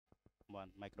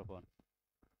one microphone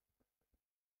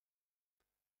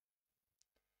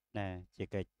ណែជា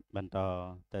កិច្ចបន្ត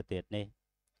ទៅទៀតនេះ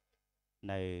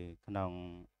នៅក្នុង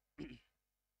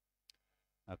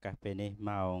ឱកាសពេលនេះ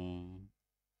ម៉ោង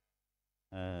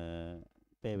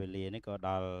ពេលវេលានេះក៏ដ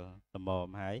ល់ល្មម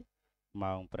ហើយ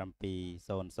ម៉ោង 7:00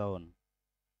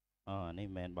 អូនេះ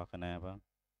មិនមែនបោះកណាបង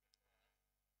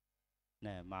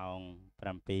ណែម៉ោង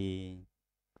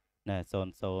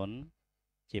 7:00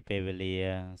 ជាពេលវេលា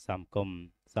សំគុំ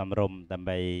សំរុំដើម្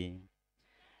បី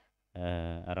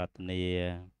អារាធនា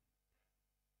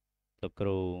លោកគ្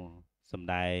រូសម្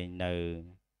ដែងនៅ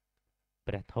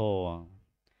ព្រះធម៌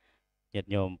ញាតិ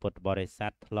ញោមពុទ្ធបរិស័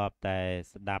ទធ្លាប់តែ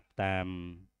ស្ដាប់តាម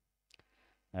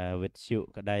វិទ្យុ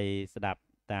ក្តីស្ដាប់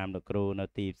តាមលោកគ្រូនៅ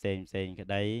ទីផ្សេងក្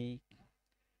តី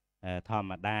ធម្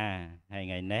មតាហើយ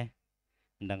ថ្ងៃនេះ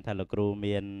មិនដឹងថាលោកគ្រូ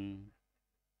មាន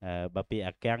បើពាក្យ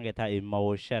អាកាំងគេថា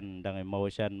emotion ដឹង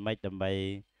emotion មិនដើម្បី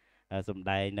សម្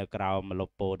ដែងនៅក្រោមមលុប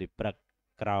ពោធិព្រឹក្ស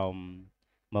ក្រោម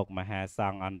មកមហាស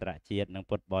ង្ឃអន្តរជាតិនិង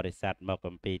ពុទ្ធបរិស័ទមក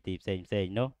អំពីទីផ្សេង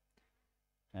នោះ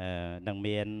នឹង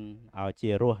មានឲ្យ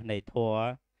ជារសនៃធម៌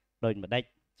ដូចម្ដេច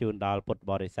ជូនដល់ពុទ្ធ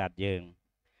បរិស័ទយើង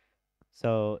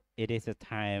so it is a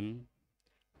time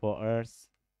for us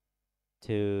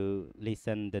to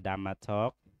listen the Dhamma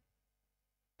talk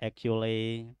actually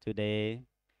today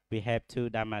we have two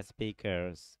Dhamma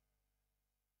speakers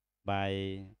by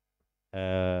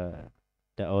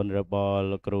the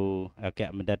honorable Guru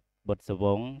Akyamandat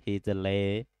Butsawong. He's a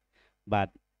lay but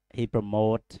he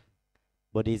promote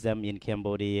Buddhism in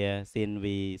Cambodia since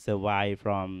we survived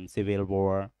from civil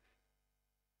war.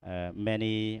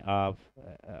 Many of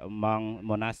among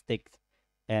monastics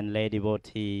and lay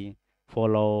devotees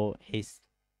follow his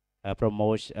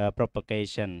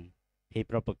propagation. He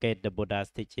propagate the Buddha's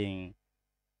teaching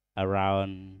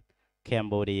around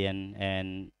Cambodian,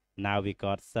 and now we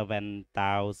got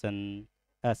 70,000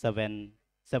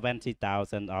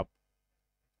 of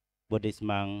Buddhist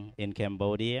monks in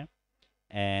Cambodia,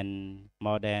 and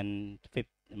more than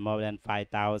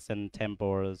 5,000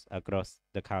 temples across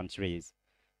the countries,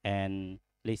 and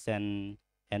listen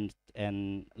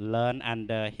and learn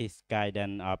under his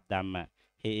guidance of Dhamma.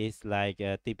 He is like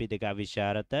a Tipitaka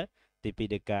Visharata,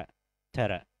 Tipitaka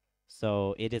Thera.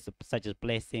 So it is such a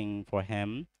blessing for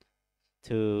him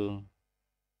to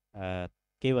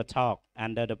give a talk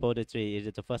under the Bodhi tree. It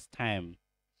is the first time.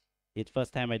 It's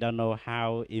first time I don't know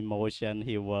how emotion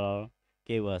he will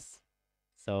give us.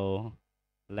 So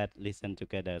let's listen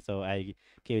together. So I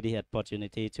give the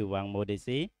opportunity to Wang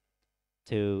Modisi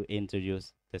to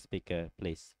introduce the speaker,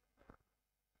 please.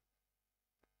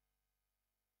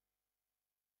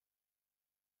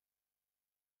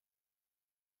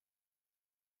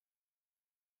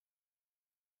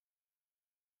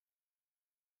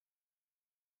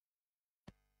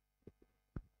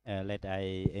 Let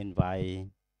I invite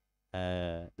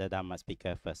the Dhamma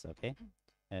speaker first, okay?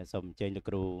 So change the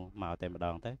crew mau tem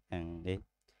dong tới hàng đi.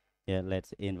 Yeah,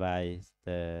 let's invite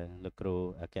the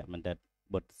crew Akyamandat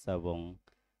Butsawong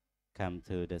come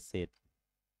to the seat.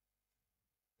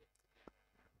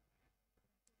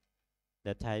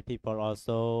 The Thai people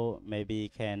also maybe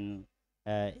can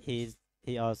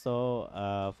he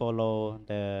also follow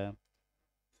the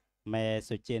Me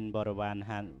Suchin Borowan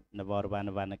Han Borowan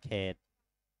Vanakhet.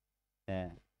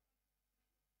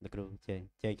 The crew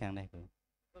chơi khang này crew.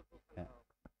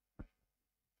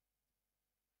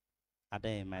 អត់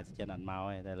ទេមិនចេះអត់មក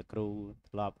ទេតែលោកគ្រូ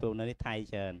ធ្លាប់ទូនៅនេះថៃ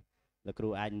ច្រើនលោកគ្រូ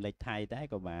អាចលេខថៃដែរ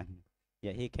ក៏បាន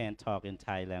Yeah, he can talk in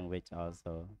Thai language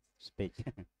also speak.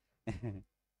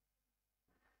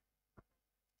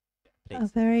 A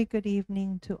very good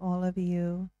evening to all of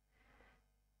you.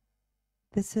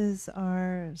 This is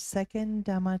our second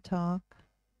Dhamma talk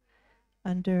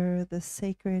under the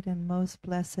sacred and most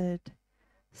blessed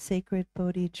sacred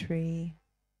Bodhi tree.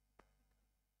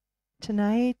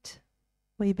 Tonight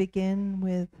we begin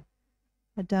with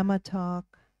a Dhamma talk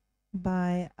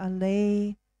by a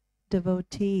lay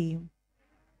devotee.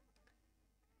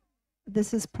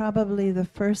 This is probably the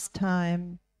first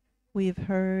time we've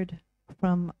heard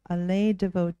from a lay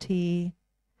devotee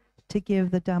to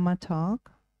give the Dhamma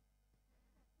talk.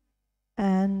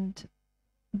 And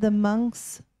the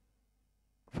monks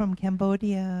from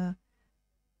Cambodia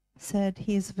said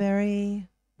he's very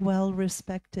well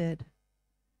respected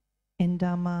in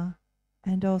Dhamma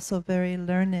and also very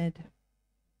learned.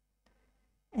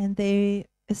 And they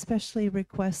especially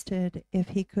requested if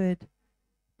he could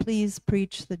please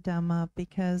preach the Dhamma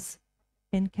because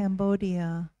in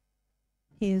Cambodia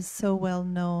he is so well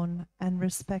known and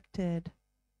respected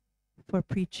for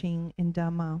preaching in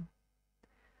Dhamma.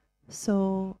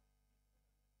 So,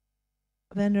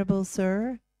 Venerable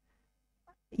Sir,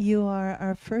 You are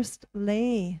our first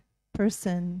lay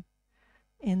person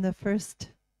in the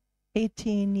first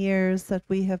 18 years that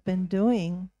we have been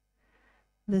doing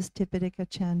this Tipitaka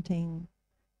chanting.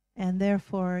 And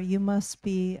therefore, you must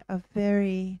be a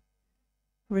very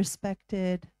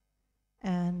respected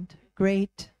and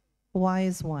great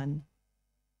wise one.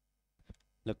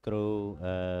 លោកគ្រូ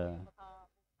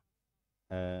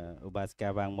ឧបាសិកា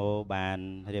វាងម៉ូបាន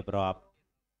រៀបរាប់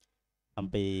អំ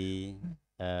ពី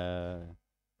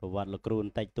ប្រវត្តិលោកគ្រូប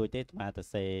ន្តិចតួចទេអាត្មាទៅ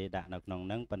សេដាក់នៅក្នុង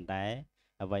ហ្នឹងប៉ុន្តែ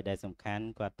អ្វីដែលសំខាន់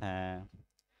គាត់ថា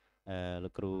លោ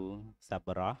កគ្រូសប្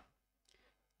បុរស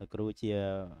លោកគ្រូជា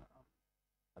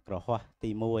ក្រហោះទី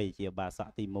1ជាបាសក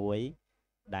ទី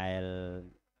1ដែល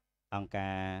អង្គកា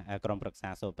រក្រុមប្រឹក្សា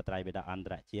សូត្របត្រៃបិដកអន្ត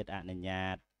រជាតិអនុញ្ញា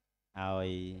តឲ្យ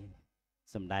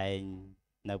សម្ដែង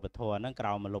នៅពធហ្នឹងក្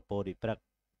រោមមលុបពោធិព្រឹក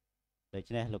ដូ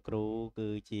ច្នេះលោកគ្រូគឺ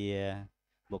ជា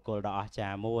បុគ្គលដ៏អស្ចា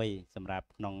រ្យមួយសម្រាប់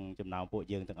ក្នុងចំណោមពួក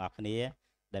យើងទាំងអស់គ្នា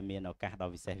ដែលមានឱកាសដ៏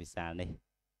វិសេសវិសាលនេះ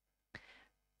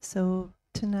So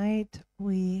tonight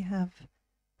we have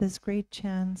this great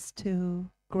chance to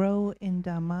grow in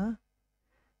Dhamma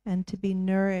and to be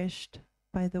nourished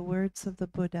by the words of the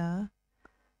Buddha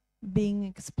being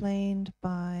explained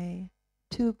by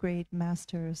two great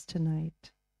masters tonight.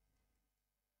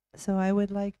 So I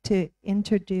would like to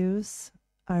introduce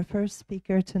our first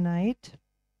speaker tonight,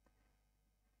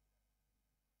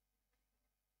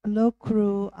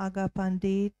 Lokru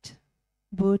Agapandit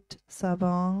Bhut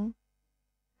Savong.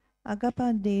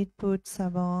 Agapandit Bhut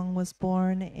Savong was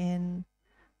born in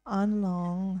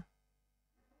Anlong,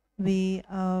 V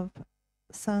of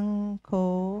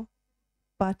Sangko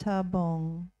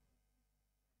Batabong.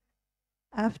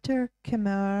 After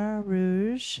Khmer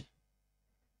Rouge,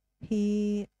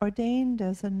 he ordained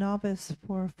as a novice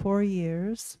for 4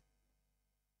 years.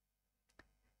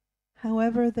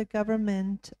 However, the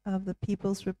government of the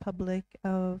People's Republic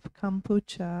of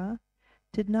Kampuchea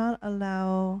did not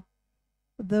allow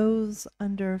those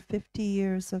under 50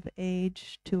 years of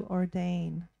age to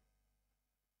ordain.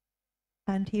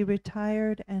 And he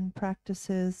retired and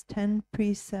practices 10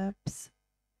 precepts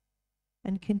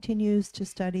and continues to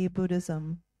study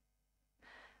Buddhism.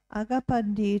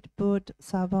 Agapandit Bhut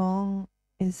Savong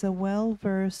is a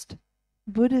well-versed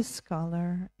Buddhist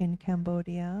scholar in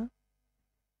Cambodia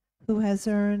who has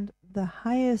earned the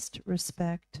highest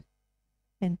respect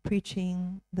in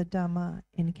preaching the Dhamma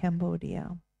in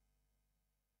Cambodia.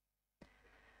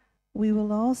 We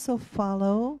will also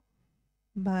follow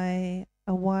by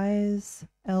a wise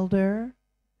elder.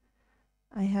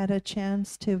 I had a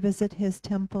chance to visit his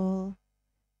temple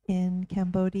in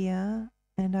Cambodia,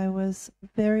 and I was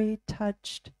very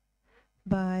touched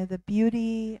by the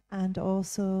beauty and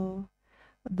also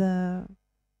the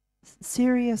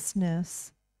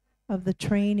seriousness of the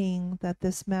training that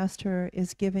this master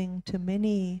is giving to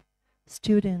many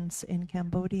students in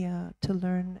Cambodia to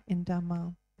learn in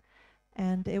Dhamma.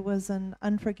 And it was an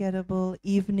unforgettable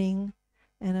evening,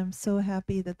 and I'm so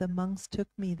happy that the monks took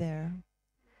me there.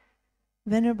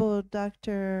 Venerable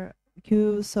Dr.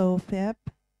 Kyu Sofep,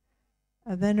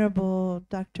 Venerable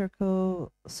Dr.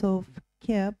 Ko Sof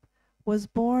Kiep was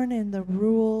born in the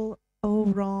rural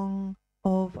Orong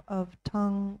of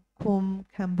Tang Kum,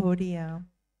 Cambodia.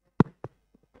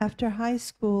 After high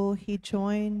school, he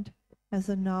joined as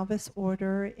a novice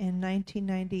order in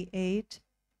 1998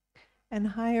 and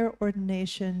higher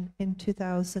ordination in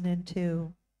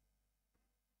 2002.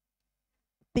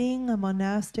 Being a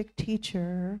monastic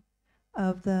teacher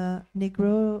of the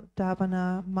Negro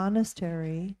Davana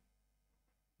Monastery,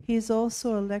 he is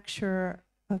also a lecturer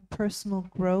of personal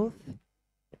growth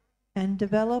and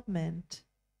development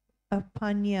of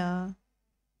Panya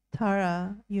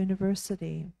Tara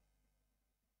University.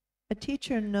 A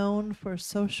teacher known for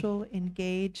social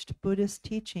engaged Buddhist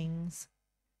teachings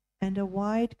and a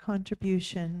wide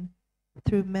contribution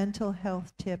through mental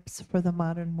health tips for the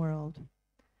modern world.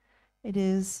 It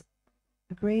is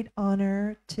a great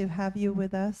honor to have you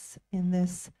with us in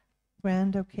this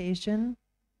grand occasion.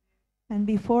 And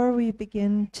before we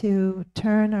begin to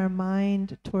turn our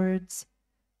mind towards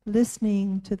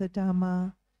listening to the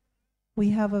Dhamma, we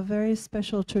have a very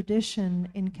special tradition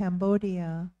in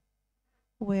Cambodia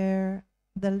where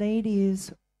the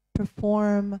ladies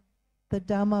perform the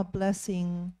Dhamma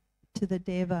blessing to the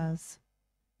Devas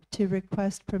to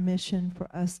request permission for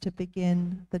us to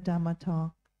begin the Dhamma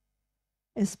talk.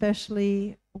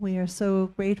 Especially, we are so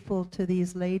grateful to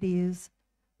these ladies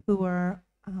who are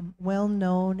well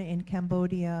known in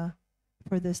Cambodia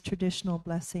for this traditional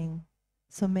blessing.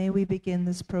 So may we begin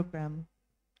this program.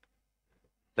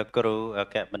 លោកគ្រូអ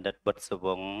គ្គបណ្ឌិតបុត្រសវ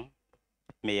ង្ស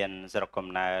មានស្រុកកំ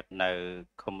ណើតនៅ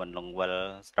ឃុំបន្លង្វិល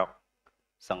ស្រុក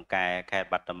សង្កែខេត្ត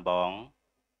បាត់ដំបង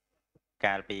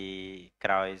កាលពី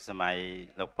ក្រោយសម័យ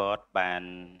លោកពតបាន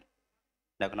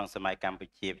នៅក្នុងសម័យកម្ពុ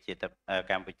ជា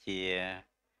កម្ពុជា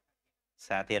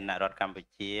សាធារណរដ្ឋកម្ពុ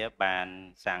ជាបាន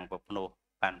សាងពភ្នោះ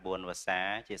បាន4វស្សា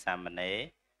ជាសាមណេរ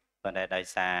ប៉ុន្តែដោយ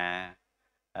សារ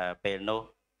ពេលនោះ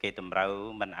គេតម្រូវ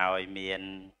មិនឲ្យមាន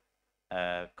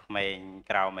ក្មេង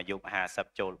ក្រោមអាយុ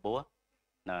50ចូលបួស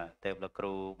ណាទើបលោកគ្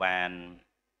រូបាន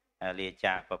លា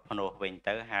ចាកពភ្នោះវិញ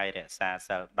ទៅហើយរក្សា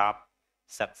សិល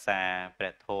10សិក្សាព្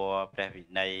រះធម៌ព្រះវិ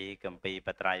ន័យគម្ពីរប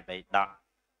ត្រៃបិដក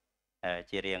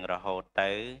ជារៀងរហូត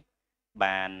ទៅ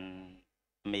បាន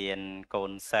មានកូ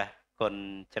នសិស្សគុណ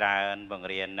ច្រើនបង្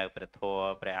រៀននៅព្រះធម៌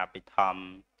ព្រះអភិធម្ម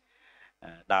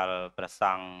ដល់ព្រះស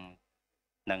ង្ឃ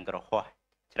និងក្រហម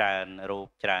ច្រើនរូប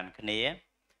ច្រើនគ្នា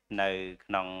នៅ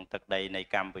ក្នុងទឹកដីនៃ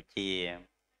កម្ពុជា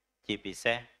ជាពិ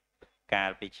សេសកា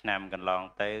លពីឆ្នាំកន្លង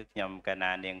ទៅខ្ញុំក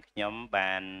ណានាងខ្ញុំ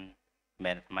បាន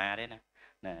មិនអាត្មាទេណា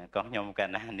ក៏ខ្ញុំក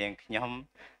ណានាងខ្ញុំ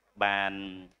បាន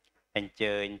អញ្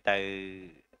ជើញទៅ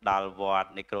ដល់វត្ត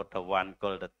នៃគ្រោធវ័នគុ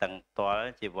លតតឹងផ្ទាល់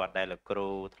ជាវត្តដែលលោកគ្រូ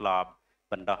ធ្លាប់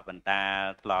បណ្ដោះបណ្ដាល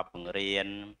ធ្លាប់បង្រៀន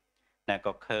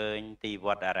ក៏ឃើញទីវ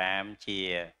ត្តអារាមជា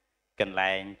កន្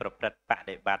លែងប្រព្រឹត្តប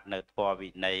ដិបត្តិនៅធម៌វិ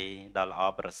ន័យដ៏ល្អ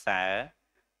ប្រសើរ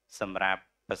សម្រាប់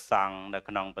ប្រសង់នៅ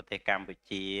ក្នុងប្រទេសកម្ពុ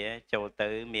ជាចូលទៅ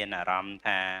មានអារម្មណ៍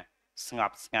ថាស្ង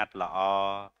ប់ស្ងាត់ល្អ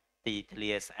ទីធ្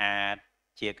លាស្អាត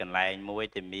ជាកន្លែងមួយ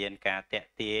ដែលមានការតា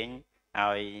ក់ទាញ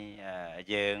ឲ្យ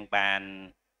យើងបាន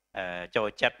ចូល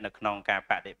ចិត្តនៅក្នុងការ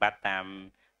បដិបត្តិតាម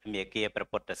មាគ៌ាព្រះ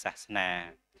ពុទ្ធសាសនា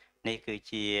នេះគឺ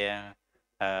ជា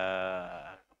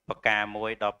ប្រការមួ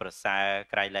យដ៏ប្រសើរ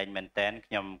ក្រៃលែងមែនតែន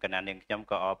ខ្ញុំកណានាងខ្ញុំ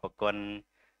ក៏អរគុណ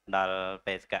ដល់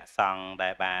បេសកសង្ឃដែ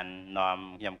លបាននាំ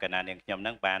ខ្ញុំកណានាងខ្ញុំ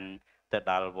នឹងបានទៅ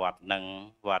ដល់វត្តនឹង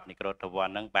វត្តនិក្រូធវ័ន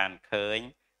នឹងបានឃើញ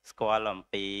ស្គាល់អំ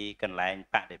ពីកន្លែង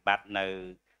បដិបត្តិនៅ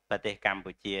ប្រទេសកម្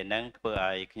ពុជានឹងធ្វើ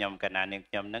ឲ្យខ្ញុំកណានាង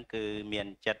ខ្ញុំនឹងគឺមាន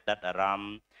ចិត្តដិតអារម្ម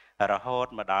ណ៍រហូត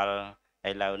មកដល់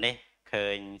ឥឡូវនេះឃើ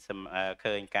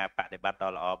ញការបដិបត្តិ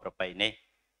ដ៏ល្អប្រពៃនេះ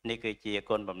គឺជា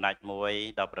គុណបំណាច់មួយ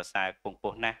ដ៏ប្រសើរខ្ពង់ខ្ព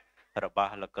ស់ណាស់រប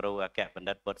ស់លោកគ្រូអគ្គបណ្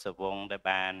ឌិតពុទ្ធសវង្សដែល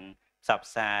បានផ្សព្វ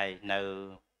ផ្សាយនៅ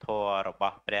ធម៌រប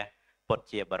ស់ព្រះពុទ្ធ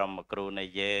ជាបរមគ្រូនៃ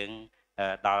យើង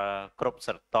ដល់គ្រប់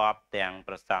ស្រទាប់ទាំង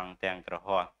ប្រសង់ទាំងក្រហ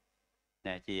ម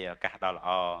ជាឱកាសដ៏ល្អ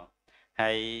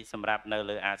ហើយសម្រាប់នៅ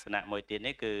លើអាសនៈមួយទៀត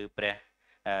នេះគឺព្រះ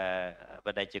ប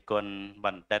ដិជគុណប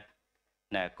ណ្ឌិត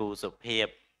គូសុភាព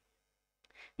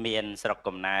មានស្រុក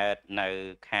កំណើតនៅ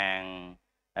ខាង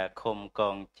ឃុំក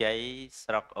ងជ័យ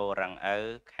ស្រុកអូរ៉ាំងឪ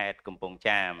ខេត្តកំពង់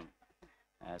ចាម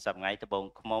សប្តាហ៍ត្បូង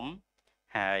ឃ្មុំ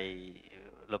ហើយ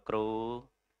លោកគ្រូ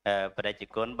បដិជ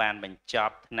គុណបានបញ្ច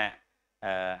ប់ថ្នាក់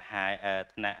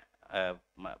ថ្នាក់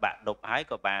បាក់ឌុបហើយ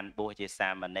ក៏បានបួសជាសា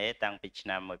មណេរតាំងពីឆ្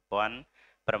នាំ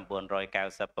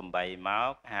1998ម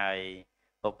កហើយ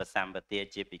ឧបសម្បទា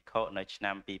ជាភិក្ខុនៅឆ្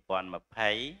នាំ2020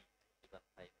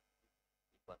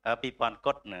 2000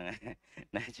 គុត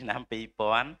នៅឆ្នាំ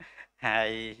2000ហើ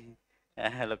យ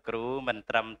លោកគ្រូមិន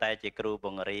ត្រឹមតែជាគ្រូប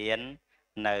ង្រៀន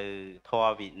នៅធ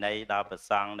ម៌វិន័យដល់ព្រះ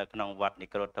សង្ឃនៅក្នុងវត្តនិ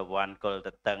ក្រូធវ័នគុលត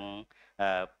តឹង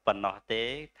ប៉ុណ្ណោះទេ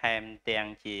ថែមទាំង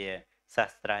ជាសា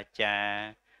ស្ត្រាចារ្យ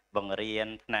បង្រៀន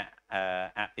ថ្នាក់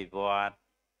អភិវឌ្ឍ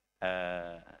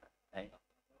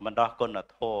បណ្ដោះគុណ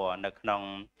ធម៌នៅក្នុង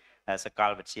សាក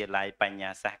លវិទ្យាល័យបញ្ញា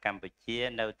សាស្ត្រកម្ពុជា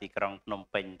នៅទីក្រុងភ្នំ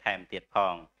ពេញថែមទៀតផ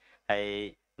ងហើយ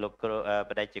លោកគ្រូ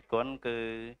បដិជគុណគឺ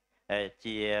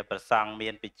ជាប្រសង់មា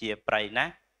នវិជាប្រៃណា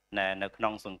ស់នៅក្នុ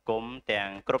ងសង្គមទាំង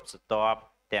គ្រប់ស្រទាប់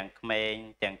ទាំងក្មេង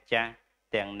ទាំងចាស់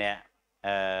ទាំងអ្នក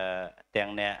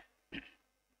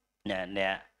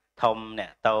ធំអ្ន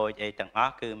កតូចអីទាំងអ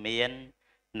ស់គឺមាន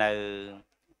នៅ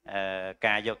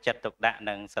ការយកចិត្តទុកដាក់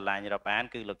និងស្រឡាញ់រាប់អាន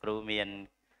គឺលោកគ្រូមាន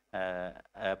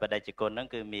បដិជគុណហ្នឹង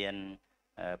គឺមាន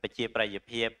ប្រជាប្រិយ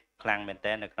ភាពខ្លាំងមែន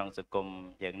ទែននៅក្នុងសង្គម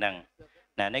យើងហ្នឹង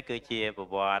នេះគឺជាប្រ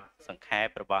វត្តិសង្ខេ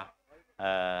បរបស់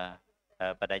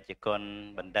បដិជគុណ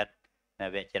បណ្ឌិត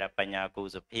វជ្របញ្ញាគូ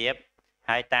សុភាព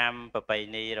ហើយតាមប្រពៃ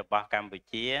ណីរបស់កម្ពុ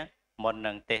ជាមុន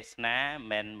នឹងទេសនា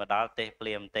មិនមកដល់ទេសភ្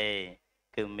លាមទេ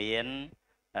គឺមាន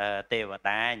ទេវ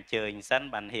តាអញ្ជើញសិន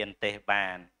បានហ៊ានទេសបា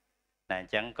នតែអ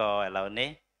ញ្ចឹងក៏ឥឡូវនេះ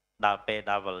ដល់ពេល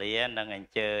ដល់វេលានឹងអ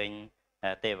ញ្ជើញ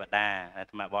ទេវតាអា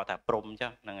ត្មាบอกថាព្រំ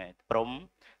ចុះហ្នឹងហើយព្រំ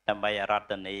ដើម្បីរ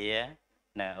តនា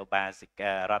ឧបាសិ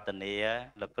ការតនា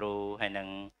លោកគ្រូហើយនឹង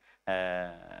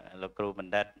លោកគ្រូប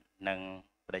ណ្ឌិតនិង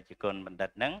បដិជគុណបណ្ឌិត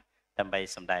ហ្នឹងដើម្បី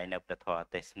សម្ដែងនៅព្រះធម៌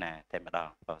ទេសនាតែម្ដង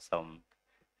ក៏សូម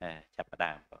ចាប់ផ្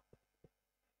ដើម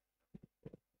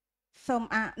សូម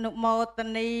អនុមោទ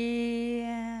នី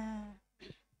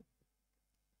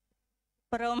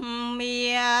ព្រមមា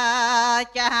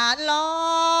ចាលោ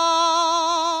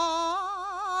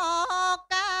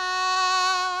កា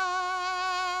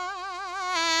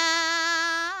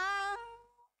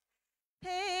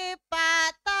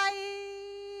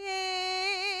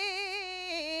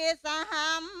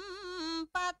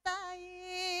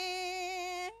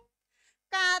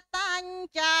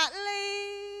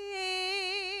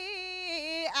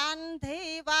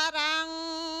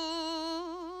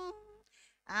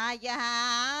យា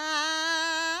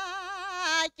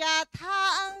ចាថា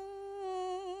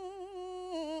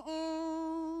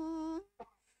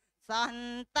សន្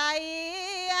តិ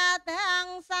ទាំង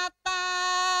សតា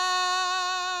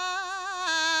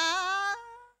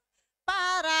ប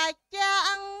រាជា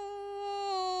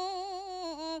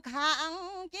ខាង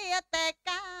ជាតេ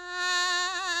កា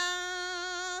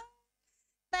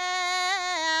តែ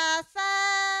សេ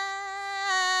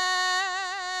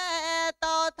ត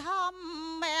ធម្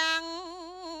មង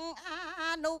អ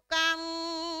នុកម្ម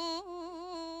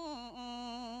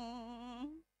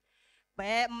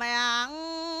បែមាំង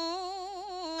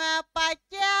បច្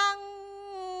ចាំង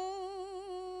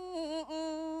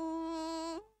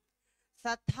ស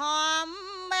ធម្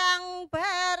មងប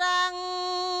រាំង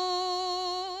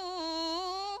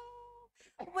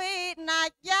វិណា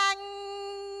យ៉ាង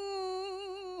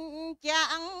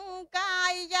ចាំងកា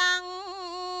យយ៉ាង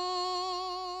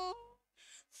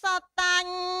សតា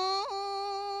ញ់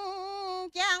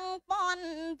យ៉ាងបន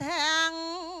ធាង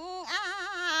អ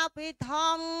ភិធ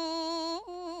ម្ម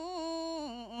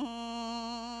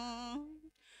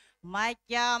មក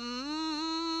ចាំ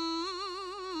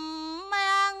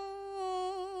មាំង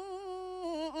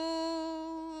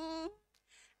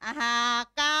អាហា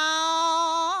កោ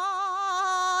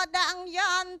ដងយ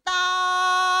ន្តោ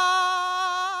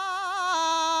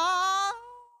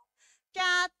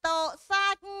ចាតោសា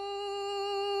ច់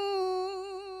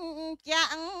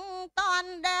ចាំងតន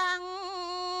ដាំង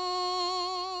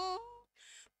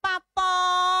បប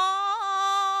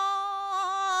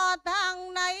តាំង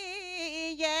នៃ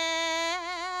យេ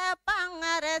បង្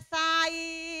រស័យ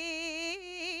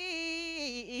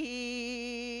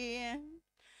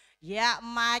យ៉ា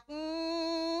មាច់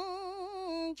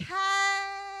ឆែ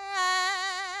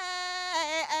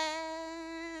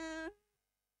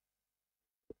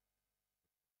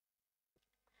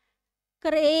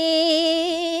គ្រា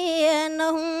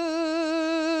នោះ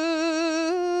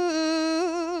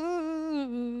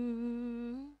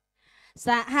ស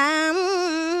ហ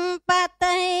ប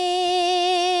តិ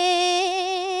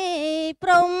ព្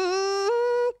រំ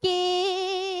ជា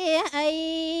អី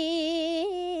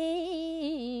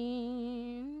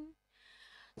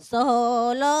សូ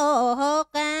លោក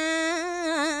កា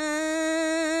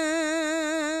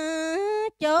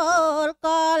ចូលក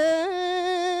ល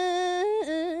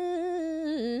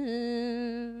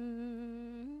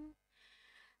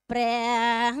ព្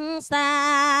រះសា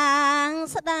ង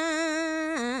ស្ដា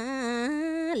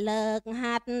លើក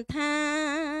ហាត់ថា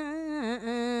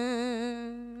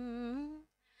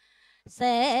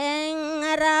សេង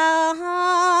រហ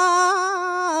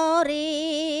រៀ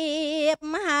ប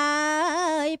ហើ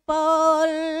យពល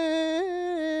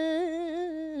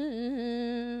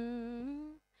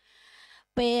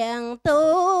ពេងទូ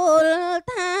ល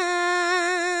ថា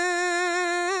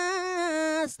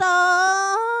សូ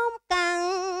មកាំង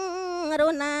រុ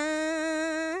ណា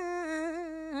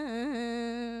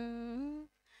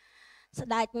ស្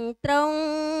ដេចទ្រង់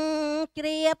ជ្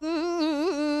រាប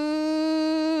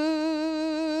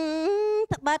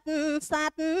ត្បិតសั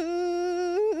ตว์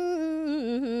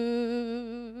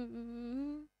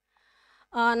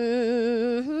អន្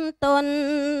តន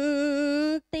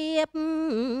ទៀប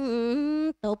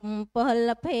ទុបពល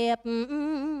ភាព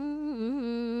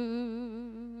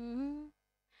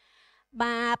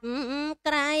បាប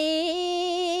ក្រៃ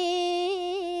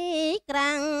ក្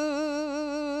រាំង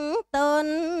តន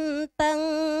តឹង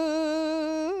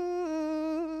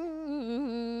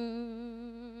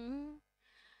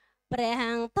ព្រះ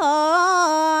ធ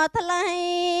ម៌ថ្លៃ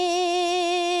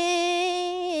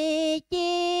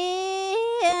ជា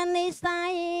និស័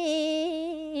យ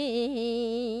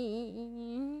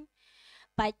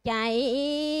បច្ច័យ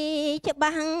ច្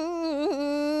បាំង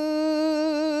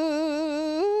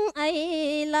អី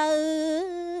លើ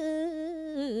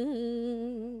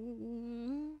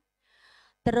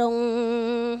ទ្រង់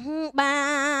បា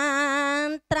ន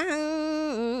ត្រាំង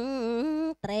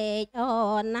ត្រេកអ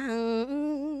រណាស់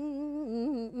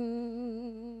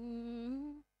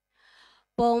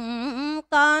ពុំ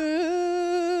កន់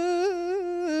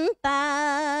តា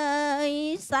យ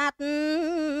សัตว์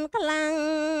ខ្លាំង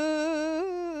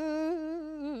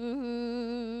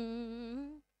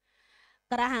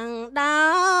ក្រាំងដោ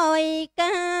យ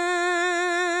កា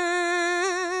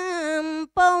ម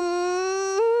ពុំ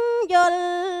យល់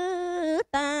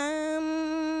តាម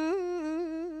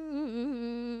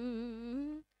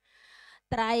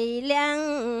ត្រៃលៀង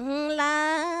ឡើ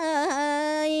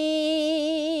យ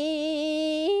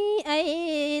អី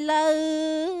លើ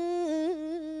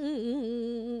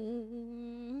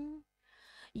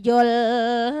យល់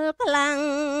ខ្លាំង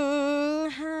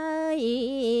ហើយ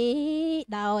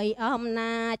ដោយអំ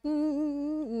ណាច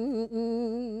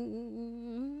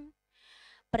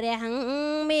ព្រះ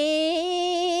មា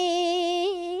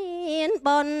ន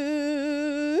បុណ្យ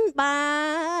បើ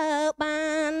បា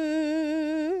ន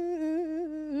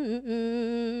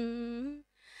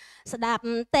ស្ដាប់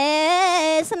ទេ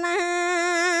សនា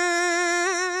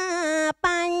ប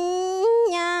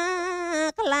ញ្ញា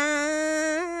ខ្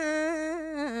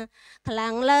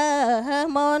លាំងលើ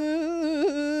មុន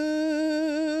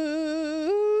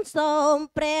សូម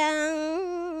ព្រះ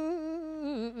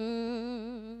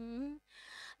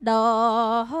ដ៏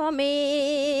មា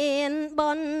ន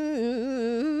បុណ្យ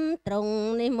ទ្រង់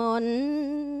និមន្ត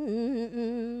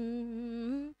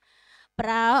ប្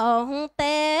រោង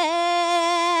ទេ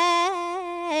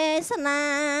សនា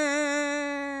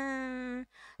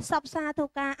សពសាធុ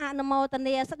ការអនុមោទ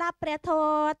នាស្ដាប់ព្រះធ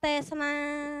ម៌ទេសនា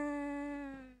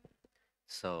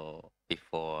So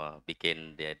before begin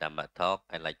the Dhamma talk,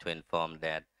 I'd like to inform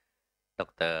that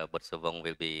Dr. Butsavong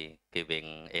will be giving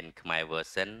in Khmer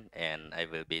version and I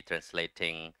will be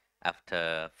translating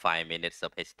after 5 minutes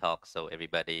of his talk. So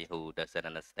everybody who doesn't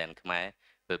understand Khmer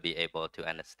will be able to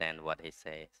understand what he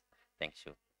says. Thank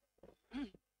you.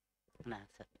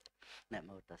 นะโม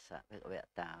ตัสสะภะคะวะ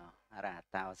โตอะระหะ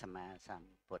โตสัมมาสัม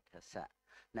พุทธัสสะ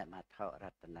นะมะโทรั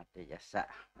ตนตยัสสะ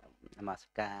นมัส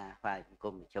การថ្វាយបង្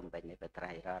គំជុំបិញនៃបត្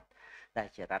រៃរតដែល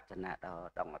ជារតនៈដ៏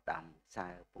ដងឧត្តមសើ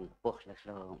ពងពោះលើ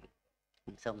លោក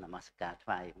សូមនមស្ការថ្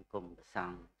វាយបង្គំព្រះស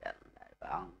ង្ឃព្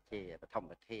រះអង្គជាបឋម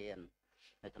ប្រធាន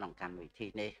នៅក្នុងកម្មវិធី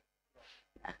នេះ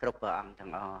គ្រប់ព្រះអង្គទាំ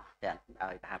ងអស់ទាំង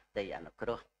ឲ្យប្រហាប់ទីអនុគ្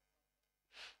រោះ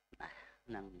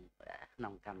នឹងក្នុ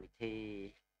ងកម្មវិធី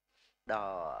ដ៏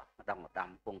ដងឧត្តម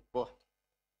ពងពោះ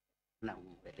ក្នុង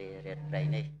វេលារាត្រី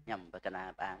នេះខ្ញុំបកណា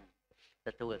បានទ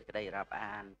ទួលក្តីរាប់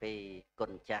អានពីគុ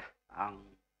ណចាស់អង្គ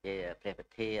ជាព្រះប្រ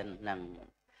ធាននិង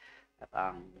ព្រះអ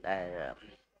ង្គដែល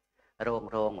រង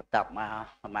បន្តម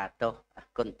កមកទោស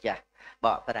គុណចាស់ប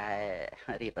កប្រែ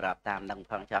រៀបរាប់តាមនឹង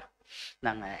ផងចុះហ្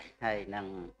នឹងហើយនឹង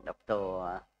ដុកទ័រ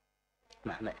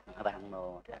បាងម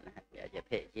កជា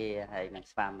ភិជាហើយនឹង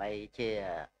ស្វាមីជា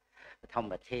បឋម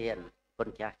ប្រធានគុណ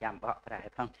ចាស់ចាំបកប្រែ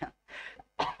ផងចឹង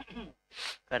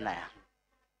ក៏ណា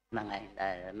ហ្នឹងហើយ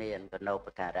ដែលមានគណោប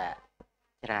ការៈ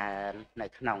ច្រើននៅ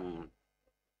ក្នុង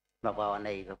បវរ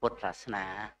នៃពុទ្ធសាសនា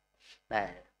ដែ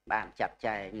លបានចាត់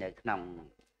ចែងនៅក្នុង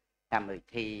កម្មវិ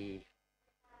ធី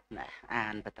អា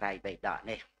នបត្រៃបិដក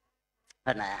នេះ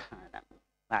ប៉ុន្តែ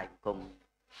បាយគុំ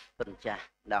គុណចាស់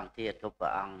ដងទៀតគ្រប់ព្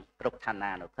រះអង្គគ្រប់ឋា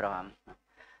នានុក្រម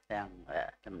ទាំង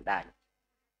សម្ដេច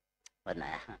ប៉ុន្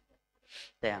តែ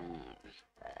ទាំង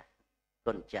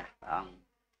គុណចាស់ព្រះអង្គ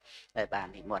ដែលបាន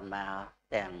និមន្តមក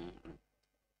ទាំង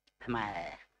ខ្មែរ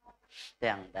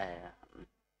ទាំងដែល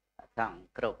ទាំង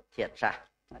គ្រប់ជាតិសាសន៍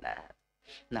ដែល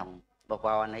ក្នុងបវ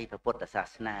រនៃពុទ្ធសា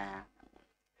សនា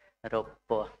រូប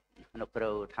ពោះលោកគ្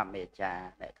រូធម្មអាចារ្យ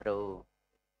អ្នកគ្រូ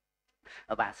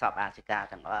បាទសពអាសិកា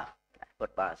ទាំងអស់ពុ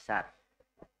ទ្ធបរិស័ទ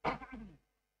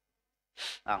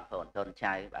អង្គប្អូនតូន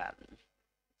ចៅបាទ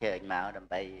ជើញមកដើ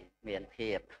ម្បីមាន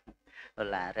ភាពឧ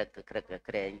ឡារិកក្រឹក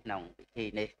ក្រែងក្នុងពិធី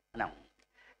នេះក្នុង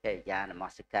កិរិយានម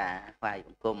ស្ការថ្វាយប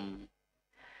ង្គំ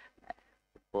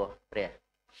ពោះព្រះ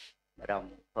បរម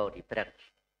ពោធិព្រឹក្ស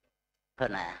ប៉ុ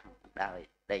ណ្ណាដោយ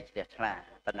ដីជ្រះថ្លា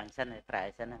ប៉ុណ្ណឹងសិនប្រែ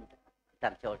សិនតា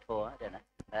មចូលធัวទេណា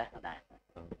ណា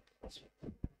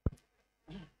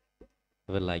I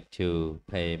would like to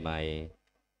pay my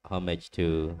homage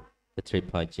to the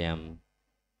Triple Gem,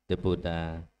 the Buddha.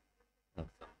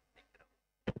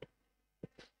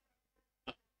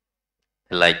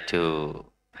 I'd like to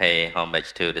pay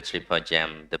homage to the Triple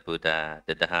Gem, the Buddha,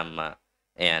 the Dhama,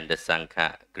 and the Sangha.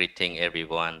 Greeting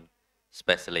everyone,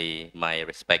 especially my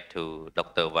respect to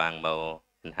Dr. Wang Mo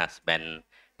and husband,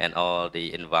 and all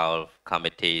the involved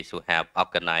committees who have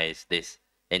organized this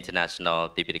international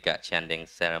Tipitaka chanting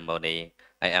ceremony.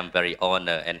 I am very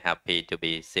honored and happy to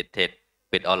be seated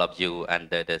with all of you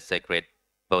under the sacred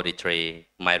Bodhi tree.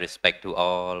 My respect to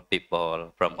all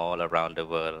people from all around the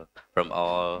world, from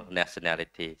all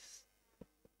nationalities.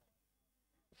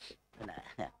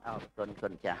 អរគុណគុ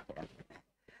ណចាស់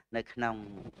នៅក្នុង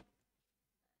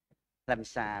ខ្លឹម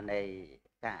សារនៃ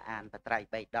ការអានបត្រៃ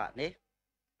បិដកនេះ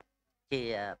ជា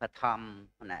បឋម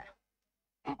ណា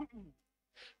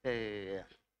គឺ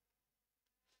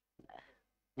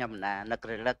ខ្ញុំនឹក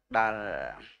រលឹកដល់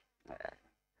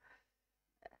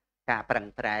ការប្រឹង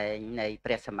ប្រែងនៃព្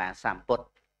រះសម្មាសម្ពុទ្ធ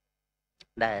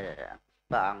ដែល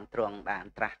ព្រះអង្គទ្រង់បាន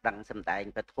ត្រាស់ដឹងសម្ដែង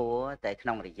ពធតែក្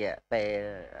នុងរយៈពេល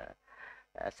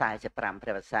45ព្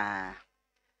រះវស្សា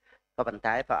ក៏ប៉ុន្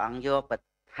តែព្រះអង្គយកប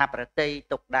ថាប្រតិ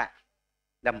ទុកដាក់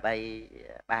ដើម្បី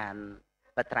បាន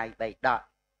បត្រៃបិដក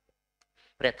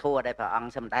ព្រះធម៌ដែលព្រះអង្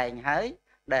គសម្ដែងហើយ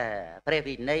để pre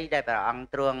vì này để bà ông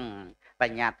truông bà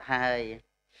nhạt hai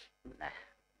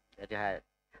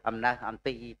ông nói ông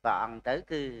pi bà ông tới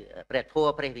cứ pre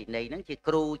thua pre vì này nó chỉ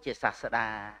kêu chỉ sát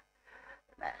đà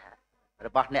rồi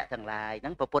bỏ nẹt thằng lại nó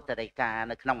có bút tại ca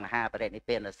nó không hà pre này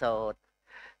tiền là sốt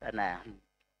nè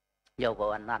vô vô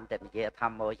anh ăn tìm về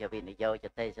thăm môi cho vì này vô cho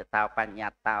tây sẽ tao pan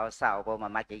nhạt tao sau vô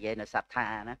mà chỉ vậy nó sát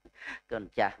tha nó còn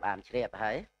chả bàn chia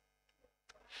hết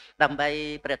đầm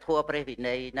bay pre thua pre vì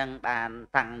này năng bàn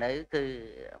thằng nữ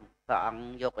cứ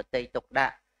ông vô cái tây tục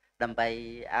đạ đầm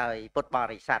bay ai bút bò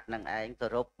rì sạt năng anh cơ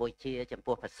rốt bôi chia chấm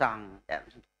pua phật song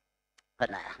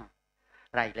phần nào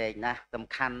rải lên nè tầm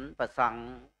khăn phật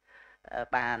song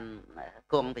bàn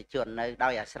cuồng bị chuồn nơi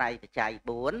đôi à say bị chạy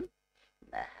bốn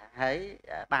thấy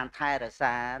bàn thai ra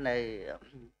xa nơi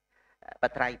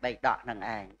bật ray bay đọt năng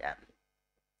anh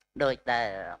đôi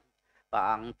ta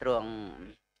bọn truồng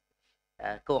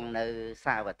cuồng nơi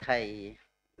xa và thầy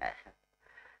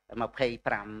một khi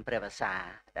pram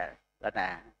prevasa đó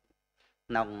là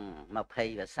nông một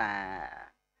khi và xa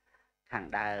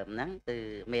hàng đàm nắng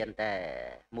từ miền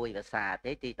tề mùi và xa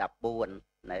thế thì đập buồn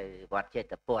nơi vọt chơi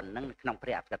tập buồn nắng nông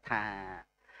prep cả tha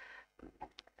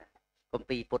công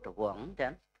ty bút vuông chứ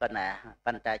còn là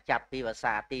phần ta chập pi và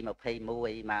xa ti một khi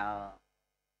mùi mà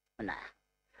nè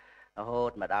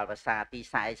hốt mà đào và xa ti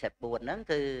sai sẹp buồn nắng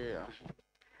cứ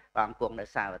bọn cuồng nơi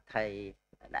xa và thầy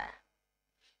nè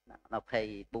nó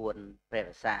phải buồn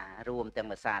về xa rùm tên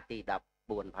mà xa thì đọc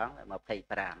buồn phóng mà phải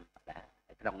làm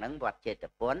trong nắng vọt chết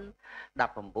tập bốn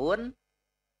đọc phòng bốn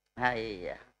hay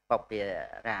bọc bìa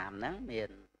ràm nắng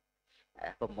miền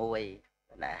phòng mùi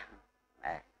là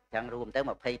chẳng rùm tới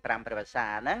mà phải làm về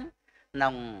xa nắng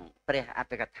nông pre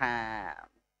atrakatha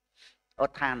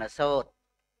ốt than là sốt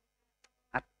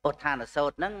ốt than là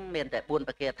sốt nắng miền tại buôn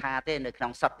bạc kia tha tên được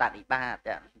nông sọt tại ba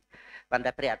còn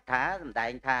đại pre thá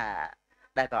đại tha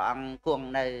đại bảo ông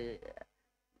cuồng nơi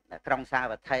trong xa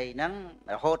và thầy nắng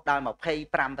hốt đôi một phay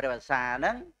pram về xa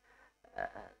nắng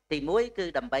thì muối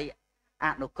cứ đầm bay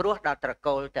nó cruốt đo trà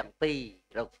cô chẳng pi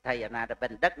rồi thầy là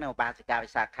bên đất nó ba sự cao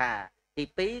xa kha thì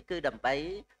pí cứ đầm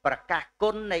bay và các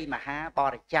côn này mà ha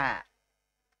bò trà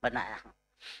bên này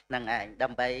năng ảnh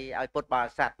đầm bay ai bột bò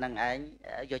sạt năng ảnh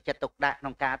vô chất tục đại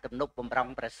nông ca tầm nục bầm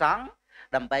rong và sóng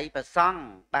đầm bay và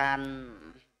sóng bàn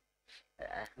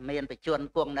miền phải chuồn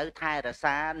cuồng nơi thai ra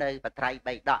xa nơi và trai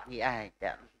bay đọ như ai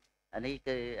anh ấy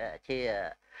cứ chia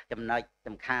chấm nói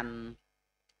chấm khăn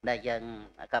đại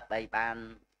dân gặp bay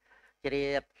ban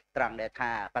chia trăng để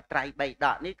thà và trai bay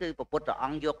đọ ní cứ một bút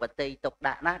ông dục và tây tục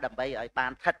đạn á đầm bay ở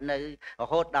ban thất nơi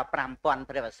hốt đào pram quan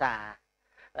phải và xa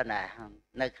nè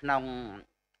nơi nông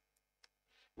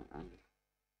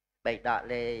bay đọ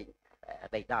lên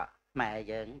bay đọ mà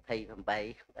dân thì phẩm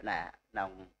bay nè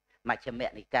nông mà cho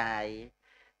mẹ này cài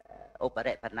ốp ở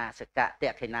đây phần nào sẽ cả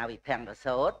tiệc khi nào bị phèn và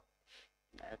sốt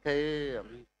cứ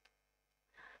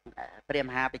prem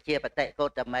hà bị chia bát tệ cô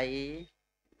tầm mấy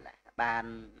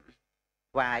bàn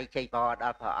vài chơi bò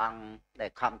đó phải ăn để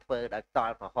khom phơi để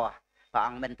to phải hoa phải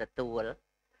ăn mình tự tu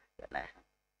này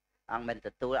ăn mình tự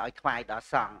tu ở khoai đó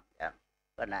sòng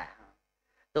còn là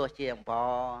tôi chia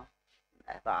bò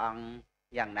phải ăn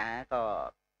อย่างណាក៏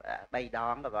bay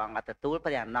đón và bọn ở túi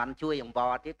phải là non chui dùng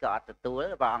bò tiếp cọ từ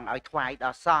túi bọn ở khoai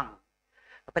đó xong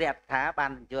phải thả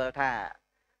ban chưa tha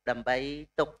đầm bay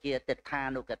tục chia tịch tha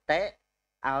nụ cái tế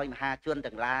ao mà ha chuôn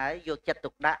từng lái vô chất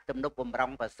tục đạ tùm nụ bùm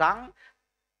rong và sống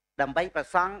đầm bay và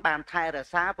sống ban thay ra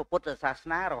xa và bút ra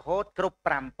xa rồi hốt group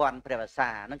pram pon phải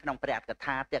xa nó không phải cái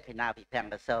tha tiệc khi nào bị phèn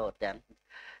là sâu tiền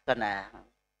còn là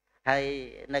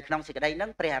hay nơi không chỉ cái đây nó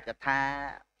phải cái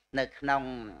tha nơi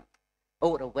không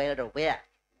u rồi về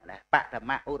bạn là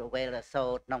mạng u về là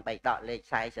sâu nông bày đọ lên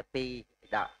sai sập pi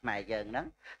đọ mà giờ nó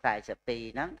sai sập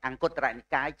pi nó ăn cốt lại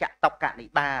cái chặt tóc cả đi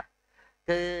ba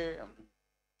cứ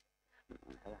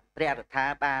bè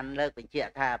tha ban lơ bình chia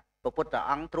tha bộ phút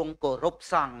ông trung cổ rúp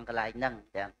song cái lại nâng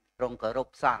trung cổ rúp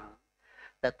song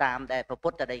từ tam để bộ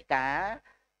phút ở đây cá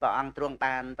và ông trung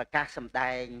ban và các sầm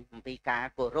đai vì cá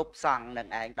cổ rúp song nâng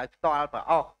ảnh đôi to và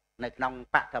ô nâng nông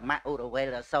bạn là mạng u về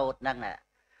là sâu nâng nè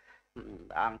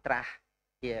ông tra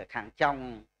chia kháng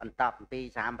trong ẩn tập vì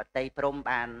giảm bật tây prom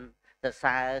bàn từ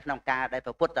xa nông ca đây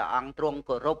phải phút ông trung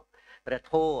cổ rúp rồi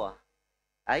thua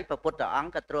ấy phải phút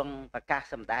ông cái trung và các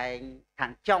sầm đai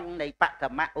kháng trong này bạn là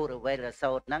mạng u về là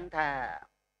sâu nâng tha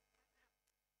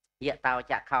hiện tao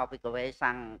chả khâu vì có về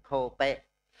sang khô bệ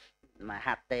mà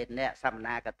hạt tên nè sầm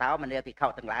na cái táo mà nè thì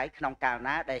khâu từng lái nông ca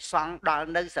ná để xoắn đo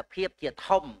nơi sập hiệp chia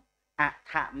thông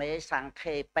thả mê sang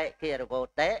khê bệ kia rồi vô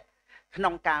tế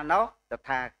nông ca nó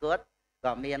thà cướp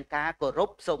ก็មានការគោរ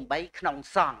ពសំបីក្នុង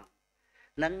សង្ឃ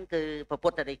នឹងគឺព្រះពុ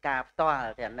ទ្ធដីកាផ្ទាល់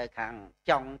តែនៅខាង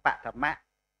ចុងបឋមៈ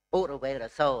ឧរវេរ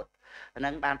សោតនឹ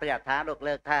ងបានព្រះអត្ថាលោក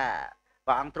លើកថា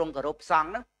ព្រះអង្គទ្រង់គោរពសង្ឃ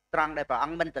ហ្នឹងត្រង់ដែលព្រះអ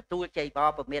ង្គមិនទទួលជ័យបរ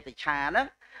ពមេតិឆាហ្នឹង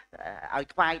ឲ្យ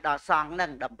ថ្វាយដល់សង្ឃហ្នឹ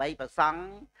ងដើម្បីប្រសង់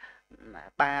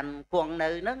បានគង់នៅ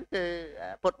ហ្នឹងគឺ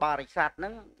ពុទ្ធបរិស័ទហ្នឹ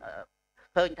ង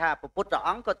ឃើញថាព្រះពុទ្ធអ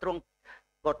ង្គក៏ទ្រង់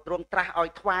ត្រាស់ឲ្យ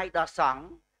ថ្វាយដល់សង្ឃ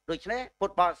ដូច្នេះពុ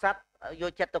ទ្ធបរិស័ទយ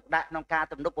កចិត្តទុកដាក់ក្នុងការ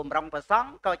ទំនុកបំរុងព្រះសង្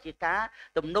ឃក៏ជាការ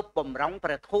ទំនុកបំរុងព្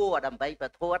រះធម៌ដើម្បីព្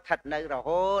រះធម៌ស្ថិតនៅរ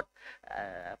ហូត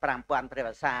5000ព្រះវ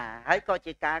ស្សាហើយក៏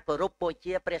ជាការគោរពបូ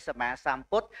ជាព្រះសម្មាសម្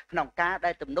ពុទ្ធក្នុងការ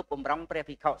ដែលទំនុកបំរុងព្រះ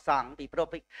ភិក្ខុសង្ឃពីព្រោះ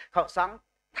ភិក្ខុសង្ឃ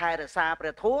ថែរក្សាព្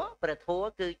រះធម៌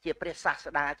គឺជាព្រះសា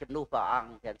ស្តាជំនួសព្រះអង្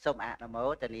គចឹងសូមអនុមោ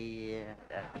ទនា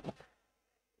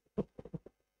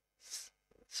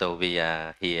So we are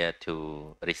here to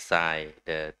recite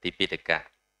the Tipitaka.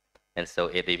 And so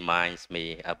it reminds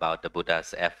me about the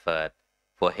Buddha's effort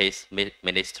for his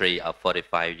ministry of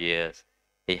 45 years.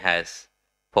 He has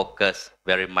focused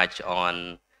very much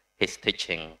on his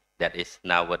teaching that is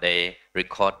nowadays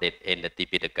recorded in the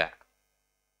Tipitaka.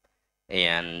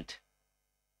 And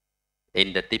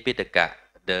in the Tipitaka,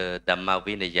 the Dhamma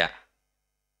Vinaya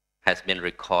has been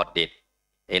recorded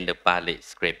in the Pali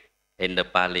script, in the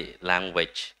Pali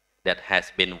language that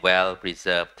has been well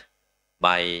preserved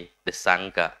by the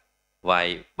Sangha,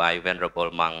 by venerable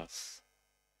monks.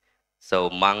 So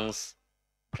monks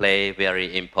play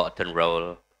very important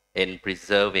role in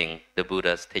preserving the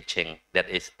Buddha's teaching, that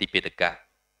is Tipitaka.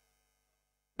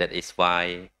 That is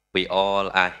why we all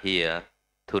are here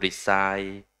to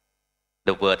recite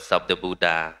the words of the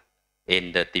Buddha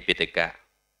in the Tipitaka.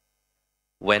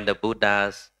 When the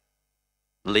Buddha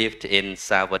lived in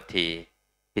Savatthi,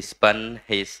 he spent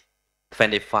his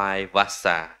 25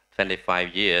 vassa,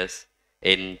 25 years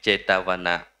in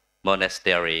Jetavana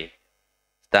monastery,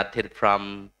 started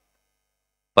from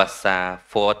vassa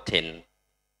 14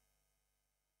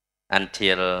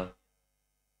 until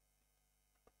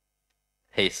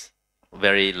his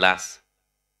very last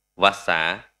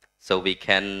vassa. So we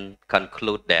can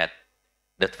conclude that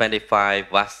the 25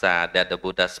 vassa that the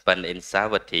Buddha spent in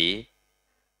Savatthi,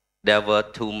 there were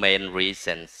two main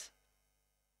reasons.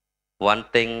 One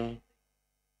thing,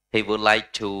 he would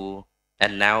like to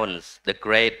announce the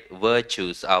great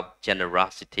virtues of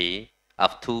generosity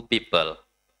of two people.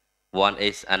 One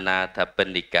is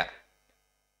Anathapindika.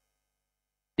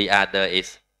 The other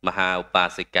is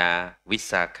Mahaupasika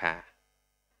Visakha.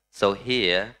 So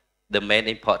here, the main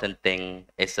important thing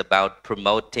is about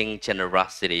promoting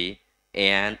generosity,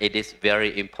 and it is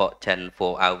very important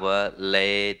for our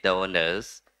lay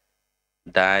donors,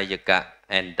 Dayaka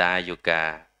and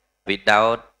Dayuka.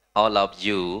 Without all of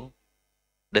you,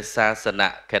 the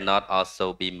sasana cannot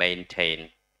also be maintained.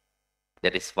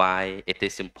 That is why it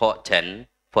is important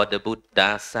for the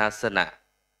Buddha sasana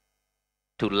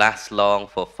to last long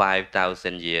for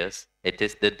 5,000 years. It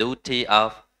is the duty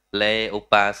of lay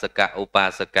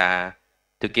upasaka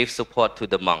to give support to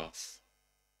the monks.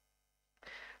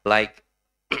 Like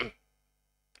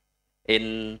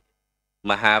in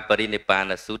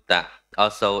Mahaparinibbana Sutta,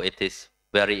 also it is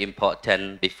very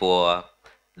important before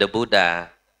the Buddha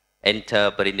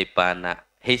enter Parinibbana.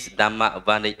 His Dhamma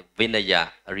Vinaya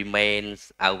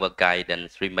remains our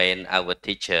guidance, remains our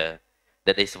teacher.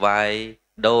 That is why,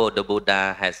 though the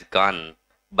Buddha has gone,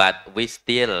 but we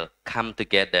still come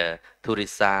together to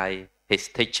recite his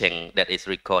teaching that is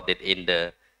recorded in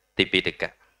the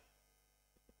Tipitaka.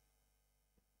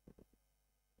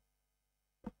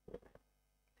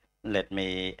 Let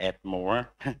me add more.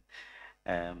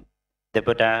 The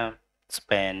Buddha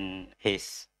spent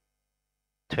his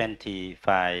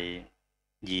 25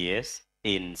 years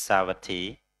in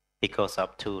Savatthi because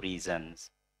of two reasons.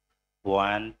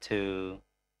 One, to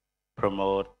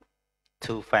promote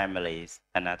two families,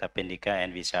 Anathapindika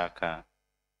and Visakha.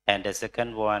 And the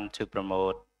second one, to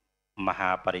promote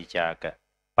Mahaparijaga,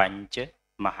 Pancha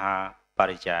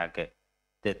Mahaparijaga,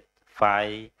 the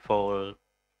fivefold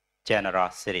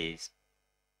generosities.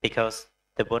 Because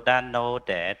the Buddha know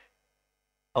that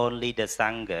only the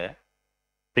Sangha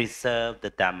preserve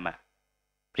the Dhamma,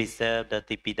 preserve the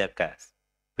Tipitakas.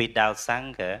 Without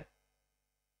Sangha,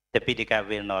 the Pitaka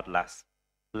will not last.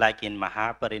 Like in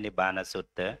Mahaparinibbana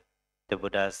Sutta, the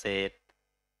Buddha said,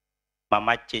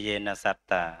 Mamachayena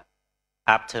Satta,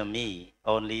 after me,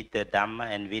 only the Dhamma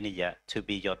and Vinaya to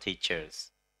be your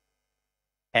teachers.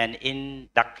 And in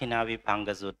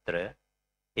Dakhinavibhanga Sutra,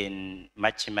 in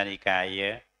Majjhima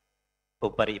Nikaya,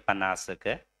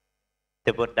 Uparipanasaka,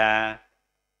 the Buddha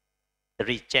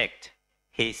reject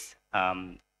his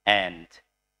aunt,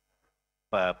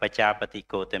 Pajapati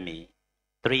Gotami,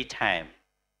 3 times,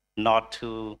 not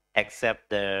to accept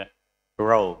the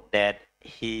role that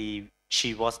she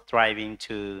was striving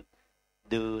to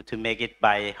do to make it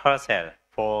by herself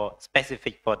for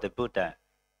specific for the Buddha,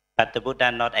 but the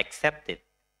Buddha not accept it.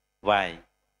 Why?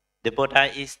 The Buddha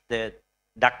is the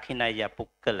Dakshinaya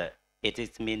Pukkala. It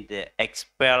is mean the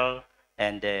expel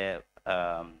and the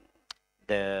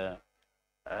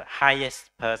highest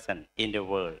person in the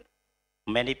world.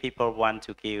 Many people want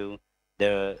to give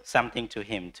something to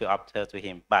him, to offer to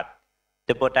him, but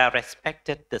the Buddha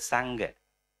respected the Sangha.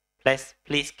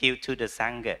 Please give to the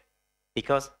Sangha,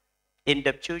 because in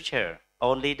the future,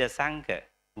 only the Sangha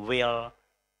will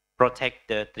protect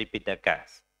the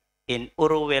Tripitakas. In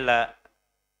Uruvela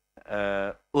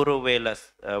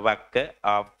Vakka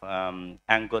of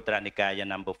Anguttara Nikaya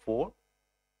number 4,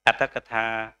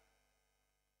 Atthakatha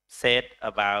said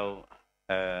about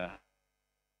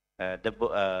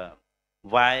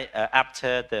why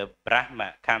after the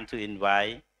Brahma come to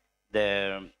invite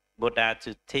the Buddha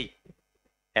to teach,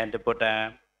 and the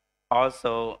Buddha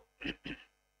also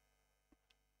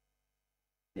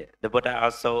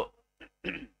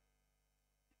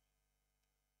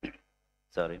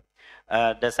sorry,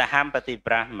 the Sahampati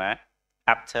Brahma,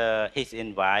 after his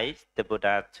invite the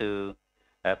Buddha to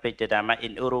preach the Dhamma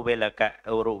in Uruvela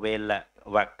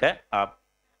Vakka of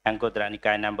Anguttara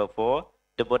Nikaya number 4,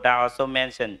 the Buddha also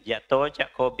mentioned Yato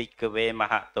Chakho Bhikkhave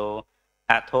Mahato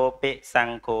Athope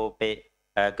Sankhope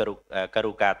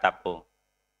Karukatapo.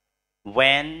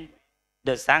 When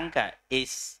the Sangha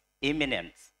is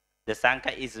imminent, the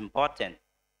Sangha is important,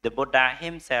 the Buddha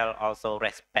himself also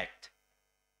respect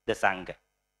the Sangha.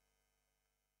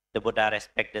 The Buddha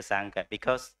respect the Sangha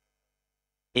because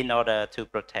in order to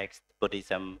protect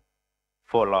Buddhism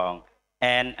for long.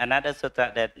 And another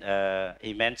sutta that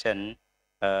he mentioned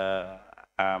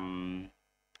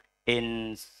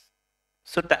in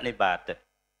Sutta Nipata.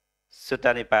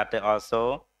 Sutta Nipata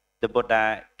also, the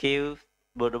Buddha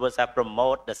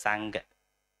promote the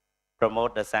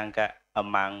Sangha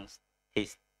amongst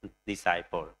his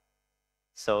disciples.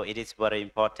 So it is very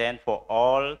important for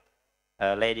all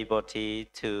lay devotees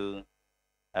to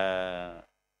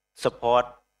support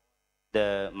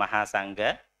the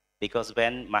Mahasangha, because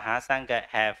when Mahasangha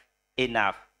have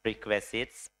enough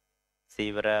prerequisites,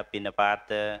 Sivara,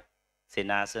 Pinapata,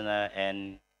 Sinasana,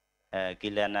 and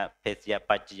Gilana, Pesya,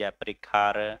 Pajya,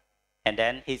 Prikara, and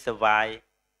then he survive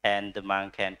and the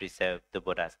monk can preserve the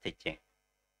Buddha's teaching.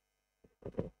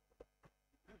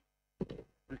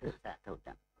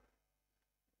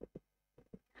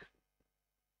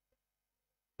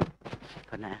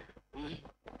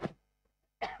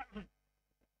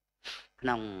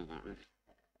 Nông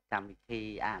cầm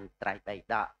thi an trai bày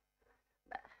đọ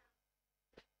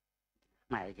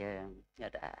mà giờ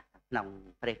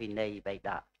nông Previnay bày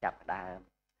đọ chập đà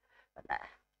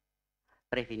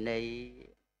Previnay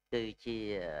từ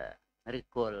chi rực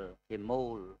cồn chi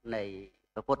mô này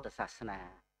Phật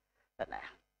Sasana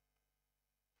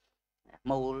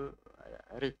mô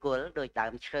rực cồn đôi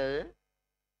đàm chớ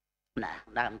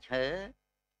đàm chớ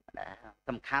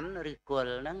tầm khánh rực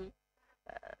cồn nó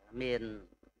miền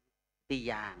tì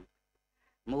giàng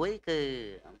muối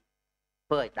cứ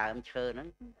phơi đàm chớ nó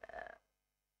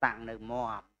tặng nơi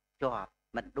mò cho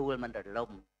mình đuôi mình được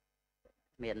lông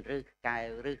miền rực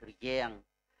cài rực giang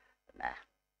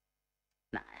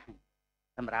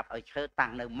สำหรับเอาเชิดตั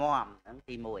งในมอมทั้ง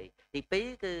ทีมวยทีปี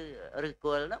คือรึกลั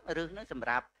วแล้วรึกนั้นสำห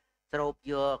รับสรุป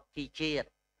โยกีเชียด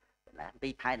ปี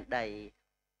ภายใน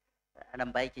น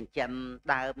ำไปจินจำ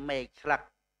ดาวเมฆสลัก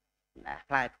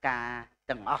พลายกา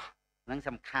จังอ๋อนั่นส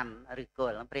ำคัญรึกลัว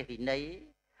แล้วประเพณี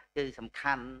คือสำ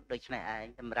คัญโดยเฉพาะ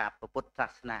สำหรับพุทธศา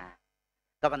สนา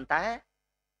ก็บรรทัด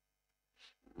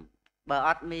บอ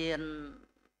ดเมียน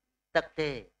ตักเต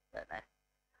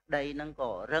đây nó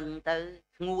có rừng tới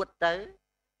nguột tới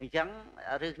chẳng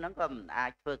rừng nó có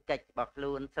ai phơi kịch bọc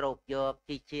luôn sụp vô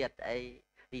chi chiết ấy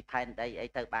vì phèn đây ấy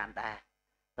tới bàn đà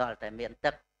rồi tại miền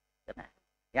tức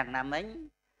อย่างนั้นมั้ง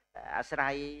อาศั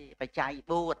ยไปใจ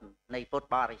บุญในพุทธ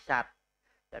บริษัท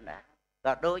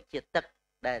ก็โดยจิตตึก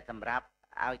ได้สำหรับ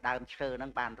เอาดาวเชิญนั่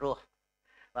งบานรัว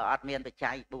ว่าอัดเมียนไปใจ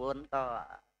บุญก็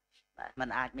มัน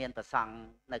อาจเมียนประสัง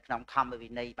ในขนมคำวิ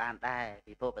นัยบานได้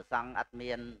ที่พวกประสังอัดเมี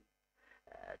ยน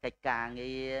កិច្ចការ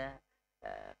ងារ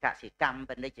កសិកម្ម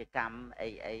ពាណិជ្ជកម្មអី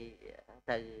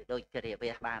ទៅដូចជារៀប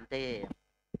វាបានទេ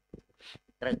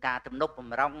ត្រូវការទំនុកបំ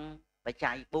រុងបច្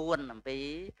ច័យ4អំពី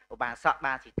ឧបាសក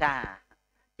បាសិកា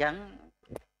អញ្ចឹង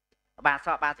ឧបាស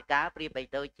កបាសិកាប្រៀបបី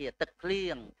ដូចជាទឹកភ្លៀ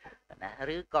ង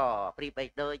ឬក៏ប្រៀបបី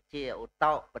ដូចជាឧ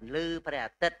តោពន្លឺព្រះ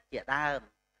អាទិត្យជាដើម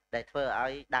ដែលធ្វើឲ្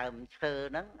យដើមឈើ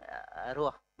ហ្នឹងរ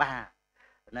ស់បាន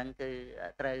นั่นคือ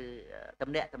ត្រូវតំ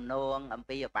ណាក់តំណងអំ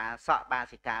ពីឧបាសកបា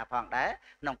សិកាផងដែរ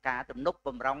ក្នុងការទំនុក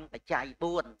បំរុងបច្ច័យ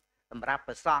4សម្រាប់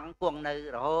ប្រសង់គង់នៅ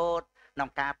រហូត nông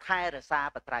ca khai ra xa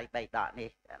bật trai bày đọ này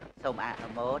sông ạ nó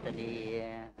mô thì đi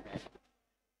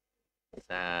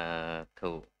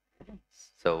Sadhu.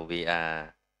 So we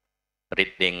are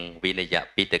reading Vinaya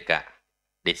Pitaka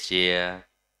this year,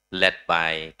 led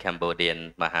by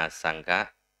Cambodian Mahasangha.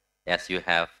 As you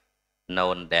have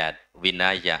known that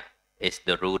Vinaya is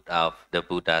the root of the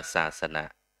Buddha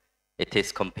Sasana. It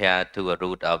is compared to a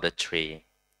root of the tree.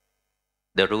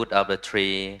 The root of the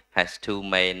tree has two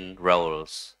main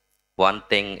roles. One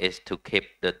thing is to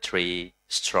keep the tree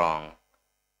strong,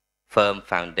 firm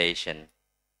foundation.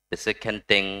 The second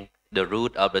thing, the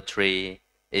root of the tree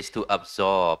is to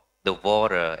absorb the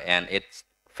water and its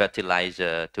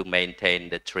fertilizer to maintain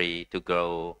the tree to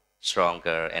grow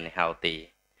stronger and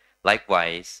healthy.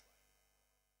 Likewise,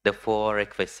 the four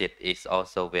requisites is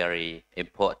also very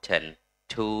important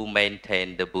to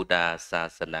maintain the Buddha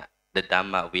Sasana, the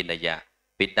Dhamma Vinaya.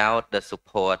 Without the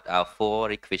support of four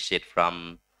requisites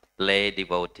from lay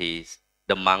devotees,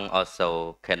 the monk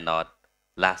also cannot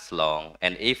last long.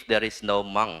 And if there is no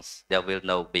monks, there will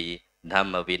not be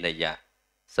Dhamma Vinaya.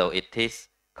 So it is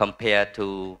compared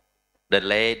to the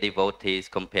lay devotees,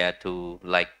 compared to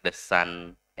like the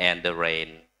sun and the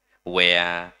rain,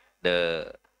 where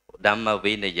the Dhamma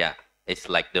Vinaya is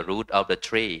like the root of the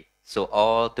tree. So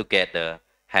all together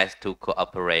has to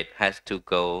cooperate, has to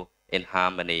go in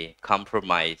harmony,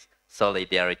 compromise,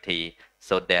 solidarity,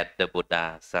 so that the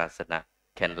Buddha Sasana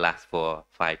can last for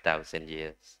 5,000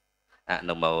 years.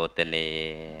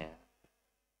 Anumodani.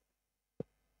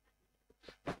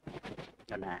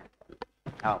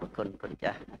 Con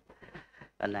cha.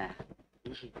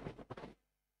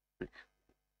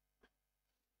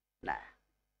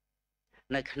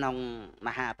 Nơi trong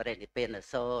Maha Parinibbana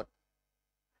Sốt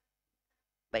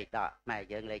bày tỏ mà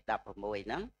dân lấy tập vào mùi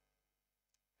nắng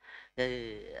คือ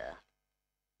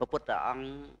พระพุทธองค์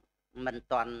มัน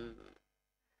ตอน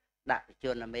ดักช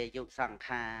นเมยุสังฆ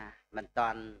ามันตอ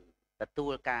นประตู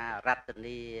การรัต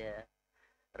นี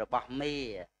ระบบมี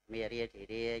เรียก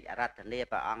เรียรัตนี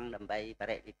พระองค์ดำไปประเ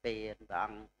ดนิเป็นพระอ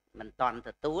งค์มันตอนป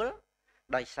ระตู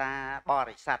โดยซาบ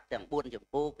ริษัทอย่างบุญอย่าง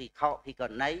ปูพิเคราะห์พิก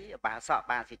รณีบาสอบ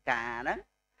บาสิกานะ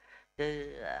คือ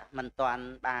มันตอน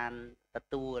บานประ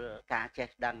ตูการเช็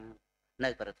คดังใน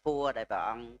ประตูได้พระอ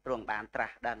งค์ตรงบานตรั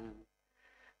สดัง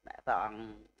พระองค์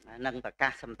นั่งประกา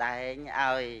ศสำแดงเอา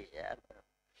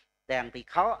แต่งพิ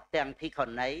เคราะห์แต่งพิกร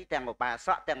ณีแต่งบาส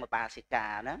อแต่งบาสิกา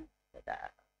นะ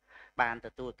บานปร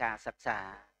ะตูการศึกษา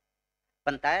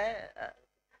ปัญแต่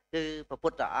คือพระพุ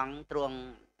ทธองค์ตรง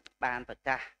บานประ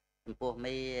กาศพวก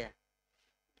มี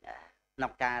นอ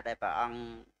กการได้พระองค์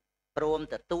พร้อม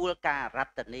แต่ตัวการรั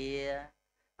ตนี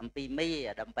อัมพีมี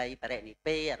ดำไปประเดนิเ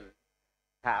ป็น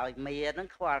ถ้าเอาเมียนั้น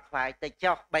ควายแต่จ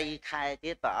อกใบใคร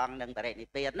ที่พระองค์นั่งประเดนิ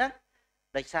เป็นนะ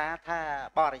โดยซาถ้า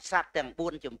บริษัทแต่งบุ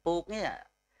ญจมปูกเนี่ย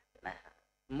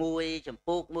มวยจม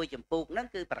ปูกนั่น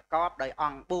คือประกอบโดยอ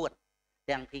งบุญแ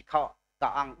ต่งพิเคราะห์ก็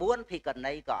องบุญพิกร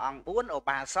ณีก็องบุญอ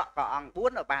บาสกก็องบุ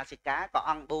ญอบาสิกาก็อ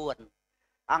งบุญ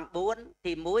องบุญ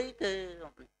ที่มุ้ยคือ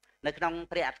ในขนม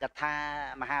เปรียดกับทา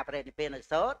มหาปรินิพพาน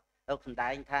โสดเราสนใจ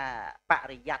ท่าป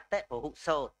ริยัติเตะหุโส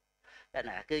ดนั่น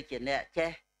น่ะคือจีเนี่ยเ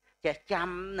จ๊จ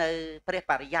ำในเปรีย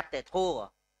ปริยัติเตะทั่ว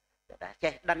เ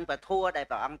จ๊ดังไปทั่วได้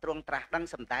พระองค์ตรงตรัสดัง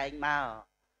สนใจมา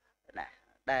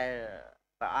ได้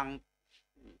พระองค์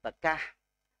ประกาศ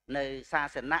ในศา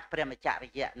สนาพระมจริ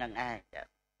ยะนั่งไง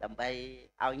ดำไป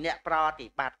เอาเนี่ยปรติ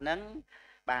บัตินั้น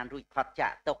บานรุยพอดจะ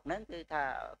ตกนั้นคือถ้า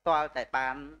ตัวแต่บา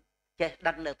นเจ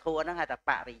ดันเนื้อทัวนั้นให้แต่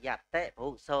ปริยัติเตะ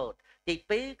ผู้โสดที่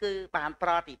ปีคือบานปร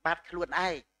ติบัติคล้วนไอ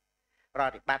ปร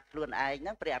ติบัติคล้วนไอ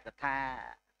นั้นเปรียบกับท่า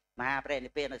มหาปรินิ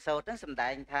พพานโสดนั้นสำแด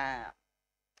งท่า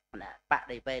ป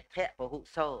ฏิเวทเทะผู้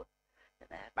โสด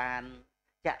บาน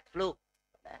จะลูก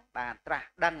บานตรัส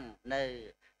ดังใน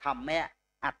ธรรมะ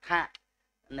อัฏฐะ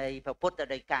ในพระพุทธ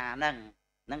เดกา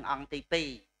นั่งองตีปี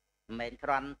เหม็นค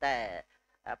รันแต่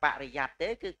ปริยัติ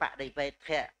คือปฏิเวทแ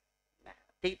ค่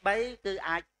ที่ใบคืออ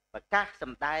าประกาศส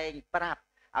ำแดงปรับ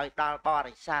เอาดอลบ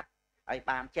ริษัทเอาบ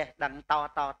ามเจดังต่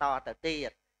อแต่ตี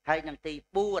ให้นังตี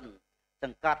บุญสั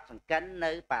งกัดสังกันใน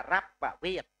ปรับปะเ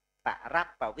วียด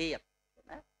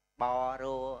บอ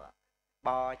รัวบ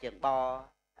อเฉียงบอ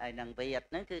ไอ้นังเวียด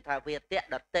นั่นคือถ้าเวียดเตะ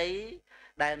ดัดตี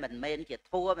ได้มันเมนเจีย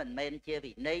ทั่วมันเมนเจีย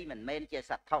วินีมันเมนเจีย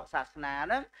สัตว์ทอศาสนา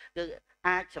นั่นคืออ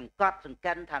าสังกัดสัง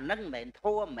กันถ้านั่งเมน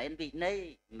ทั่วเมนวินี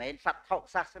เมนสัตว์ทอ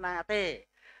ศาสนาเต้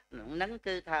นั่น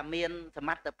คือถ้าเมียนส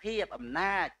มัติเพียบอำน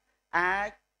าจอา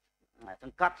สั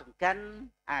งกัดสังกัน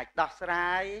อาดอกสล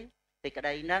ายติกระได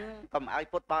นั่งก็มาเอา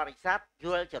พุทธบริษัทยั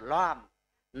วจะล้อม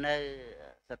ใน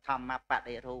สถามาป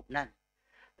ฏิรูปนั่น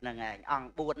ไงอง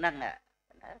บุญนั่น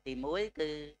ที่มุ้ยคื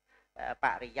อป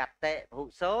ริยัติเตะผู้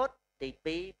โสด ទី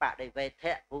2បដិវេ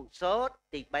ធៈឧសោត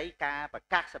ទី3ការប្រ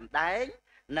កាសសម្ដែង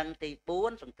និងទី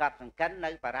4សង្កត់សង្កិន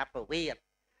នៅបរពវិទ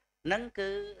នឹងគឺ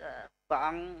ព្រះអ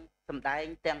ង្គសម្ដែង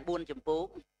ទាំង4ចម្ពោះ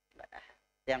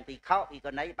ទាំងភិក្ខុភិក្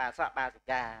ខុនីបាសកបាសិ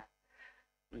កា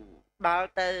ដល់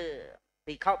ទៅ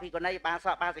ភិក្ខុភិក្ខុនីបាស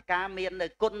កបាសិកាមាននៅ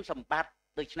គុណសម្បត្តិ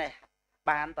ដូច្នេះ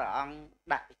បានព្រះអង្គ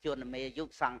ដាក់វិជនមេយុ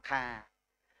សង្ខារ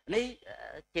នេះ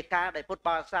ជាការដែលពុទ្ធប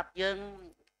រិស័ទយើង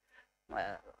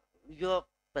យក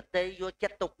ប្រតិយកចិ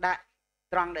ត្តទុកដាក់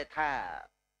ត្រង់ដែលថា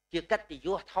ជាកិត្តិយ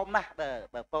សធំណាស់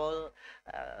បើពល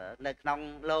នៅក្នុង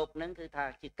លោកហ្នឹងគឺថា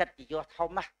ជាកិត្តិយស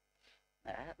ធំណាស់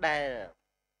ដែល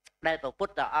ព្រះពុ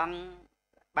ទ្ធអង្គ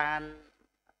បាន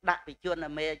ដាក់វិជន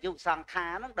មេយុសង្ខា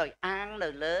រហ្នឹងដោយអាងនៅ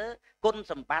លើគុណ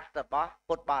សម្បត្តិរបស់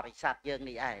ពុទ្ធបរិស័ទយើង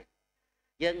នេះឯង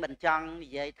យើងមិនចង់និ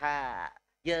យាយថា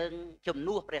យើងជំ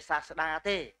នួសព្រះសាស្តា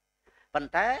ទេប៉ុ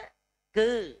ន្តែ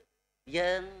គឺ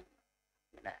យើង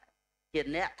ជា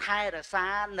អ្នកថែរក្សា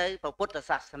នៅព្រះពុទ្ធ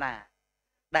សាសនា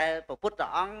ដែលព្រះពុទ្ធ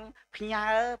អង្គផ្ញើ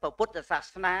ព្រះពុទ្ធសា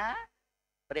សនា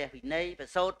ព្រះវិន័យប្រ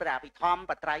សូតព្រះអភិធម្ម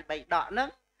បត្រៃ3ដកហ្នឹង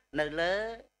នៅលើ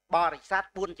បរិស័ទ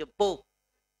4ចម្ពោះ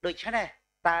ដូច្នេះ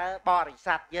តើបរិ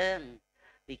ស័ទយើង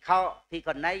ភិក្ខុភិក្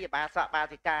ខុនីបាសកបា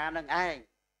សិកានឹងឯង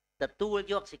ទទួល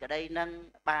យកសេចក្តីនឹង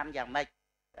បានយ៉ាងម៉េច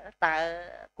តើ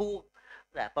គួរ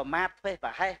ប្រមាថធ្វើប្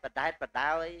រហែសបដែតប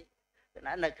ដោយ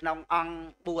នៅក្នុងអង្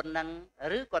គ4ហ្នឹង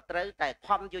ឬក៏ត្រូវតែ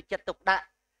ខំយកចិត្តទុកដាក់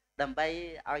ដើម្បី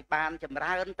ឲ្យបានចម្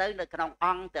រើនទៅនៅក្នុងអ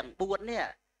ង្គទាំង4នេះ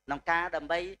ក្នុងការដើម្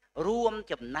បីរួម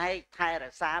ចំណែកថែរ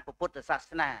ក្សាពុទ្ធសាស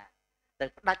នាទៅ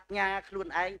បដិញ្ញាខ្លួន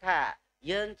ឯងថា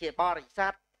យើងជាបរិស័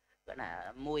ទ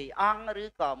មួយអង្គឬ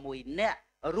ក៏មួយអ្នក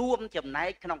រួមចំណែក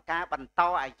ក្នុងការបន្ត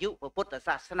អាយុពុទ្ធ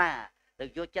សាសនាទៅ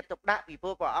យកចិត្តទុកដាក់ពីព្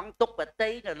រោះព្រះអង្គទុកបតី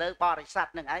នៅលើបរិស័ទ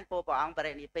នឹងឯងព្រះអង្គប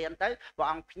រិនិព្វានទៅព្រះ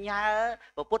អង្គផ្ញើ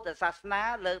ពុទ្ធសាសនា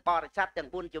លើបរិស័ទទាំង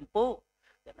4ចម្ពោះ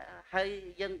ហើយ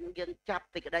យើងចាប់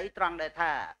ទីក្តីត្រង់ដែល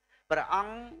ថាព្រះអ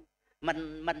ង្គ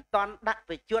មិនតន់ដាក់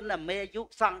វិជនមេយុ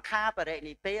សង្ខារបរិ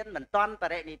និព្វានមិនតន់ប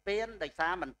រិនិព្វានដោយសា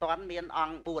រមិនតន់មានអ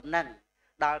ង្គ4ហ្នឹង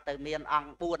ដល់ទៅមានអង្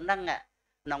គ4ហ្នឹង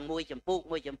ក្នុងមួយចម្ពោះ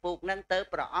ហ្នឹងទៅ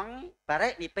ព្រះអង្គបរិ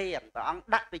និព្វានព្រះអង្គ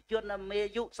ដាក់វិជនមេ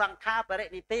យុសង្ខារបរិ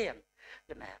និព្វាន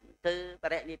គឺប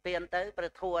រិនិព្វានទៅព្រះ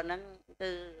ធម៌ហ្នឹង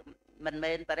គឺមិន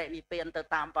មែនបរិនិព្វានទៅ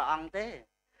តាមព្រះអង្គទេ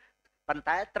ប៉ុន្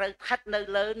តែត្រូវខិតនៅ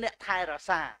លើអ្នកថែរក្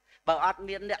សាបើអត់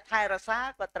មានអ្នកថែរក្សា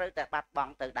ក៏ត្រូវតែបាត់ប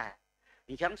ង់ទៅដែរ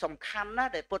អញ្ចឹងសំខាន់ណា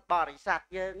ស់ដែលពុទ្ធបរិស័ទ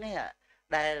យើងនេះ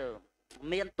ដែល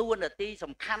មានតួនាទី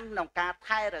សំខាន់ក្នុងការ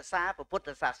ថែរក្សាពុទ្ធ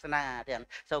សាសនាទាំង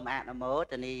សូមអនុមោ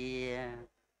ទនា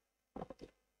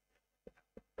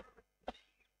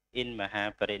In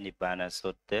Mahaparinibbana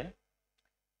Sutta,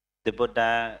 the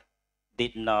Buddha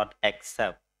did not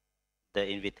accept the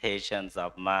invitations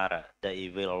of Mara, the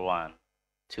evil one,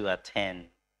 to attend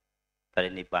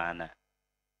Parinibbana.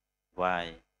 Why?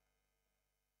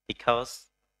 Because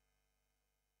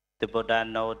the Buddha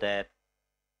know that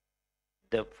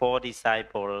the 4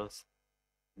 disciples,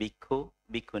 Bhikkhu,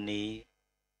 Bhikkhuni,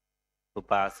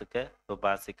 Upasaka,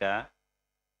 Upasika,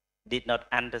 did not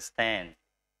understand,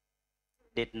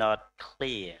 did not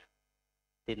clear,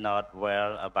 did not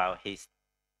well about his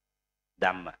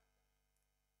Dhamma.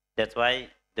 That's why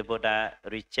the Buddha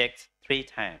rejects 3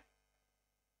 times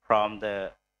from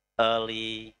the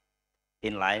early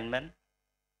enlightenment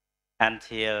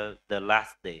until the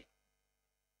last day.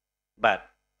 But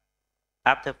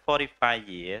after 45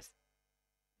 years,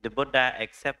 the Buddha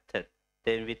accepted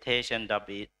the invitation of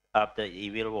the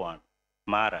evil one,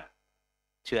 Mara,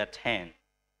 to attend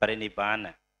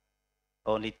Parinibbana.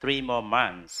 Only 3 more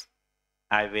months,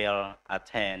 I will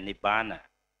attend Nibbana.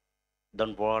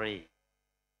 Don't worry,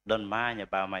 don't mind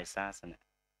about my sasana.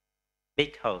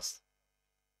 Because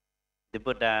the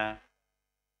Buddha,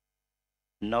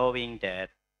 knowing that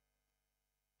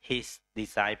his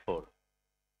disciple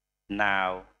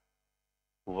now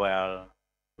will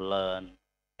learn,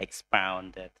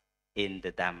 expounded in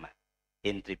the Dhamma,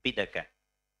 in Tipitaka.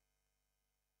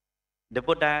 The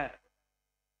Buddha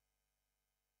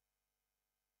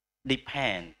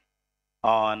depend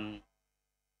on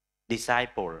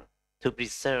disciple to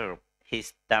preserve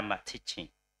his Dhamma teaching,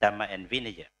 Dhamma and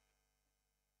Vinaya.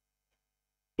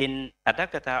 In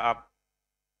Adhakatha of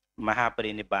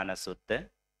Mahaparinibbana Sutta,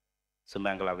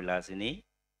 Sumangala Vilasini,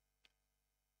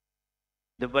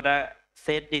 the Buddha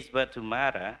said this word to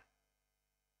Mara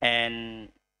and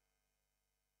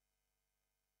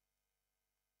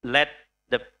let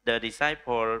the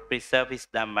disciple preserve his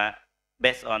Dhamma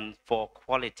based on 4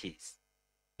 qualities.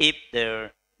 If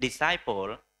the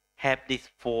disciple have these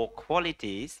 4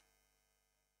 qualities,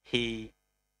 he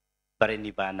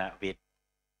parinibbana with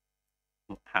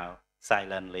how?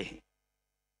 Silently.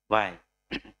 Why?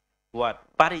 what?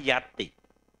 Pariyatti.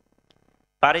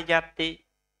 Pariyatti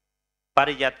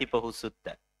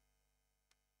Bahusutta.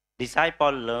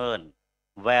 Disciple learn,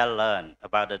 well learn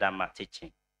about the Dhamma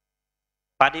teaching.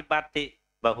 Padipatti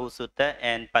Bahusutta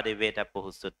and Padiveda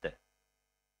Bahusutta.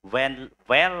 When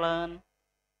well learn,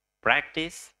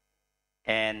 practice,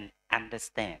 and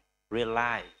understand,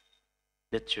 realize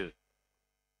the truth.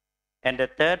 And the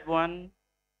third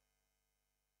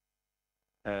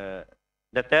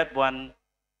one,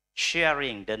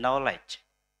 sharing the knowledge,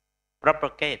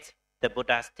 propagate the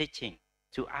Buddha's teaching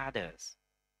to others.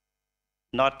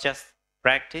 Not just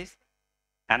practice,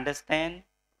 understand,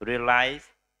 realize,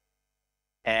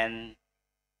 and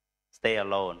stay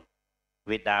alone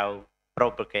without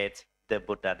propagate the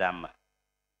Buddha Dhamma.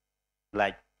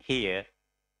 Like here,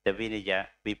 the Vinaya,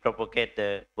 we propagate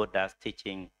the Buddha's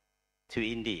teaching to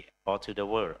India or to the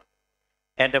world.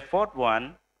 And the fourth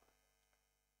one,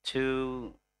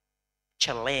 to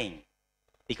challenge,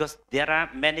 because there are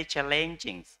many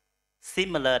challengings,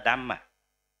 similar Dhamma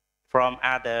from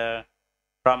other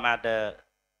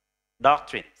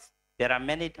doctrines. There are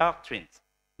many doctrines,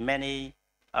 many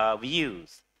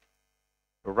views.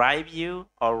 Right view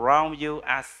or wrong view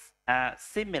are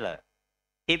similar.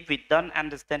 If we don't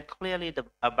understand clearly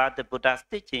about the Buddha's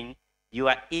teaching, you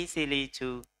are easily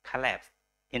to collapse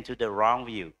into the wrong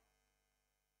view.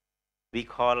 We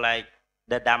call like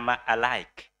the Dhamma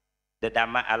alike. The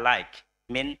Dhamma alike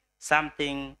means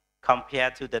something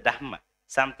compared to the Dhamma.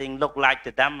 Something look like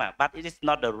the Dhamma, but it is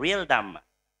not the real Dhamma.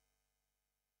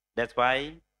 That's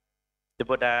why the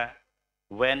Buddha,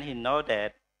 when he know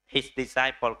that his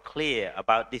disciple clear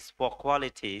about these four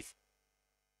qualities,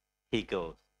 he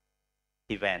goes,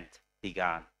 he went, he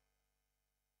gone.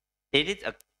 It is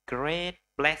a great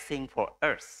blessing for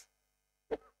us.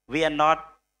 We are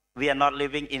not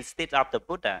living instead of the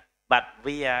Buddha, but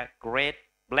we are great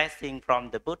blessing from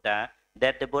the Buddha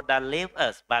that the Buddha leave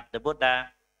us, but the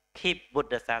Buddha keep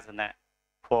Buddha Sasana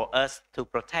for us to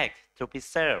protect, to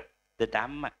preserve the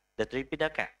Dhamma, the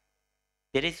Tipitaka.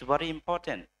 It is very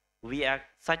important. We are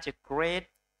such a great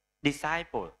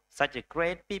disciple, such a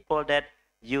great people that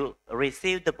you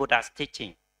receive the Buddha's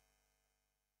teaching.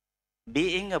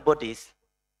 Being a Buddhist,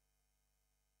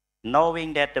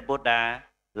 knowing that the Buddha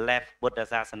left Buddha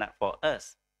Sasana for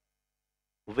us,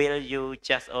 will you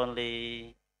just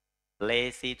only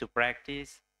lazy to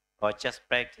practice, or just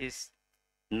practice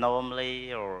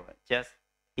normally, or just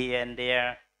here and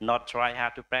there, not try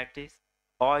hard to practice,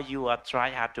 or you are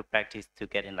try hard to practice to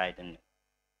get enlightenment?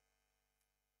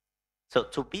 So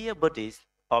to be a Buddhist,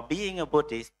 or being a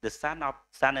Buddhist, the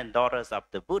son and daughters of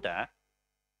the Buddha,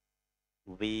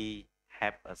 we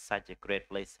have such a great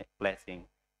blessing,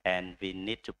 and we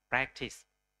need to practice,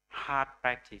 hard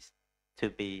practice, to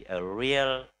be a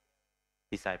real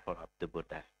disciple of the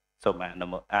Buddha. So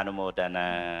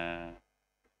Anumodana.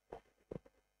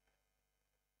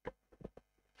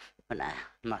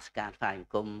 មកស្ការថ្វាយប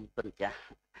ង្គំគុណចាស់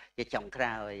ជាចុងក្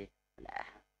រោយ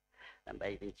ដើម្បី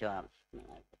បញ្ចប់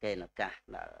គេឱកាស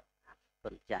ដល់គុ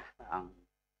ណចាស់ព្រះអង្គ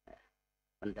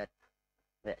បណ្ឌិត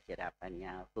វជ្របញ្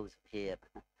ញាពូសុភាព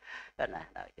ដល់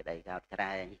ក្តីកោតក្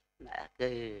រែង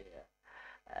គឺ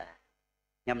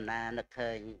ខ្ញុំណានឹក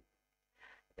ឃើញ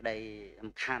ក្តី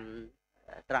សំខាន់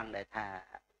ត្រង់ដែលថា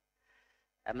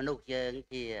មនុស្សយើង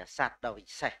ជាសត្វដ៏វិ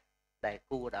សេសដែល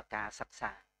គួរដល់ការសិក្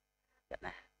សា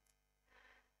ណា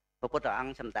ព្រះពុទ្ធអ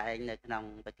ង្គសម្ដែងនៅក្នុង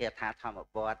បកាថាធម្ម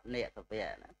វត្តនេកវៈ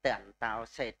ទាំងតោ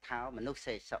សេដ្ឋោមនុស្ស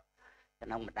សេសុក្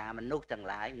នុងបដាមនុស្សទាំង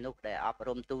ឡាយមនុស្សដែលអប់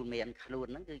រំទូលមានខ្លួន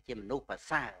ហ្នឹងគឺជាមនុស្សប្រ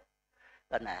សើរ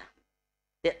គាត់ណា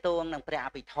តាកតួងនឹងព្រះអ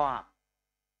ភិធម្ម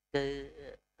គឺ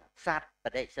សត្វប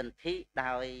ដិសន្ធិ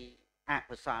ដោយអ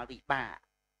កុសលវិបាក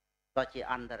ក៏ជា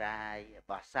អន្តរាយរ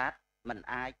បស់សត្វមិន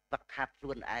អាចវឹកហាត់ខ្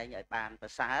លួនឯងឲ្យបានប្រ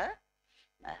សើរ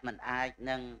មិនអាច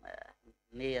នឹង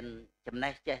មានចំ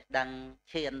ណេះចេះដឹង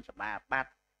ឈានសមាបត្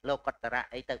តិលោកតរៈ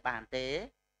អីទៅបានទេ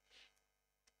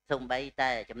សូម្បី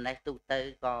តែចំណេះទូទៅ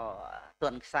ក៏ទ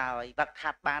ន់ខ្សោយវឹក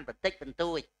ហាត់បានបន្តិចបន្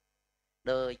តួច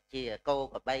ដូចជាគោ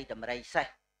ក្របីដំរីសេះ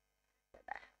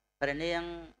ព្រះនាង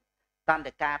តន្ត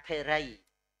កាភេរី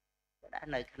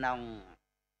នៅក្នុង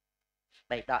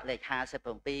បេដកលេខ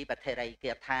57បថេរី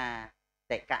គាថា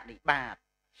តេកនិបាត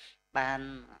បាន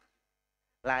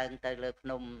ឡើងទៅលើភ្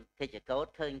នំកិច្ចកោត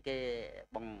ឃើញគេ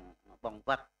បង្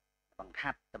វឹកបង្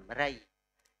ហាត់តម្រៃ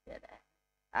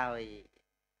ឲ្យ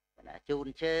ជូន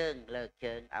ជើងលើក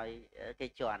ជើងឲ្យគេ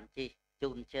ជន់ជីជូ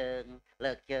នជើង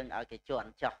លើកជើងឲ្យគេជន់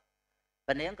ចុះ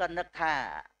ព្រះនាងក៏នឹកថា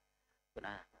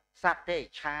សត្វទេ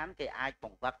ឆានគេអាចប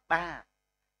ង្វឹកបាន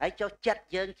ហើយចុះចិត្ត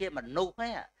យើងជាមនុស្សហ្នឹ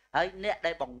ងហើយអ្នក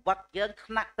ដែលបង្វឹកយើង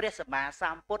ថ្នាក់ព្រះសម្មាស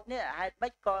ម្ពុទ្ធនេះហេតុម៉េ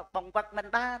ចក៏បង្វឹកមិន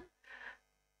បាន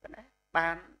បា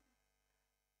ន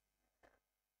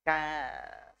ការ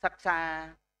សិក្សា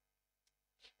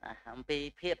អំពី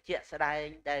ភាពជាក់ស្ដែង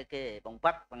ដែលគេបង្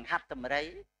វឹកបង្ហាត់តម្រៃ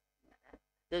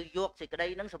គឺយកសេចក្តី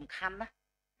នឹងសំខាន់ណា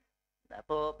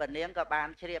ព្រោះពនាងក៏បាន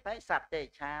ជ្រាបហើយសត្វទេ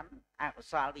ឆានអកុ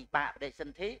សលវិបាកបដិស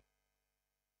ន្ធិ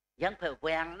យ៉ាងព្រ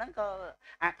វាំងហ្នឹងក៏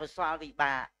អកុសលវិ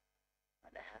បាក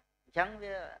អញ្ចឹង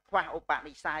វាខ្វះឧប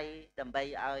និស្ស័យដើម្បី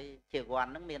ឲ្យជីវ័ន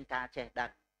ហ្នឹងមានការចេះដឹ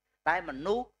ងតែម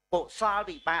នុស្សកុសល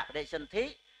វិបាកបដិសន្ធិ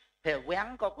ព្រវាំង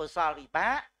ក៏កុសលវិ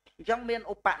បាកអញ្ចឹងមាន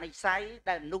ឧបនិស្ស័យ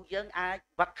ដែលមនុស្សយើងអាច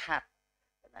វឹកហាត់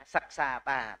សិក្សា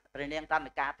បានព្រះនាងតន្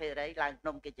តកាភេរីឡើងភ្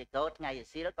នំកិច្ចកោថ្ងៃអ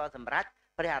សីលក៏សម្រេច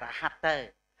ព្រះអរហន្តទៅ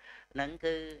នឹង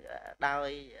គឺដោយ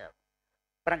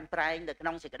ប្រឹងប្រែងនៅក្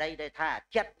នុងសេចក្តីដែលថា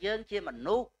ចិត្តយើងជាម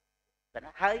នុស្ស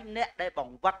ហើយអ្នកដែលប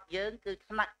ង្វឹកយើងគឺ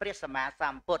ថ្នាក់ព្រះសម្មាស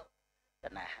ម្ពុទ្ធ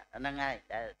ណាហ្នឹងហើយ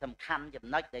ដែលសំខាន់ចំ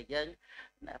ណុចដែលយើង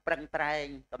ប្រឹងប្រែង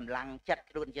កម្លាំងចិត្ត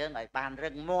ខ្លួនយើងឲ្យបានរឹ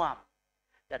ងមាំ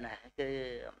ណាគឺ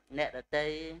អ្នកដទៃ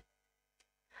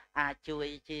អាចជួយ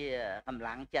ជាកម្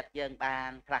លាំងចិត្តយើងបា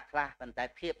នខ្លះប៉ុន្តែ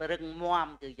ភាពរឹងមាំ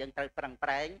គឺយើងត្រូវប្រឹងប្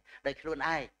រែងដោយខ្លួន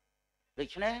ឯងដូ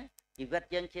ច្នេះជីវិត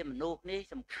យើងជាមនុស្សនេះ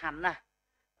សំខាន់ណាស់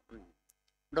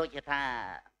ដូចជាថា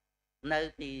នៅ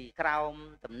ពីក្រោម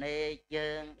ទំនេរយើ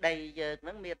ងដីយើងហ្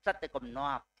នឹងមានសិតតែកំណ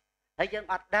ប់ហើយយើង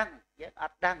អត់ដឹង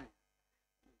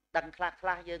ដឹងខ្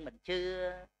លះយើងមិនជឿ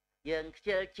យើងខ្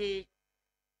ជិលជីក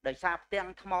ដោយសារផ្ទាំង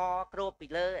ថ្មគ្របពី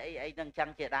លើអីហ្នឹងចឹង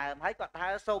ជាដើមហើយក៏ដើ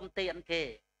រសូមទានគេ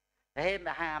ហេម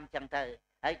ហាមចឹងទៅ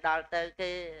ហើយដល់ទៅ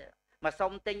គេមក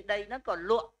សុំទិញដីហ្នឹងក៏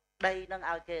លក់ដីហ្នឹង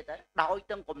ឲ្យគេទៅដោយ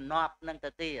ទាំងកំណប់ហ្នឹង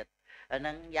ទៅទៀតហ្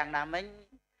នឹងយ៉ាងណាមិញ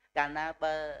កាលណា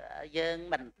បើយើង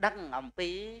មិនដឹងអំពី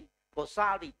កុស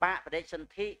លវិបាកបដិសន្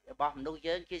ធិរបស់មនុស្ស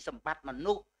យើងជាសម្បត្តិម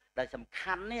នុស្សដែលសំ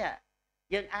ខាន់នេះ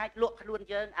យើងអាចលក់ខ្លួន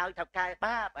យើងឲ្យថៅកែ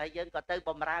បាបហើយយើងក៏ទៅ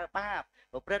បំរើបាប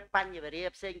ប្រព្រឹត្តបញ្ញវេរា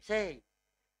ផ្សេង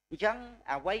អញ្ចឹង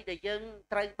អ្វីដែលយើង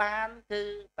ត្រូវបានគឺ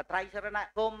បត្រៃសរណ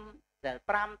គមដែល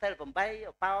5ដែល8ឧ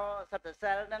បោសថ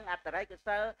សិលនឹងអត្តរិយក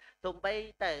សិលទំបី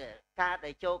តែការ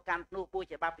ដែលចូលកាន់ភ្នោះពូ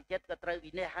ជាបាបចិត្តក៏ត្រូវ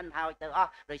វិនិច្ឆ័យហើយទៅអ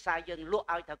ស់ដោយសារយើងលក់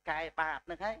ឲ្យថៅកែបាបហ្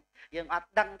នឹងហើយយើងអត់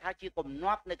ដឹងថាជាគំ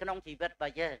នាប់នៅក្នុងជីវិតរប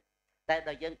ស់យើងតែដ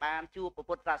ល់យើងបានជួប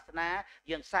ពុទ្ធសាសនា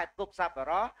យើងខ្សែគប់សប្បុ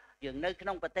រសយើងនៅក្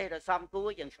នុងប្រទេសដ៏សំគួរ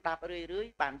យើងស្ដាប់រឿយ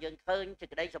បានយើងឃើញសេច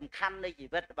ក្តីសំខាន់នៃជី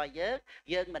វិតរបស់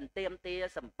យើងមិនទាមទារ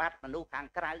សម្បត្តិមនុស្សខាង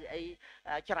ក្រៅអី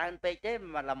ច្រើនពេកទេម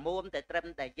កល្មមតែត្រឹម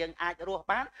តែយើងអាចរស់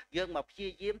បានយើងមកព្យា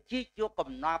យាមជីកយក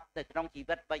កំណប់ទៅក្នុងជី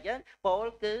វិតរបស់យើងពោល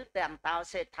គឺតែអន្តោ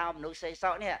សេដ្ឋោមនុស្សសេ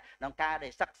សោនេះក្នុងការដែ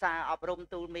លសិក្សាអប់រំ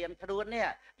ទូលមានខ្លួននេះ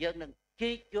យើងនឹង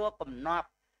ជីកយកកំណប់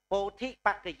ពោធិប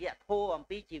ក្កយធម៌អំ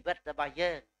ពីជីវិតរបស់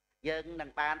យើងនឹ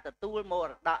ងបានទទួលម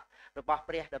រតករបស់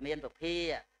ព្រះដ៏មានពភា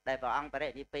ដែលព្រះអង្គបរិ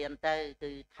និព្វានទៅ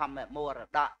គឺធម្មមរ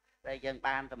តកដែលយើង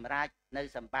បានសម្រេចនៅ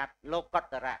សម្បត្តិលោកក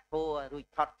តរៈធัวរួច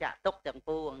ផុតចាកទុក្ខទាំង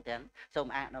ពួងទាំងសូម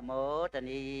អនុមោទ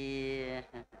នី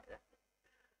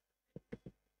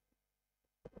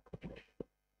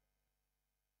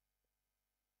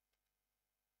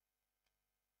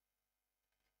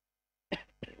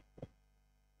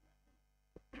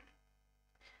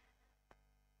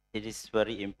It is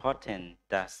very important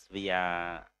that we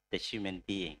are the human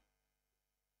being.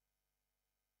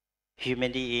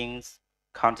 Human beings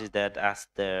considered as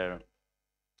the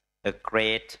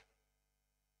great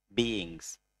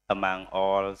beings among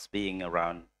all beings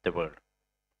around the world.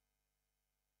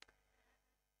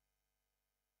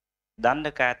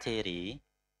 Dandakateri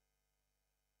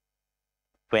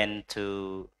went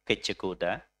to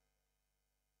Kichakuta,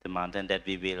 the mountain that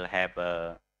we will have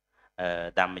a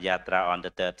Dhammayatra on the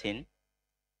 13th,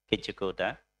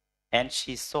 Kichakuta, and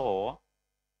she saw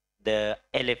the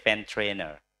elephant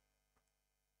trainer.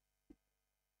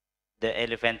 The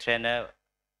elephant trainer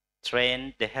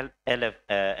trained the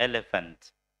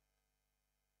elephant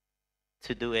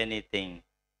to do anything.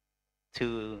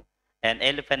 An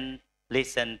elephant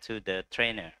listened to the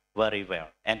trainer very well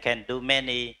and can do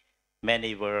many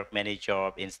work, many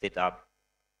jobs instead of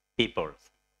people.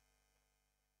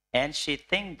 And she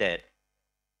think that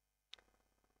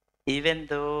even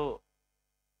though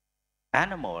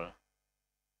animal,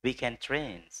 we can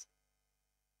train.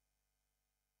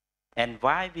 And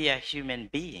why we are human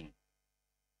being?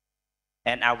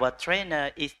 And our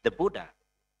trainer is the Buddha,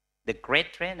 the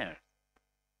great trainer.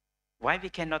 Why we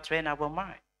cannot train our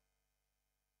mind?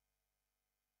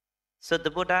 So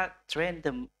the Buddha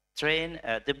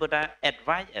the Buddha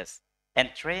advise us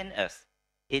and train us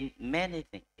in many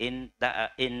things in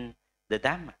the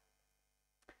Dhamma.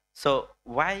 So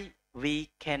why we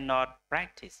cannot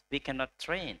practice? We cannot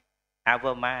train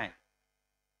our mind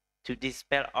to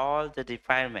dispel all the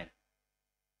defilement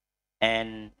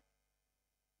and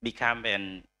become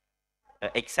an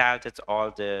exalted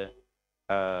all the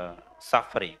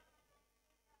suffering.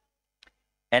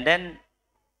 And then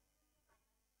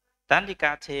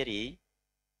Tandika Theri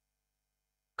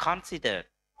considered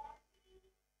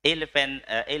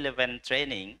elephant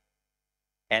training,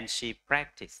 and she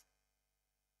practiced.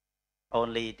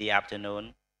 Only the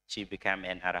afternoon, she became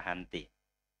an Arahanti,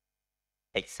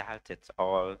 exalted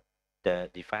all the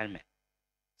defilement.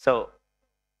 So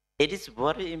it is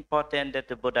very important that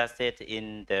the Buddha said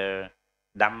in the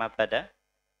Dhammapada,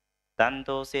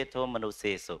 Tanto Seto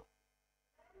Manuseso.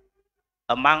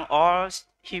 Among all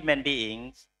human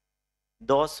beings,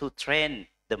 those who train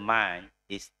the mind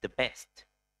is the best.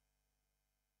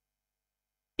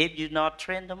 If you not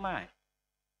train the mind,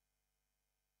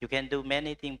 you can do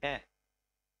many things bad.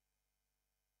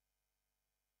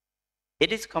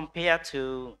 It is compared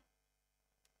to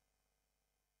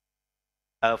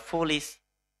a foolish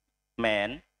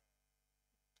man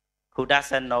who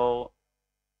doesn't know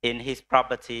in his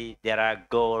property there are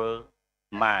gold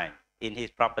mine in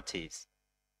his properties.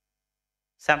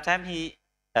 Sometimes he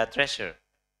treasure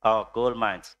or gold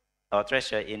mines or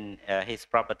treasure in his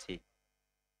property.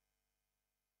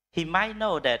 He might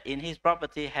know that in his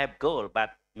property have gold,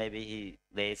 but maybe he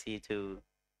lazy to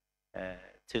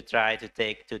try to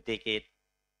take it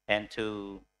and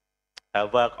to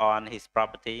work on his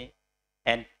property,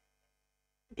 and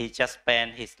he just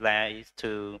spend his life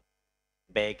to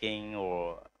begging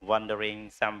or wandering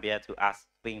somewhere to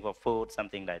asking for food,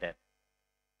 something like that.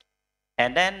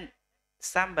 And then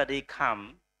somebody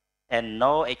come and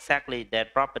know exactly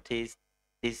that properties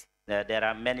is there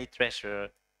are many treasure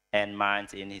and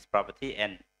mines in his property,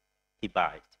 and he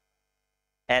buys.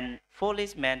 And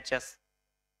foolish man just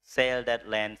sell that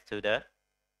land to the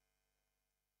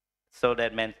sold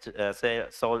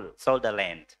the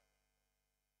land.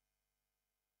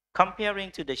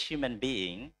 Comparing to the human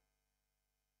being,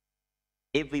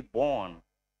 if we born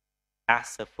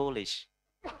as a foolish,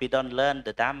 we don't learn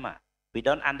the Dhamma, we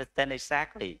don't understand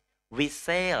exactly, we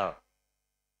sell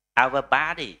our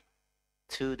body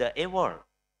to the evil,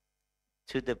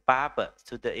 to the barber,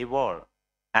 to the evil,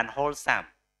 unwholesome.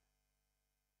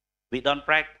 We don't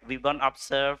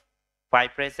observe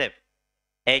 5 precepts,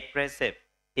 8 precepts.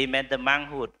 He made the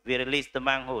monkhood, we release the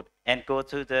monkhood and go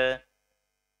to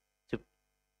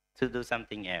do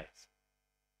something else.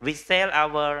 We sell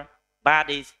our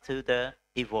bodies to the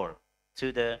evil,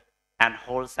 to the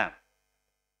unwholesome,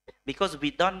 because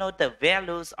we don't know the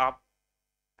values of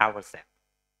ourselves.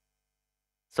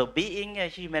 So being a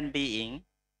human being,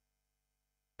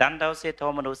 Dandao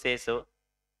Seto Manu says so,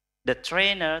 the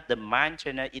trainer, the mind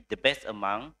trainer is the best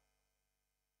among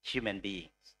human beings.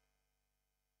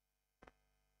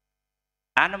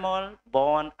 Animal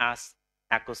born as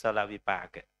Akusala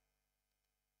Vipaka.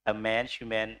 A man,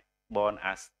 human born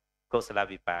as Kosala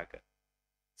Vipaka.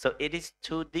 So it is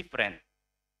two different.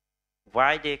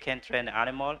 Why they can train the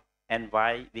animal and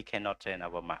why we cannot train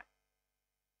our mind.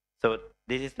 So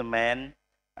this is the man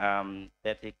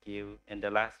that he give in the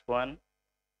last one.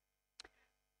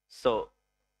 So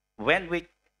when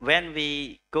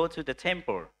we go to the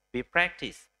temple, we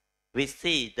practice. We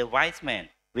see the wise man.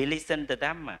 We listen to the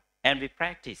Dhamma and we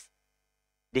practice.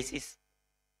 This is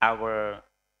our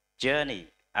journey,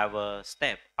 our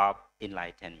step of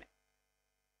enlightenment.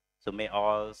 So may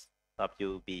all of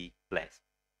you be blessed.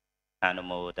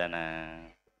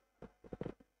 Anumodana.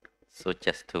 So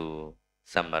just to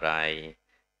summarize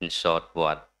in short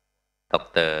what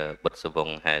Dr.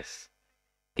 Butsavong has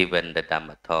given the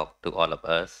Dhamma talk to all of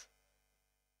us,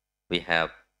 we have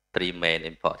 3 main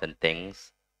important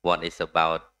things. One is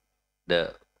about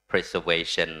the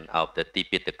preservation of the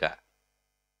Tipitaka.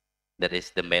 That is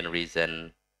the main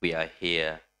reason we are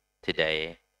here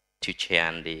today to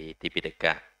chant the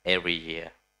Tipitaka every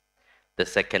year. The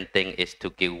second thing is to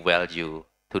give value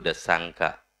to the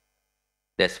Sangha.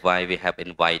 That's why we have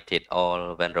invited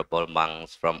all venerable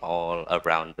monks from all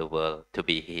around the world to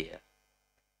be here.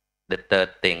 The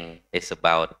third thing is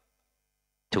about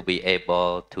to be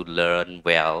able to learn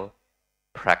well,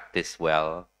 practice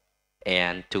well,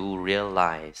 and to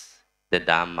realize the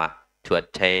Dhamma, to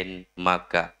attain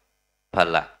Magga,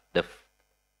 Phala,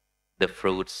 the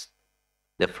fruits,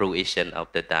 the fruition of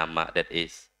the Dhamma, that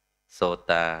is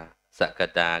Sota,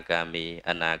 Sakadagami,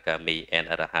 Anagami, and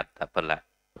Arahata Phala.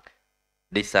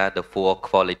 These are the 4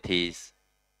 qualities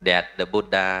that the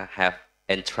Buddha have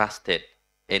entrusted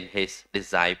in his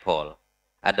disciple.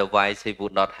 Otherwise, he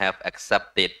would not have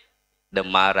accepted the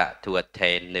Mara to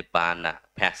attain Nibbana,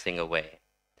 passing away.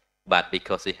 But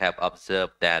because he have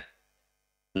observed that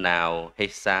now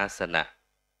his sasana,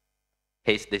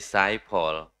 his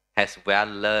disciple has well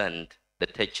learned the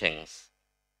teachings.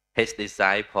 His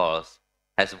disciples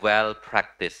has well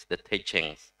practiced the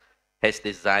teachings. His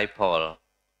disciple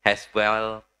has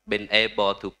well been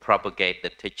able to propagate the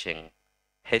teaching.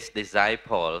 His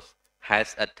disciples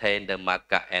has attained the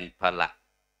Magga and Phala.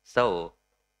 So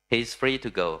he's free to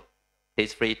go.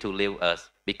 He's free to leave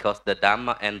us because the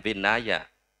Dhamma and Vinaya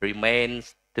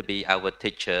remains to be our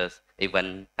teachers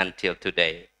even until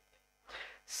today.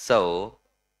 So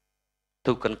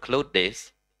to conclude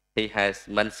this, he has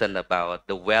mentioned about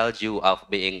the value of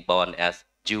being born as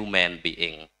human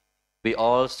being. We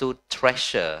all should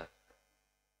treasure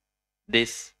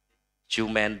this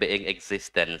human being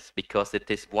existence because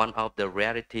it is one of the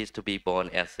rarities to be born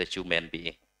as a human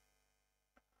being.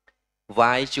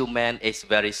 Why human is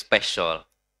very special?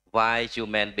 Why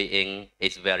human being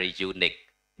is very unique?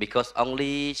 Because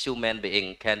only human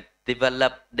being can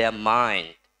develop their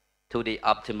mind to the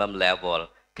optimum level,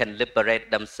 can liberate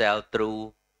themselves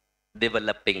through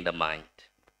developing the mind.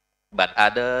 But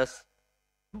others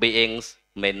beings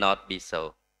may not be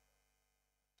so.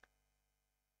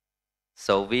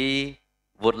 So we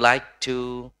would like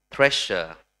to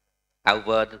treasure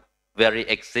our very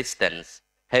existence.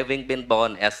 Having been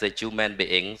born as a human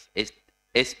being is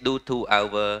due to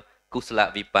our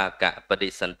kusala vipaka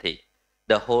padisanti,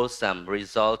 the wholesome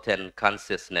resultant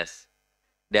consciousness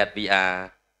that we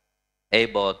are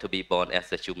able to be born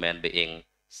as a human being.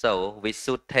 So we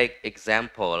should take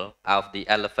example of the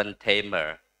elephant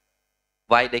tamer.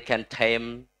 Why they can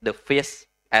tame the fierce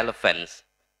elephants,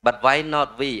 but why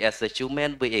not we as a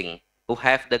human being who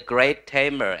have the great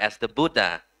tamer as the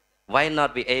Buddha? Why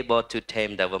not be able to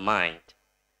tame our mind?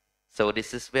 So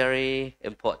this is very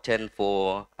important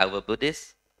for our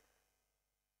Buddhists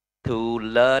to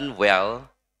learn well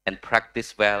and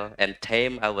practice well and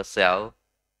tame ourselves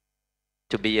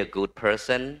to be a good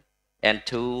person and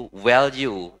to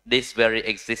value this very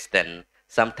existence.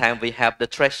 Sometimes we have the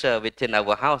treasure within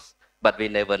our house, but we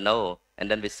never know. And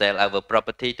then we sell our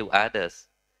property to others.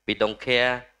 We don't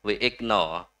care, we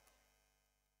ignore.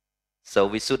 So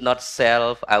we should not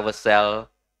sell ourselves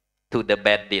to the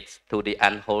bad deeds, to the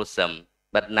unwholesome.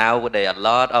 But nowadays, a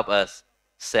lot of us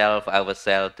sell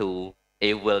ourselves to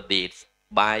evil deeds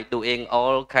by doing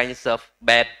all kinds of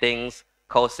bad things,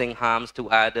 causing harms to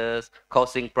others,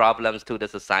 causing problems to the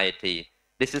society.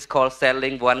 This is called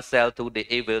selling oneself to the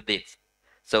evil deeds.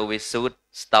 So we should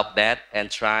stop that and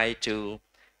try to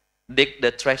dig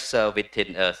the treasure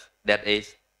within us. That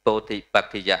is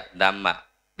Tipitaka Dhama,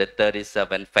 the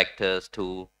 37 factors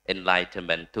to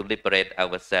enlightenment, to liberate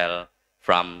ourselves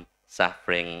from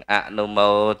suffering.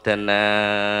 Anumodana.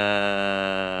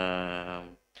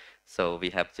 So we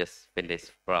have just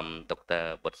finished from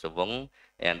Dr. Botsavong,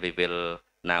 and we will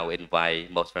now invite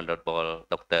most venerable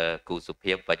Dr.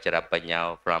 Kusuphiep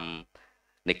Vajrapanyao from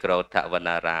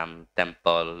Nikrodhavanaram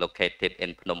temple located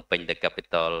in Phnom Penh, the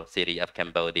capital city of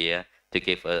Cambodia, to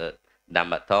give a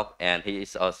Dhamma talk. And he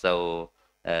is also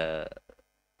a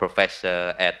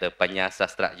professor at the Panya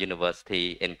Sastra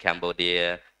University in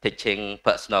Cambodia, teaching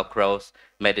personal growth.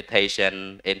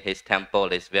 Meditation in his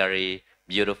temple is very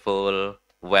beautiful,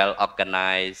 well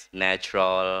organized,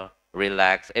 natural,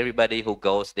 relaxed. Everybody who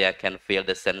goes there can feel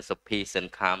the sense of peace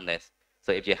and calmness.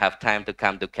 So if you have time to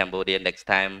come to Cambodia next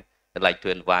time, I'd like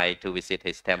to invite to visit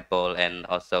his temple. And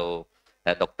also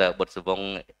Dr.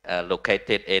 Botsavong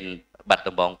located in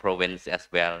Battambang province as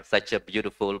well. Such a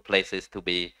beautiful places to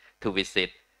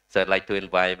visit. So I'd like to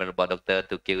invite Venerable Doctor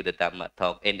to give the Dhamma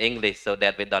talk in English so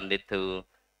that we don't need to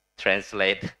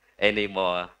translate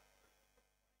anymore.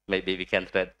 Maybe we can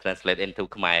translate into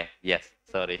Khmer. Yes,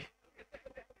 sorry.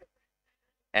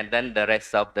 And then the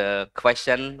rest of the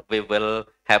question, we will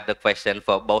have the question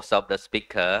for both of the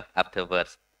speaker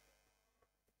afterwards.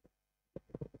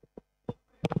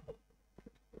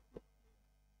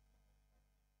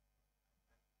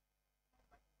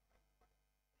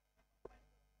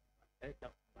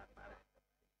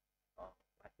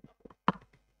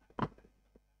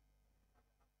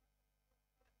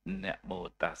 Namo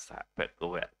tassa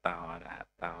bhagavata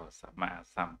arahato sama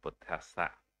sambuddhassa.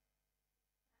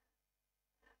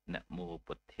 Namo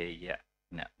Buddhaya,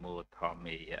 Namo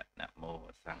Dhammaya, Namo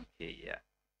Sanghaya.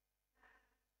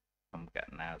 ខ្ញុំក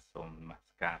ណាសូមនម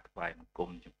ស្ការថ្វាយបង្គំ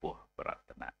ចំពោះប្រ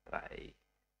តនត្រ័យ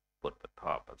ពុទ្ធធ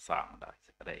ម៌ប្រសង្ឃដោយ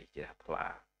សេចក្តីជ្រះថ្លា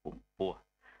ពំពោះ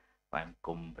ថ្វាយបង្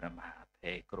គំព្រះមហា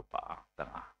ថេរគ្រប់ព្រះអង្គទាំ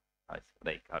ងអស់ដោយសេចក្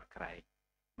តីកោតក្រែង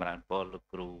ចម្រើនពរលោក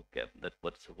គ្រូកេបណ្ឌិតបុ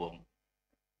ត្រសវង្ស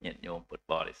ញាតិញោមពុទ្ធ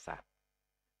បរិស័ទ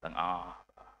ទាំងអស់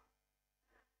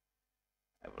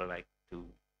I would like to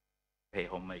pay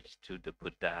homage to the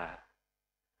Buddha,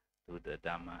 to the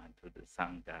Dhamma, to the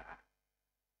Sangha,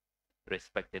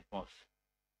 respected most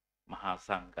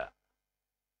Mahasangha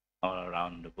all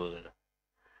around the world.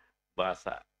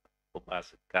 Basa,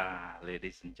 Upasaka,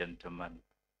 ladies and gentlemen,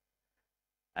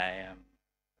 I am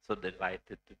so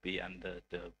delighted to be under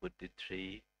the Buddha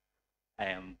tree. I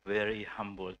am very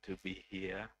humbled to be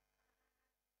here,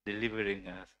 delivering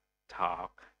a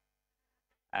talk.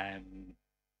 I'm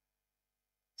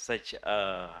such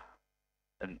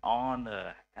an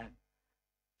honor and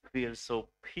feel so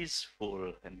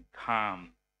peaceful and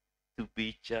calm to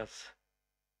be just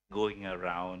going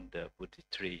around the Buddha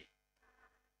tree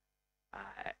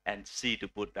and see the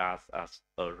Buddhas as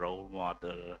a role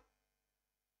model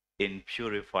in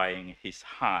purifying his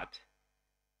heart.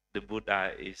 The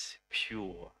Buddha is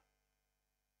pure.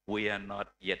 We are not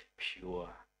yet pure.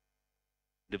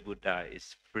 The Buddha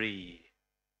is free.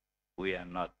 We are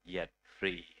not yet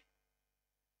free.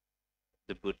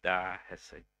 The Buddha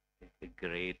has a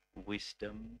great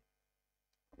wisdom.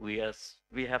 We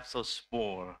have so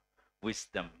small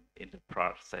wisdom in the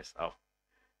process of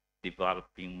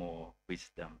developing more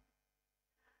wisdom.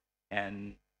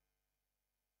 And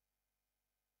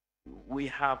we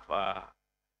have a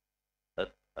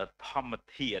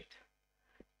thaumatia,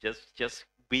 just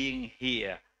being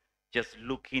here, just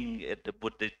looking at the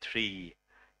Buddha tree,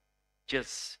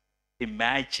 just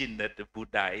imagine that the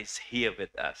Buddha is here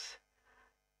with us.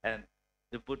 And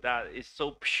the Buddha is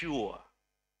so pure.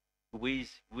 We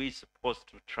supposed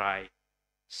to try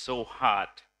so hard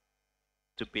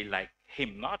to be like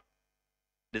him, not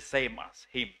the same as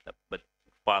him, but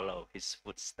follow his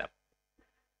footsteps.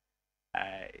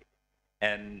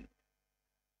 And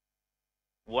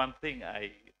one thing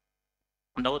I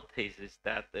notice is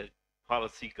that the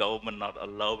policy government not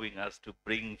allowing us to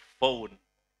bring phone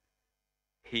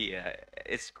here.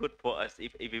 It's good for us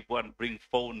if everyone bring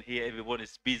phone here. Everyone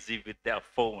is busy with their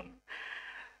phone,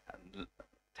 and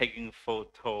taking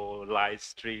photo, live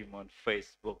stream on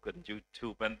Facebook and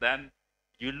YouTube, and then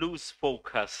you lose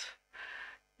focus.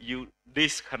 You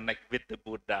disconnect with the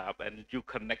Buddha and you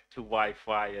connect to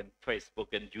Wi-Fi and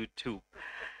Facebook and YouTube,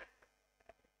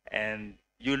 and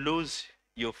you lose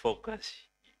your focus.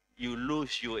 You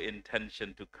lose your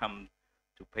intention to come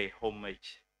to pay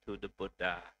homage to the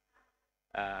Buddha,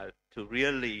 to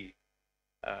really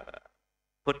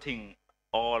putting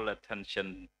all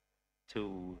attention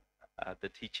to the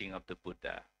teaching of the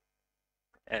Buddha.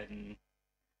 And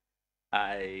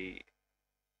I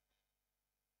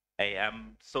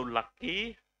am so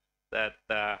lucky that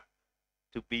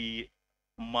to be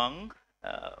monk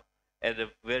at a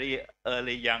very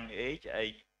early young age.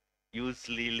 I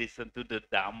usually listen to the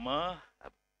Dhama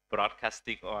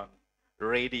broadcasting on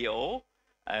radio,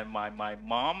 and my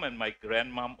mom and my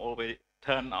grandmom always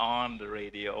turn on the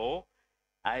radio.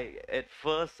 At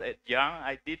first, at young,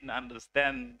 I didn't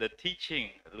understand the teaching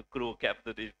the Guru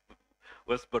Captain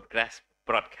was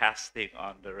broadcasting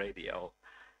on the radio.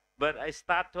 But I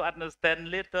start to understand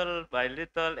little by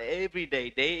little, every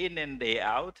day, day in and day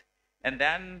out. And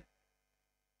then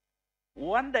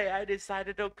one day I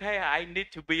decided, okay, I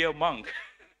need to be a monk.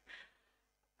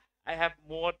 I have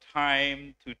more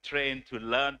time to train, to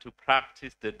learn, to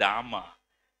practice the Dharma.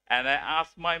 And I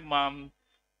asked my mom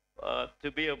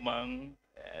to be a monk.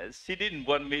 She didn't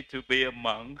want me to be a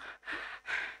monk.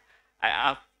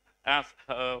 I asked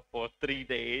her for 3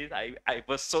 days. I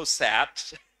was so sad.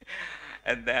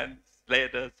 And then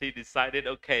later she decided,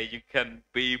 okay, you can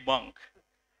be monk.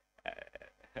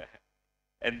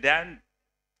 And then,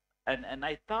 and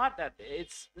I thought that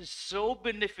it's so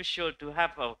beneficial to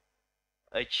have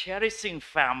a cherishing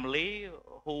family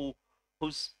who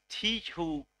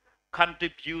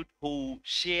contribute, who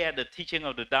share the teaching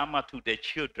of the Dharma to their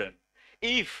children.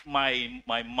 If my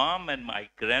mom and my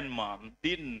grandmom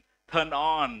didn't turn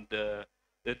on the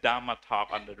Dharma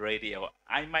talk on the radio,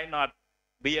 I might not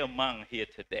be a monk here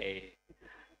today.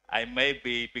 I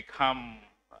maybe become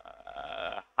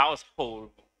a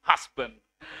household husband.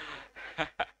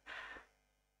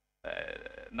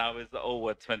 Now it's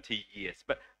over 20 years.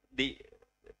 But the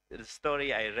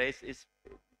story I raise is,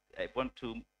 I want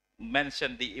to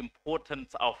mention the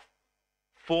importance of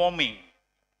forming,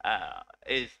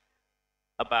 is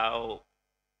about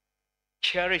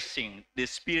cherishing the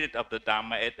spirit of the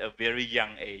Dharma at a very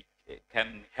young age. It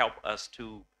can help us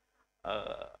to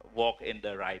walk in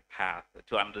the right path,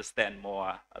 to understand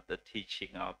more of the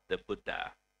teaching of the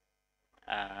Buddha.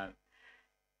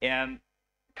 And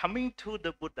coming to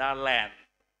the Buddha land,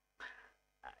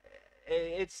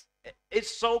 it's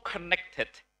so connected.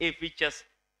 If we just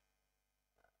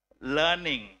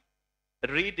learning,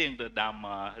 reading the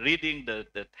Dhamma, reading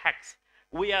the text,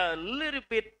 we are a little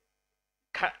bit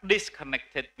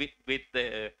disconnected with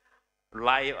the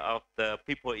life of the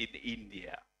people in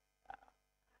India.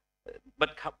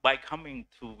 But by coming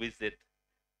to visit,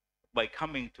 by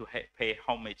coming to pay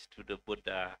homage to the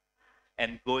Buddha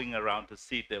and going around to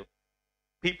see the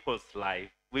people's life,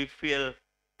 we feel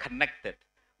connected.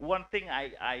 One thing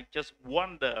I just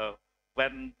wonder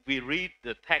when we read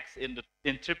the text in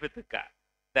Tipitaka,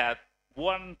 that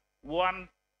one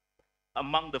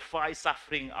among the 5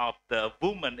 suffering of the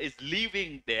woman is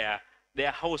leaving their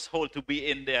household to be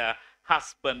in their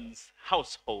husband's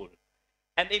household.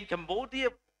 And in Cambodia,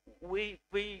 we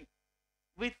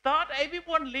thought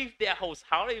everyone leave their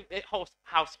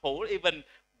household, even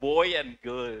boy and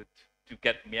girl, to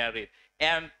get married.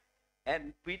 And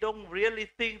we don't really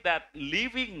think that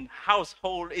leaving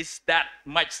household is that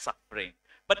much suffering.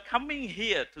 But coming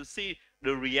here to see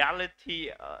the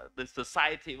reality, the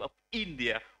society of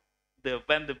India,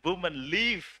 when the woman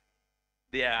leave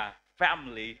their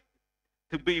family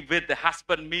to be with the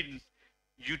husband, means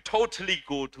you totally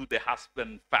go to the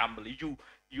husband family.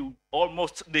 You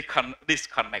almost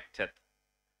disconnected.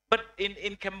 But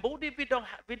in Cambodia, we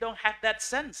don't have that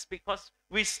sense, because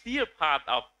we still part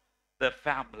of the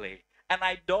family. And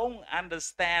I don't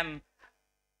understand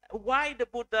why the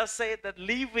Buddha said that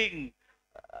leaving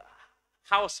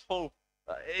household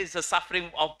is a suffering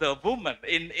of the woman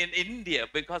in India,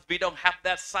 because we don't have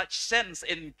that such sense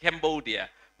in Cambodia.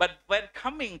 But when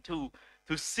coming to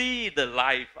see the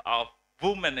life of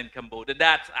women in Cambodia,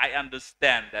 that I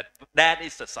understand that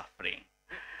is a suffering.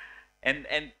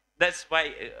 And that's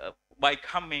why by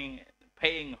coming,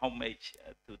 paying homage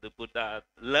to the Buddha,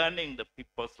 learning the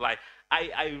people's life,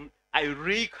 I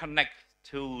reconnect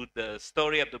to the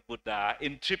story of the Buddha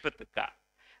in Tipitaka.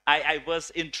 I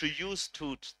was introduced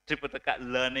to Tipitaka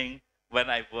learning when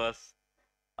I was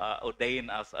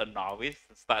ordained as a novice,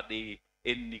 study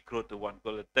in Nikrotuwan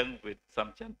Kulateng with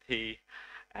some Chanting.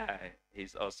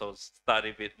 He's also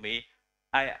studied with me.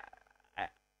 I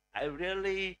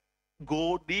really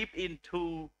go deep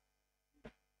into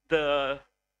the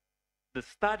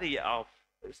study of,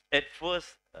 at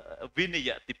first,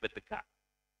 Vinaya Tipitaka.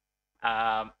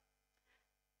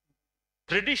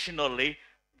 Traditionally,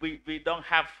 we don't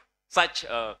have such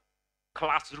a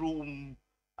classroom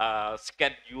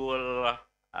schedule,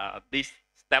 this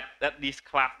step, this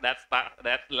class,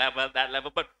 that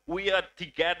level, but we are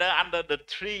together under the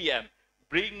tree and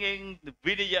bringing the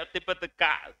Vinaya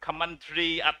Tipitaka,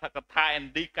 commentary, Atthakatha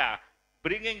and Dika,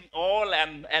 bringing all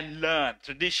and learn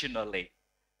traditionally.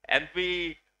 And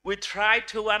we try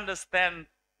to understand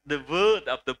the word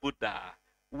of the Buddha.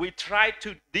 We try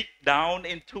to dig down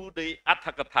into the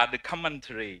Atthakatha, the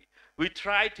commentary. We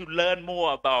try to learn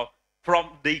more about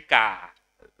from Dika,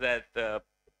 that the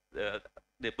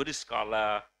Buddhist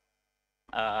scholar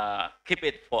keep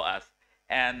it for us.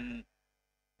 And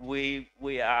we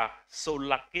are so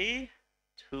lucky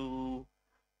to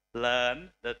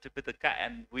learn the Tipitaka,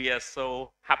 and we are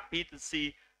so happy to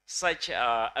see such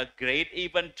a great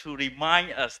event to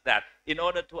remind us that in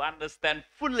order to understand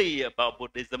fully about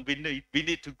Buddhism, we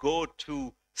need to go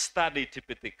to study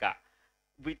Tipitaka.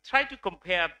 We try to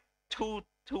compare two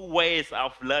ways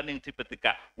of learning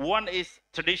Tipitaka. One is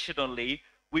traditionally,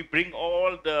 we bring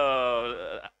all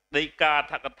the Dika,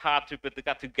 Thakatha,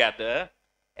 Tipitaka together.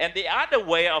 And the other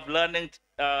way of learning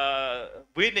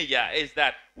Vinaya is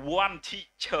that one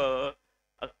teacher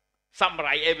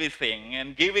summarize everything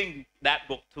and giving that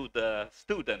book to the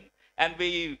student. And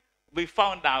we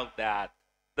found out that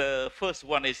the first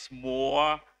one is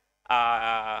more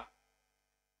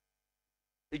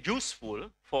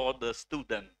useful for the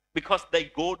student, because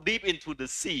they go deep into the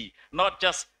sea, not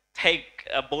just take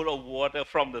a bowl of water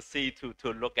from the sea to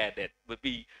look at it. But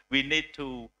we need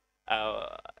to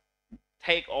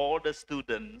take all the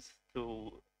students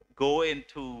to go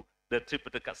into the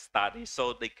Tipitaka study,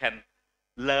 so they can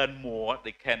learn more,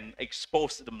 they can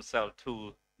expose themselves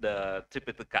to the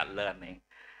Tipitaka learning.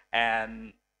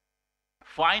 And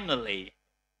finally,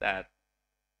 that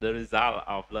the result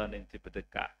of learning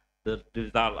Tipitaka, the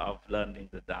result of learning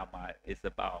the Dharma is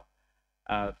about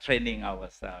training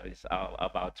ourselves, it's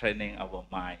about training our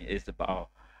mind, it's about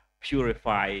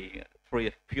purifying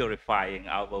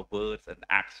our words and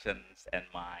actions and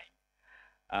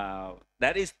mind.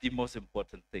 That is the most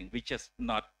important thing. We just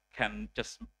can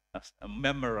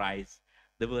memorize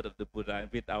the word of the Buddha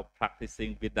without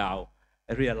practicing, without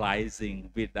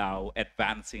realizing, without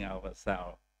advancing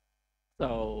ourselves.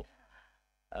 So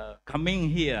coming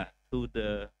here to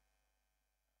the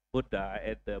Buddha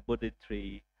at the Bodhi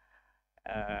tree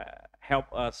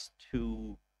help us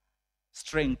to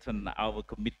strengthen our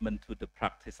commitment to the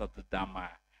practice of the Dhamma.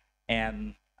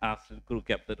 And as Guru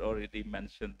Captain already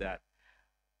mentioned, that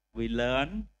we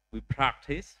learn, we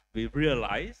practice, we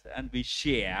realize, and we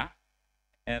share.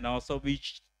 And also we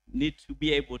need to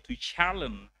be able to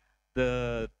challenge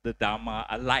the Dhamma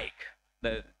alike.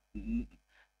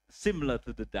 similar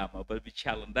to the Dhamma, but we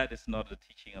challenge that is not the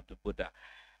teaching of the Buddha.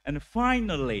 And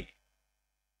finally,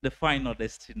 the final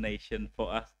destination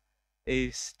for us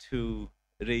is to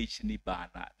reach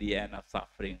Nibbana, the end of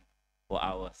suffering for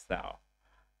ourselves.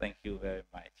 Thank you very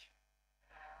much.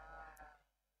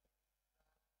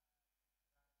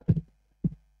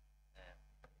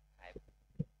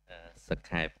 សក្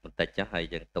ខែបន្តិចចុះហើយ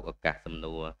យើងទុកឱកាសសំ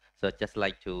ណួរ so just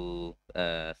like to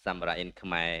summarize in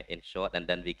Khmer in short and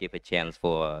then we give a chance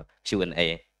for Q&A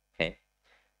okay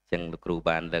ចឹងលោកគ្រូ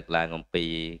បានលើកឡើងអំពី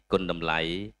គុណតម្លៃ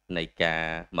នៃការ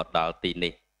មកដល់ទី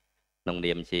នេះក្នុង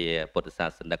នាមជាពុទ្ធសា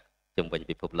សនិកជំវិញ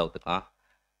ពិភពលោកទាំងអស់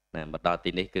ណាមកដល់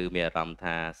ទីនេះគឺមានអារម្មណ៍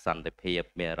ថាសន្តិភាព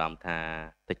មានអារម្មណ៍ថា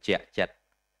ត្រជាក់ចិត្ត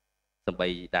សម្បី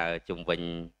ដើរជំវិញ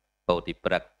ពោធិ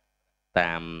ព្រឹក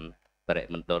តាមបរិ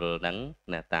មណ្ឌលហ្នឹង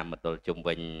ណាតាមមណ្ឌលជុំ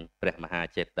វិញព្រះមហា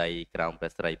ចេតិយក្រោមព្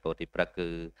រះស្រីពោធិព្រឹកគឺ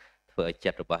ធ្វើឲ្យចិ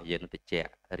ត្តរបស់យើងត្រជា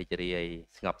ក់រីករាយ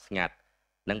ស្ងប់ស្ងាត់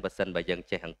នឹងបើសិនបើយើង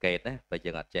ចេះអង្កេតណាបើ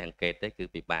យើងអត់ចេះអង្កេតទេគឺ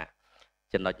ពិបាក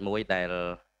ចំណុចមួយដែល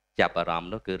ចាប់អារម្ម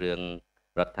ណ៍នោះគឺរឿង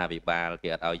រដ្ឋាភិបាលគេ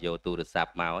អត់ឲ្យយកទូរស័ព្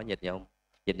ទមកញាតិ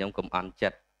ញោមកុំអន់ចិ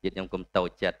ត្តញាតិញោមកុំតូច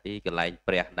ចិត្តពីកន្លែង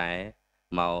ព្រះដែរ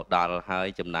មកដល់ហើយ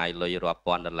ចំណាយលុយរាប់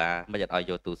ពាន់ដុល្លារមិនអត់ឲ្យ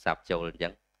យកទូរស័ព្ទចូលអញ្ចឹ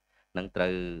ងនឹងត្រូ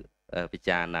វពិ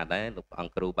ចារណាដែរលោកអ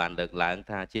ង្គគ្រូបានលើកឡើង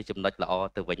ថាជាចំណុចល្អ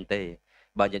ទៅវិញទេ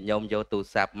បើញាតិញោមយកទូរ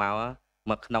ស័ព្ទ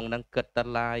មកក្នុងហ្នឹងគិតតែ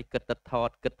live គិតតែថត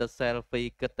គិតតែ selfie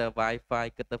គិតតែ Wi-Fi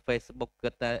គិតតែ Facebook គិ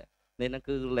តតែនេះហ្នឹង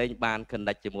គឺលេងបាន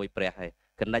connect ជាមួយព្រះហើយ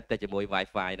connect តែជាមួយ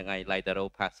Wi-Fi ហ្នឹងហើយ Lightero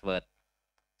password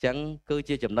អញ្ចឹងគឺ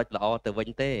ជាចំណុចល្អទៅវិញ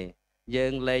ទេយើ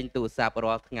ងលេងទូរស័ព្ទ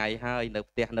រាល់ថ្ងៃហើយនៅ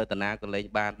ផ្ទះនៅតាណាក៏លេង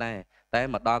បានដែរតែ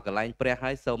មកដល់កន្លែងព្រះ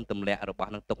ហើយសូមទម្លាក់រប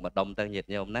ស់នឹងទុកម្ដុំទៅញាតិ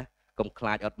ញោមណាកុំខ្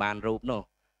លាចអត់បានរូបនោះ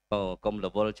កុំរ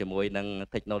វល់ជាមួយនឹង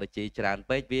technology ច្រើន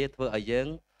ពេកវាធ្វើឲ្យយើង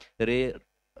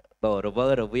រវើ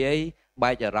រវាយ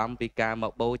បែកអារម្មណ៍ពីការម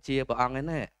កបូជាព្រះអង្គឯ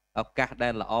ណាឱកាសដែ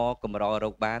លល្អកម្ររ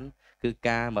កបានគឺ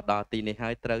ការមកដល់ទីនេះហើ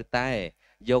យត្រូវតែ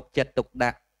យកចិត្តទុក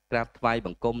ដាក់ក្រាបថ្វាយប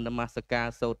ង្គំនមស្ការ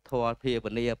សូត្រធម៌ភាវ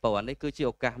នាព្រោះអានេះគឺជា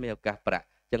ឱកាសមានឱកាសប្រាក់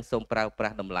អញ្ចឹងសូមប្រើប្រា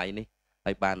ស់តម្លៃនេះ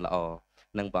ឲ្យបានល្អ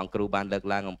នឹងព្រះអង្គគ្រូបានលើក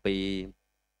ឡើងអំពី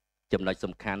ចំណុច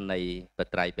សំខាន់នៃប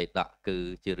ត្រៃបេដកគឺ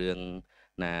ជារឿង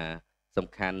ណាសំ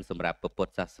ខាន់សម្រាប់ពុទ្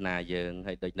ធសាសនាយើង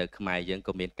ហើយដូចនៅខ្មែរយើង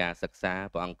ក៏មានការសិក្សា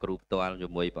ព្រះអង្គគ្រូផ្ទាល់ជា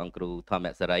មួយព្រះអង្គគ្រូធម្ម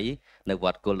សរីនៅវ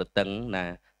ត្តគុលតឹងណា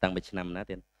តាំងពីឆ្នាំណា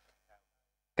ទៀត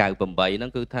98ហ្នឹ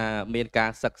ងគឺថាមានកា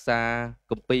រសិក្សា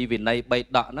គម្ពីរវិន័យបេដ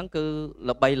កហ្នឹងគឺ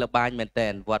ល្បីល្បាញមែនតើ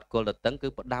វត្តគុលតឹងគឺ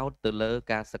ផ្ដោតទៅលើ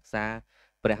ការសិក្សា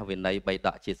ព្រះវិន័យបេដ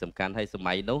កជាសំខាន់ហើយស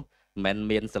ម័យនោះមិន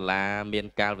មានសាលាមាន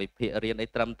កាលវិភាគរៀនអី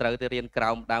ត្រឹមត្រូវទេរៀនក្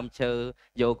រោមដើមឈើ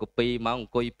យកគម្ពីរមកអ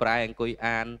ង្គុយប្រែអង្គុយ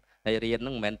អានហើយរៀនហ្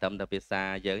នឹងមិនមែនត្រឹមតែភាសា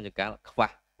យើងចង្កាលខ្វះ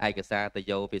ឯកសារទៅ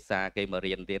យកភាសាគេមក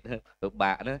រៀនទៀតពិ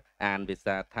បាកណាអានភា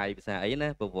សាថៃភាសាអីណា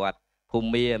ប្រវត្តិភូមិ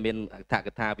មានអត្ថក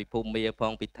ថាពីភូមិផ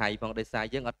ងពីថៃផងដោយសារ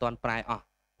យើងអត់ទាន់ប្រែអស់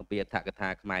ពីអត្ថកថា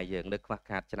ខ្មែរយើងនៅខ្វះ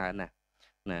ខាតច្រើនណាស់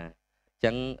ណាអញ្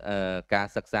ចឹងការ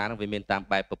សិក្សាហ្នឹងវាមានតាម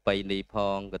បែបប្រពៃណីផ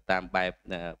ងក៏តាមបែប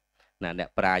អ្នក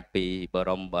ប្រាជ្ញពីប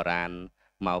រមបុរាណ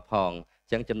មកផង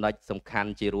អញ្ចឹងចំណុចសំខាន់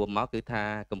ជារួមមកគឺថា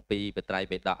គម្ពីរបត្រៃ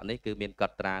បេដកនេះគឺមានក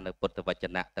ត់ត្រានៅពុទ្ធវច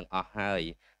នៈទាំងអស់ហើយ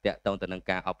តាក់ទងទៅនឹង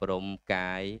ការអប់រំ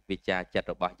កាយវិជ្ជាចិត្ត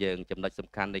របស់យើងចំណុចសំ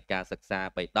ខាន់នៃការសិក្សា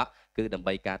បេដកគឺដើម្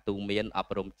បីការទូន្មានអ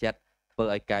ប់រំចិត្តធ្វើ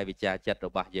ឲ្យកាយវិជ្ជាចិត្តរ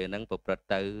បស់យើងនឹងប្រព្រឹត្ត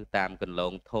ទៅតាមគន្ល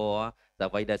ងធម៌តែ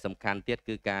អ្វីដែលសំខាន់ទៀត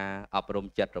គឺការអប់រំ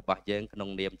ចិត្តរបស់យើងក្នុង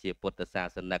នាមជាពុទ្ធសា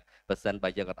សនិកបើសិនបើ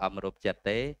យើងអត់អប់រំចិត្ត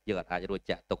ទេយើងអត់អាចរួច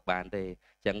ចាក់ទុកបានទេ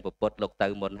អញ្ចឹងពុទ្ធលោកទៅ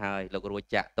មុនហើយលោករួច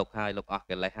ចាក់ទុកហើយលោកអស់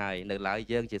កិលេសហើយនៅឡើយ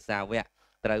យើងជាសាវក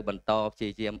ត្រូវបន្តព្យា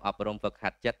យាមអប់រំហ្វឹកហា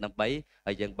ត់ចិត្តដើម្បី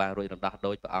ឲ្យយើងបានរួចរំដោះ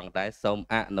ដោយព្រះអង្គដែរសូម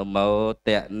អនុមោទ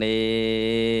នា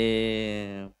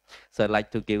So I'd like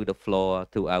to give the floor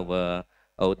to our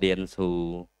audience who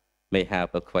may have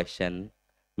a question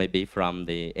maybe from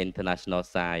the international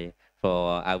side for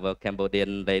our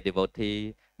Cambodian lay devotee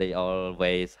they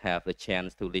always have the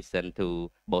chance to listen to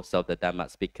both of the Dhamma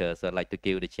speakers. So I'd like to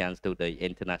give the chance to the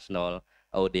international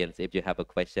audience. If you have a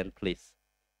question, please.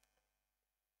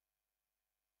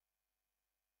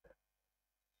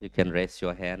 You can raise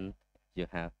your hand. You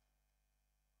have.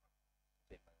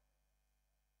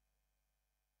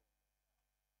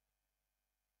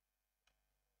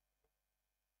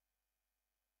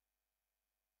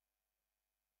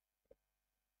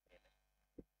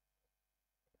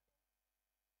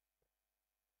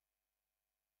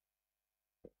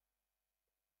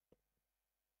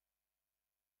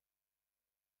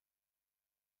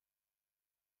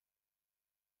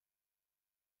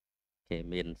 Okay,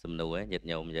 មានសំណួរញាតិ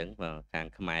ញោមយើងខាង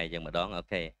ខ្មែរយើងម្ដងអូ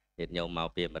ខេញាតិញោមមក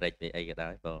ពីអាមេរិកពីអីក៏ដោ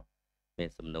យបងមាន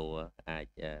សំណួរអាច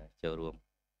ចូលរួម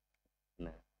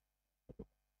ណា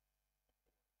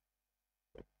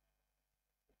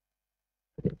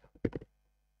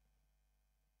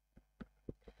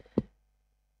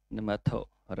នមត្ថ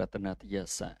រតនតយ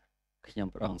សៈខ្ញុំ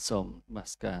ព្រះអង្គសូមនម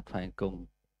ស្ការថ្វាយគុំ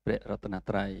ព្រះរតន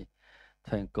ត្រ័យ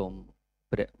ថ្វាយគុំ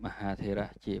ព្រះមហាធេ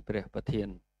រៈជាព្រះប្រធាន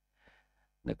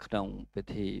នៅក្នុងពិ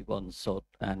ធីវន្ទសូត្រ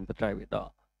អានបត្រៃវិដក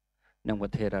និងវ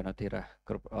ធេរណធេរៈ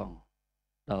គ្រប់អង្គ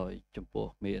ដោយចំពោះ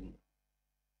មាន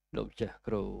លោកចាស់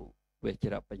គ្រូវេជ្ជ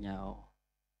របញ្ញោ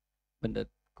បណ្ឌិត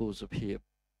គូសុភាព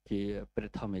ជាព្រះ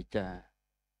ធម្មអាចារ្យ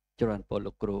ចរណពល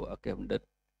លោកគ្រូអគ្គបណ្ឌិត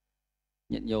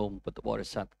ញាតិញោមពុទ្ធបរិ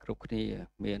ស័ទគ្រប់គ្នា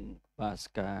មានបាស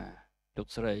កាលោក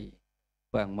ស្រី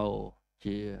បាងម៉ូ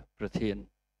ជាប្រធាន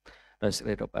ដោយសេចក្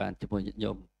តីរាប់អានជាមួយញាតិ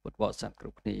ញោមពុទ្ធបរិស័ទគ្រ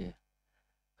ប់គ្នា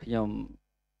ខ្ញុំ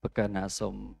ប្រកាសណាសូ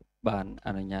មបានអ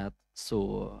នុញ្ញាតសួ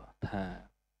រថា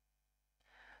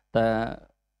តើ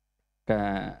កា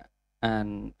រអាន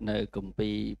នៅគម្ពី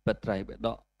របត្រៃបិដ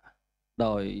ក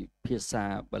ដោយភាសា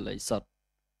បាលីសុទ្ធ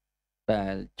ដែ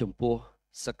លចំពោះ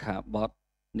សិក្ខាបទ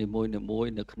នីមួយ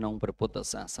ៗនៅក្នុងព្រះពុទ្ធ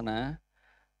សាសនា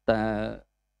តើ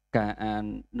ការអាន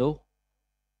នោះ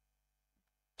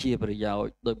ជាប្រយោជ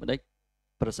ន៍ដូចម្ដេច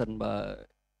ប្រសិនបើ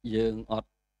យើងអត់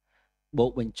បូ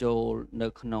កបញ្ចូលនៅ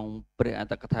ក្នុងព្រះអត្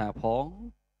តកថាផង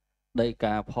ដី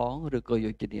កាផងឬក៏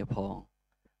យោជនាផង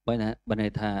បើន័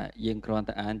យថាយើងគ្រាន់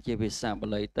តែអានជាភាសាបា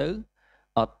លីទៅ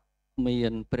អត់មា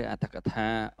នព្រះអត្តកថា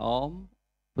អម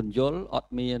ពន្យល់អ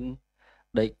ត់មាន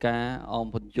ដីកាអម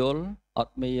ពន្យល់អ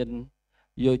ត់មាន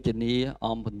យោជនាអ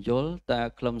មពន្យល់តើ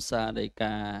ខ្លឹមសារដី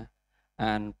កា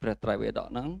អានព្រះត្រៃបិដក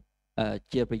ហ្នឹង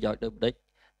ជាប្រយោជន៍ដូចម្ដេច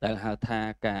ដែលហៅថា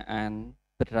ការអាន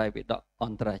ព្រះត្រៃបិដកអ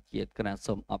ន្តរជាតិគណៈ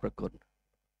សូមអរគុណ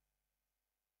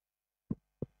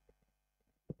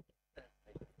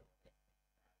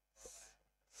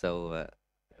So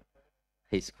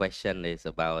his question is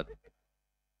about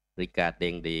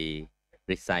regarding the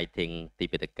reciting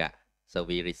Tipitaka. So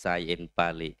we recite in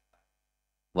Pali.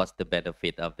 What's the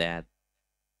benefit of that?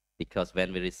 Because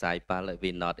when we recite Pali,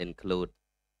 we not include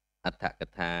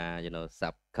Atthakatha,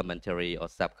 sub-commentary or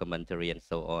sub-commentary and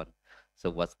so on. So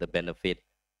what's the benefit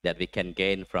that we can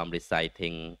gain from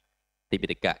reciting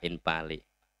Tipitaka in Pali?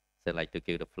 So I'd like to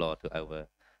give the floor to our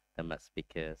Dhamma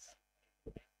speakers.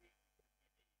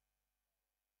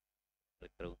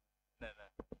 No.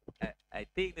 I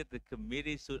think that the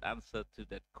committee should answer to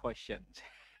that question.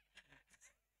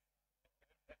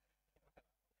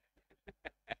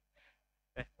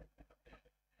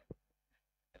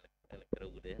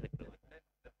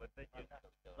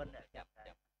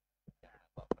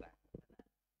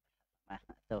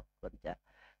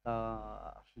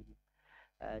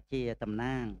 Chia tầm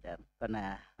nang con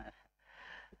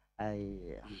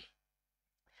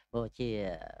vô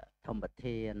chia thông bạch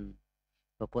thiên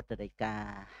vô Phật đại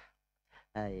ca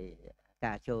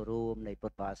ca châu room này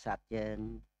Phật bảo sát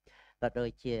chân và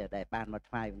đôi chia đại ban một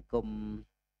phai cùng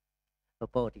vô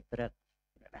Phật thì rất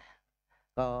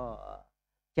có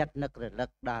chất nước rồi lực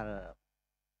đào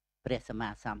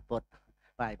Presama Samput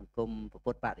phai cùng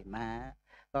Phật bảo đi má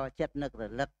có chất nước rồi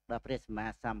lực đào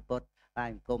Presama Samput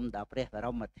phai cùng đào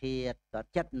Presama Thiệt có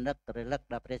chất nước rồi lực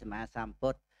đào Presama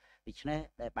Samput vì thế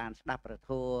đại ban đáp rồi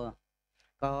thua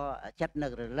có chất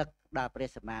nước rồi lực đào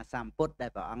Presama Samput đại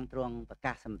bảo ông trung và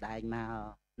các sầm đại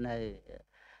màu nơi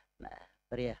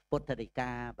Phật Thầy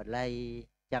ca bật lây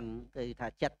chẳng từ thà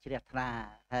chất triệt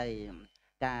ra hay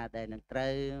ca để nâng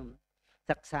trơi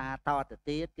sắc xa to từ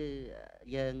tiết cứ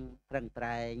dương răng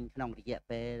trai nông địa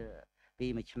về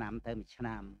vì mình năm tới mình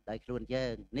năm đại luôn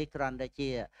dương Nikron đây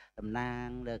chia tầm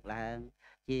nang được là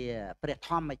chia Phật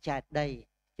thom mà chạy đây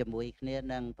cho mũi kia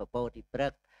nâng Phật bồ thì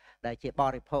Phật đại chia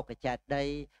bò phô cái chạy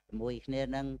đây mũi kia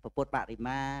nâng Phật bồ bạc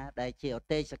ma đại chia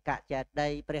tê sạc cả chạy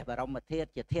đây Phật bà rong mà thiết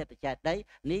chạy đấy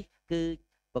ní cứ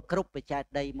Phật group về chạy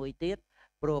đây mũi tiết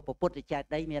pro Phật bồ chạy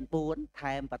đây miền buôn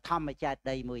thèm và thom mà chạy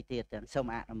đây mũi tiết xong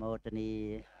ạ một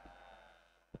ni.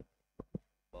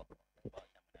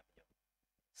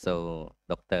 So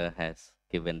Doctor has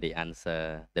given the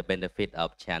answer, the benefit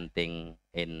of chanting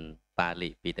in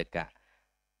Pali Pitaka.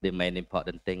 The main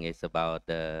important thing is about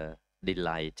the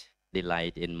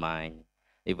delight in mind.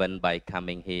 Even by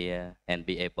coming here and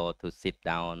be able to sit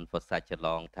down for such a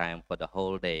long time, for the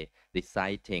whole day,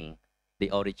 reciting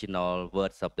the original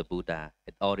words of the Buddha,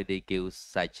 it already gives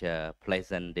such a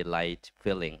pleasant delight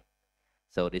feeling.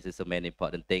 So this is a main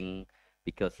important thing,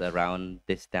 because around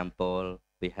this temple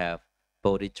we have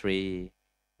Bodhi tree,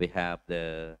 we have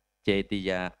the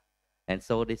Jetiya, and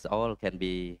so this all can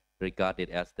be regarded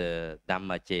as the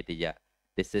Dhamma Jetiya.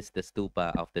 This is the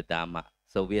stupa of the Dhamma.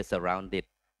 So we are surrounded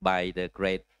by the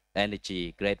great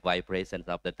energy, great vibrations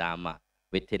of the Dhamma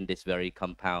within this very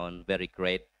compound, very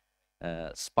great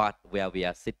spot where we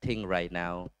are sitting right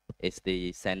now. Is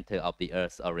the center of the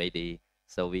earth already.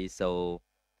 So we so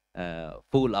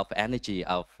full of energy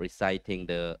of reciting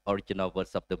the original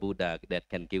words of the Buddha that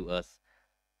can give us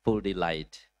full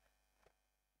delight.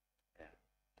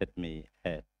 Let me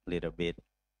add a little bit.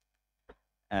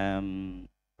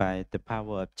 By the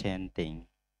power of chanting,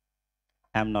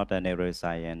 I'm not a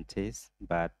neuroscientist,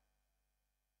 but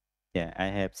yeah, I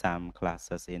have some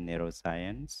classes in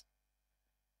neuroscience,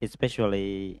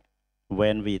 especially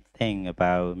when we think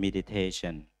about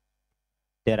meditation.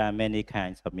 There are many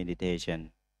kinds of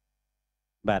meditation,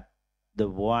 but the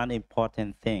one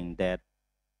important thing that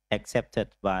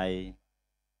accepted by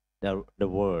the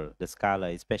world, the scholar,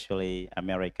 especially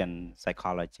American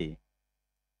psychology,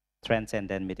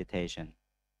 transcendent meditation,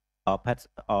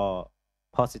 or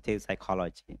positive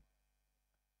psychology.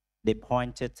 They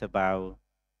pointed about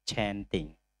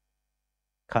chanting,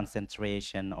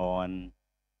 concentration on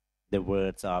the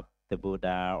words of the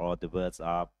Buddha or the words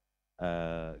of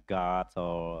God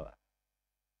or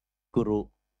guru,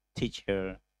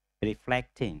 teacher,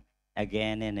 reflecting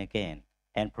again and again,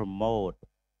 and promote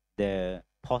the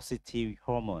positive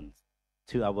hormones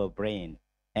to our brain.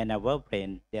 And our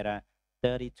brain, there are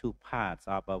 32 parts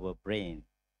of our brain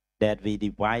that we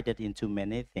divided into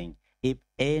many things. If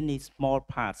any small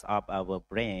parts of our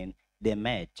brain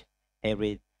damage, and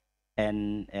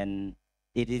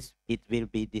it will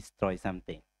be destroy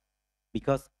something,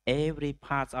 because every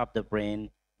part of the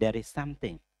brain there is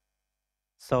something.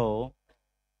 So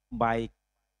by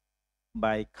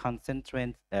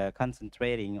concentrating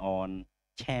on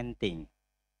chanting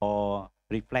or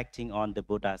reflecting on the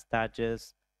Buddha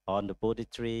statues, on the Bodhi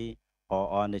tree, or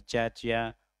on the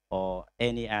Jatya, or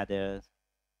any other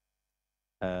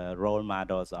role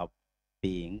models of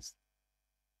beings,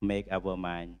 make our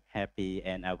mind happy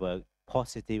and our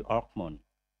positive hormone.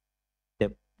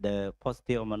 The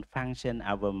positive hormone function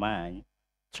our mind,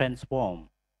 transform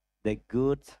the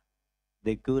good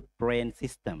brain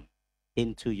system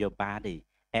into your body,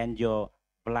 and your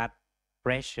blood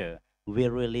pressure will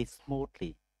release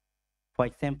smoothly. For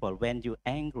example, when you're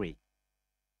angry,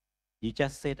 you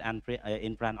just sit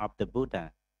in front of the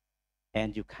Buddha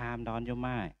and you calm down your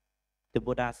mind. The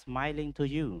Buddha smiling to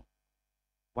you.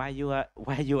 Why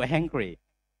you angry?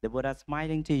 The Buddha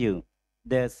smiling to you.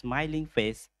 The smiling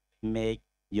face make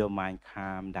your mind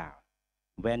calm down.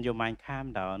 When your mind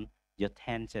calm down, your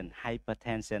tension,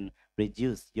 hypertension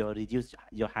reduce your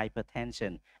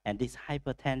hypertension, and this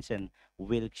hypertension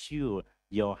will cure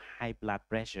your high blood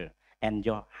pressure, and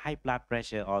your high blood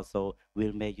pressure also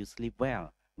will make you sleep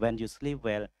well. When you sleep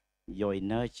well, your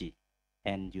energy,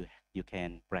 and you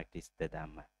can practice the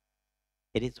Dhamma.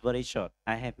 It is very short.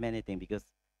 I have many things because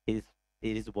it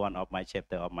is one of my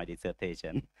chapter of my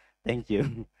dissertation. Thank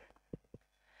you.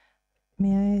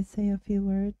 May I say a few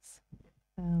words?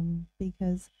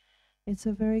 Because it's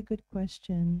a very good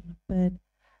question, but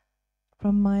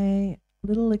from my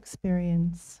little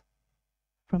experience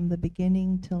from the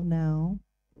beginning till now,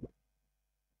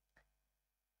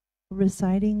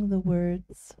 reciting the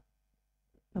words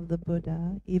of the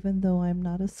Buddha, even though I'm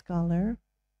not a scholar,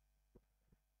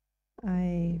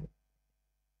 I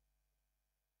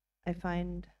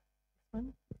find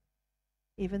one.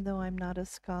 Even though I'm not a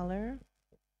scholar,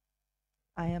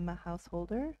 I am a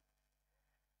householder.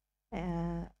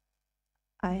 And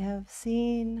I have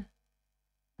seen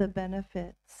the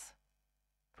benefits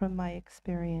from my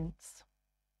experience.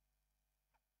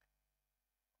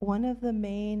 One of the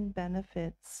main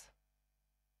benefits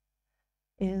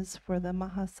is for the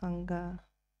Mahasangha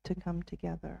to come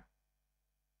together.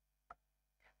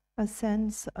 A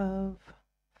sense of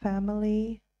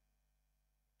family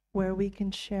where we can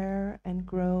share and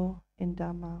grow in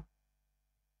Dhamma,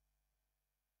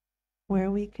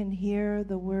 where we can hear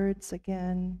the words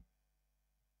again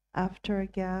after a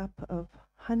gap of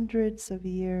hundreds of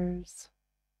years.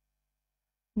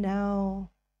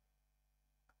 Now,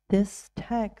 this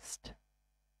text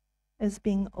is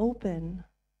being open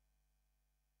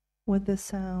with the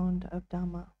sound of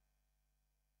Dhamma.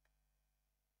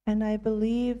 And I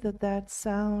believe that that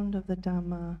sound of the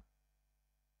Dhamma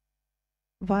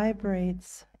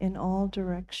vibrates in all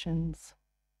directions,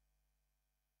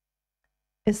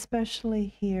 especially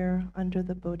here under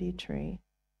the Bodhi tree,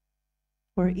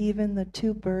 where even the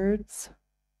two birds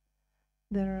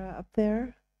that are up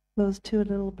there, those two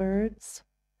little birds,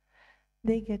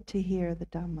 they get to hear the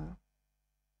Dhamma.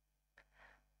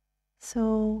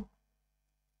 So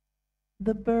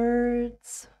the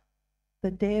birds,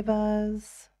 the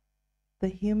devas, the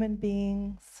human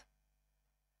beings,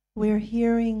 we're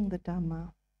hearing the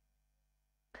Dhamma.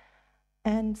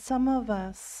 And some of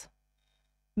us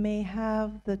may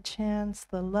have the chance,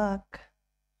 the luck,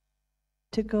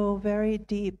 to go very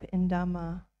deep in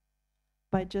Dhamma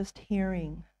by just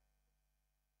hearing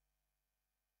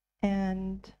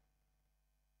And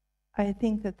I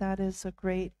think that that is a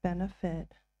great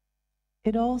benefit.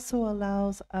 It also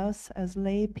allows us as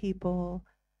lay people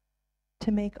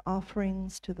to make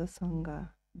offerings to the Sangha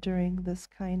during this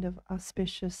kind of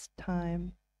auspicious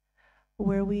time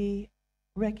where we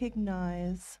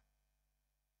recognize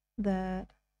that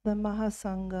the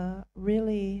Mahasangha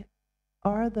really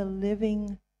are the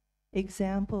living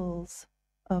examples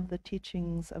of the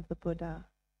teachings of the Buddha.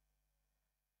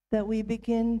 That we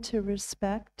begin to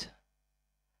respect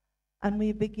and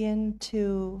we begin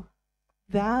to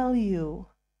value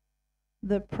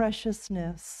the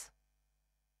preciousness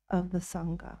of the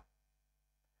Sangha.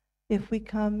 If we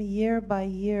come year by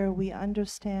year, we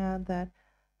understand that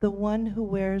the one who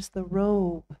wears the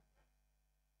robe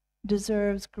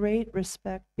deserves great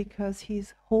respect because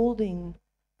he's holding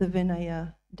the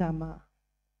Vinaya Dhamma.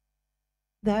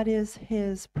 That is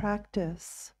his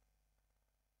practice.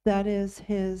 That is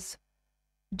his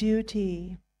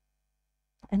duty.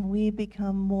 And we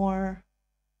become more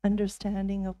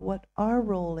understanding of what our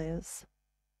role is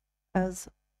as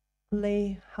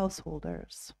lay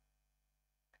householders.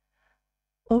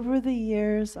 Over the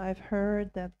years, I've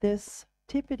heard that this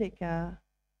Tipitaka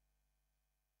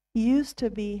used to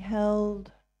be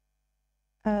held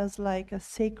as like a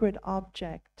sacred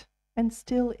object and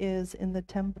still is in the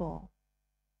temple.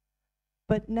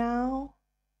 But now,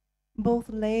 both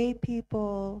lay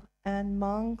people and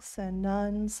monks and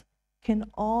nuns can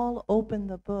all open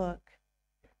the book,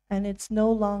 and it's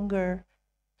no longer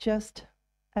just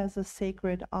as a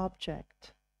sacred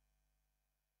object.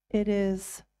 It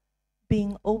is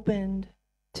being opened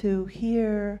to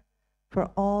hear for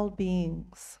all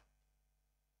beings.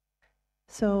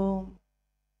 So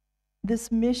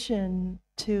this mission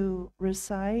to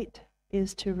recite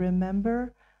is to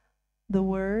remember the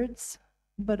words,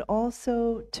 but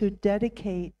also to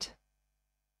dedicate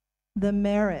the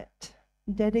merit.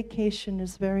 Dedication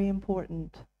is very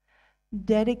important.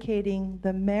 Dedicating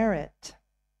the merit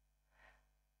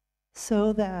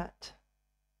so that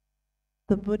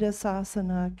the Buddha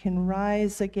Sasana can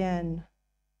rise again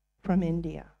from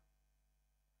India.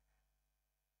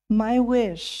 My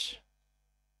wish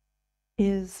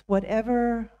is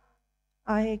whatever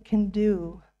I can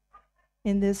do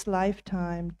in this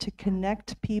lifetime to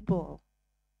connect people,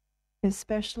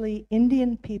 especially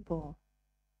Indian people,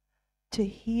 to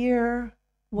hear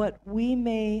what we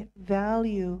may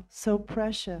value so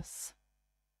precious,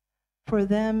 for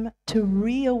them to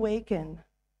reawaken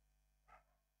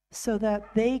so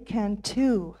that they can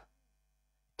too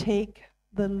take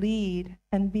the lead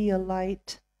and be a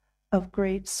light of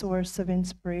great source of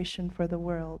inspiration for the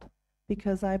world.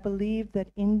 Because I believe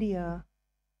that India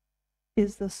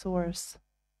is the source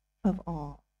of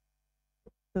all.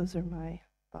 Those are my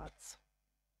thoughts.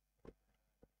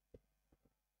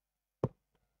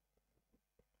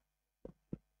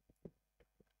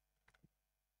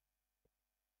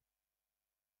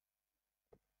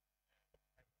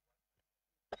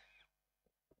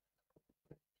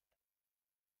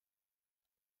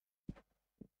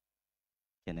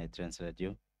 Can I translate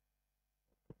you?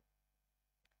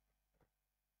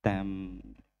 តាម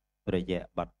រយៈ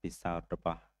បទពិសោធន៍រប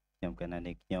ស់ខ្ញុំកណា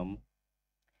នេះខ្ញុំ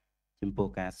ចំពោះ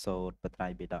ការសូត្របត្រៃ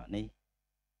បិដកនេះ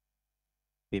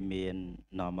វាមាន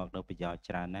នាំមកនូវប្រយោជន៍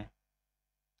ច្រើនណាស់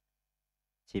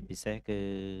ជាពិសេសគឺ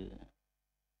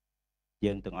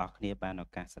យើងទាំងអស់គ្នាបានឱ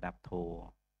កាសស្ដាប់ធម៌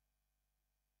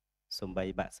សំបី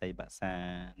បាក់សីបាក់សា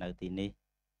នៅទីនេះ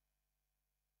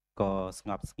ក៏ស្ង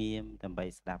ប់ស្ងៀមដើម្បី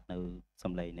ស្ដាប់នៅ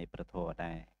សំឡេងនៃព្រះធម៌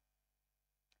ដែរ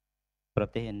ប្រ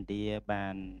ទេសឥណ្ឌាបា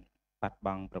នបាត់ប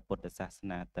ង់ព្រះពុទ្ធសាស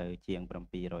នាទៅជាង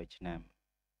700ឆ្នាំ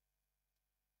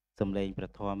សំឡេងព្រះ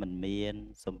ធម៌មិនមាន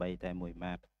សំបីតែមួយ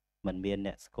ម៉ាត់មិនមាន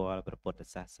អ្នកស្គាល់ព្រះពុទ្ធ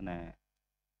សាសនា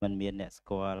មិនមានអ្នកស្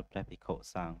គាល់ព្រះភិក្ខុ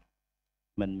សង្ឃ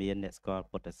មិនមានអ្នកស្គាល់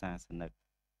ពុទ្ធសាសនិក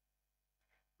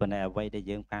ប៉ុន្តែអ្វីដែល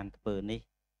យើងបានធ្វើនេះ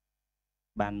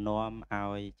បាននាំ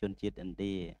ឲ្យជនជាតិឥណ្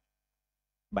ឌា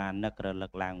បាននឹករលឹ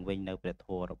កឡើងវិញនៅព្រះធ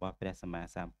ម៌របស់ព្រះសម្មា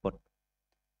សម្ពុទ្ធ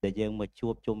ដែលយើងមកជួ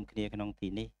បជុំគ្នាក្នុងទី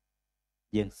នេះ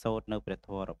យើងសូត្រនៅព្រះធ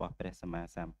ម៌របស់ព្រះសម្មា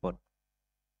សម្ពុទ្ធ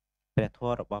ព្រះធ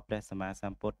ម៌របស់ព្រះសម្មាស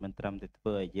ម្ពុទ្ធមិនត្រឹមតែធ្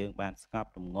វើឲ្យយើងបានស្ង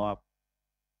ប់រងាប់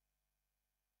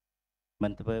មិ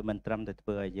នត្រឹមតែធ្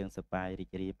វើឲ្យយើងសប្បាយរី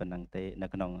ករាយប៉ុណ្ណឹងទេនៅ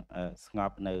ក្នុងស្ង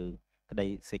ប់នៅក្តី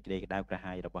សេចក្តីក្តៅក្រ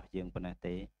ហាយរបស់យើងប៉ុណ្ណេះ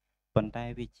ទេប៉ុន្តែ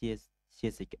វាជា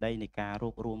សេចក្តីនៃការរួ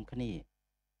បរวมគ្នា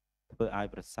ធ្វើឲ្យ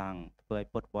ប្រសង់ធ្វើឲ្យ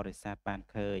ពុទ្ធបរិស័ទបាន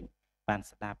ឃើញបាន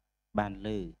ស្ដាប់បានឮ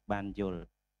បានយល់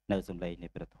នៅសម្លេងនៃ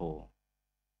ព្រះធម៌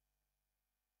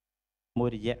មួយ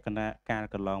រយៈគណៈកាល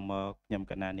កន្លងមកខ្ញុំ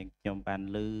កណានាងខ្ញុំបាន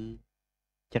ឮ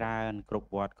ច្រើនគ្រប់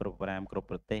វត្តគ្រប់រាមគ្រប់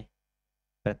ប្រទេស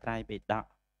ព្រះត្រៃបិដក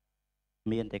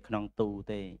មានតែក្នុងទូ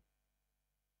ទេ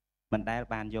មិនដែល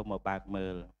បានយកមកបើកមើ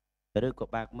លឬក៏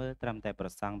បើកមើលត្រឹមតែប្រ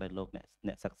សង់ដែលលោក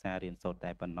អ្នកសិក្សារៀនសូត្រ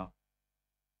តែប៉ុណ្ណោះ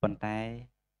ប៉ុន្តែ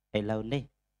ឥឡូវនេះ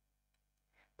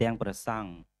ទាំងប្រសង់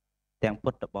ទាំងពុ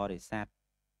ទ្ធបរិស័ទ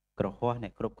ក្រហមអ្ន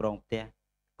កគ្រប់គ្រងផ្ទះ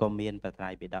ក៏មានបត្រៃ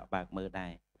បិដកបើកមើលដែ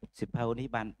រសិភៅនេះ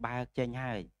បានបើកចេញ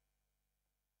ហើយ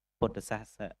ពុ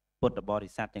ទ្ធបរិ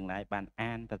ស័ទទាំងឡាយបាន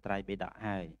អានបត្រៃបិដក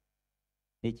ហើយ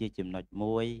នេះជាចំណុច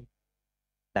មួយ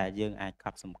ដែលយើងអាចក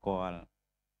ត់សម្គាល់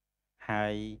ហើ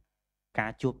យកា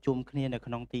រជួបជុំគ្នានៅ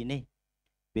ក្នុងទីនេះ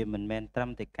វាមិនមែនត្រឹម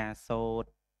តែការសូត្រ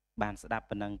បានស្ដាប់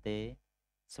ប៉ុណ្ណឹងទេ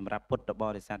សម្រាប់ពុទ្ធប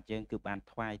រិស័ទយើងគឺបាន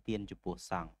ថ្វាយទានចំពោះ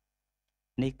សង្ឃ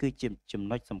នេះគឺជាចំ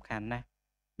ណុចសំខាន់ណាស់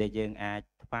ដែលយើងអាច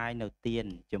ថ្វាយនៅទាន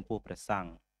ចំពោះព្រះសង្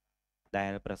ឃដែ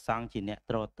លព្រះសង្ឃជាអ្នក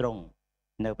ទ្រទ្រង់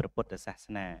នៅព្រះពុទ្ធសាស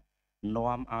នា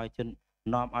នាំឲ្យ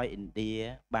ឥណ្ឌា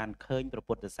បានឃើញព្រះ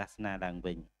ពុទ្ធសាសនាឡើង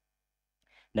វិញ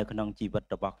នៅក្នុងជីវិត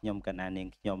របស់ខ្ញុំកណានាង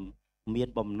ខ្ញុំមាន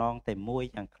បំណងតែមួយ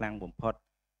យ៉ាងខ្លាំងបំផុត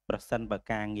ប្រសិនបើ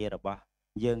ការងាររបស់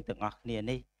យើងទាំងអស់គ្នា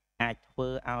នេះអាចធ្វើ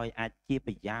ឲ្យអាចជា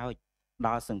ប្រយោជន៍ដ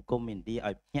ល់សង្គមឥណ្ឌា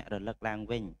ឲ្យភ្ញាក់រលឹកឡើង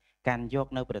វិញកាន់យក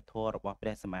នៅព្រះធម៌របស់ព្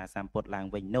រះសម្មាសម្ពុទ្ធឡើង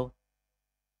វិញនោះ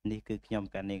នេះគឺខ្ញុំ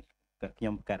ករណីនាង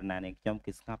ខ្ញុំ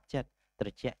គឺស្ងប់ចិត្តត្រ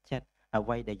ជាក់ចិត្តអ្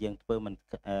វីដែលយើងធ្វើ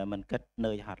មិនគិត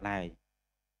នឿយហត់ឡើយ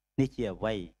នេះជាអ្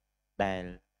វីដែល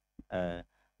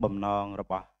បំណងរ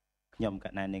បស់ខ្ញុំក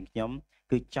ណានាងខ្ញុំ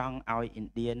គឺចង់ឲ្យឥ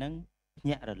ណ្ឌានឹងភ្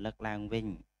ញាក់រលឹកឡើងវិញ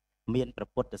មានព្រះ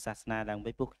ពុទ្ធសាសនាឡើងវិ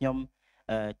ញពួកខ្ញុំ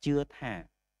ជឿថា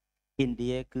ឥណ្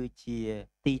ឌាគឺជា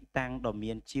ទីតាំងដ៏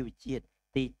មានជីវជាតិ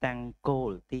ទីតាំងគោ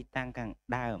លទីតាំងខាង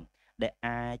ដើមដែល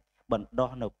អាចបណ្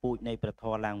ដោះនៅពូជនៃព្រះធ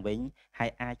ម៌ឡើងវិញហើ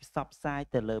យអាចផ្សព្វផ្សាយ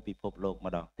ទៅលើពិភពលោក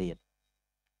ម្ដងទៀត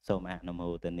សូមអនុមោ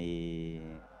ទនា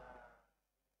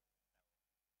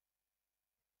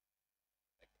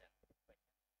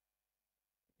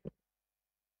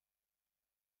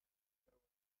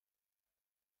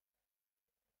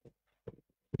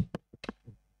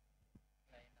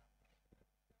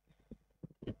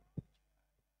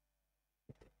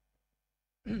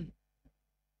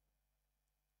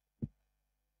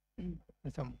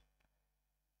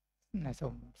សូ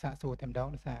មសាកសួរតែម្ដង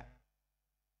ដោយសារ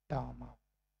តមក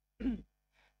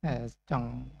ចង់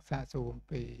សាកសួរអំ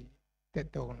ពីតេ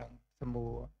តងនឹងសំណួ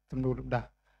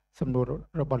រ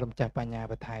របស់លោកម្ចាស់បញ្ញា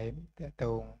បន្ថែមតេត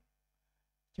ង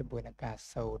ជាមួយនឹងការ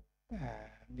សូត្រ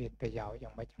មានប្រយោជន៍យ៉ា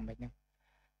ងម៉េចហ្នឹង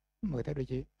មើលទៅដូ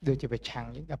ចជាប្រឆាំង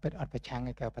យើងក៏ពិតអត់ប្រឆាំង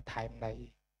ឯក៏បន្ថែមនៃ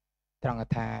ត្រង់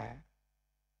ថា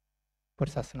ពុទ្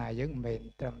ធសាសនាយើងមិនមែន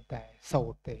ត្រឹមតែសូ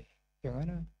ត្រទេអញ្ចឹង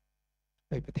ណា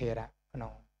ដោយប្រធារៈក្នុ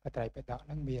ងបត្រៃបិដកហ្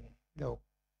នឹងមានលោក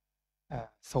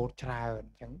សូត្រច្រើន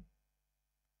អញ្ចឹង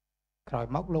ក្រោយ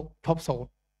មកលោកឈប់សូត្រ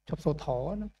ធរ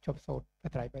ណាឈប់សូត្រប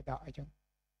ត្រៃបិដកអីចឹង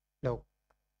លោក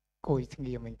គួយស្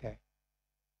ងៀមវិញតែ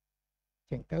អ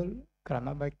ញ្ចឹងទៅក្រោយម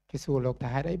កគេសួរលោកថា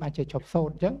ហេតុអីបានជាឈប់សូ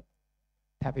ត្រអញ្ចឹង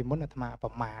ថាពីមុនអាត្មាប្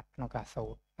រមាទក្នុងការសូ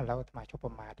ត្រឥឡូវអាត្មាឈប់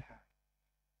ប្រមាទហើយ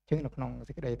អញ្ចឹងនៅក្នុង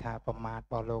សេចក្តីថាប្រមាទរ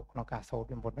បស់លោកក្នុងការសូត្រ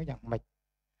ពីមុននោះយ៉ាងម៉េច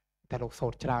តែលោកសូ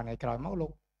ត្រច្រើនហើយក្រោយមកលោ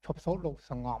កឈប់សូត្រលោក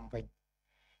សងំវិញ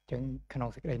អញ្ចឹងក្នុង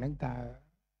សេចក្តីហ្នឹងតើ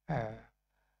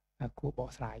គួរបក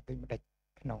ស្រាយដូចម្ដេច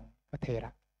ក្នុងប្រធា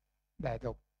រៈដែល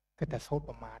លោកគិតថាសូត្រ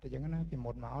ប្រមាទអញ្ចឹងណាពី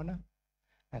មុនមកណា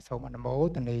សូមអនុមោ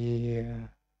ទនា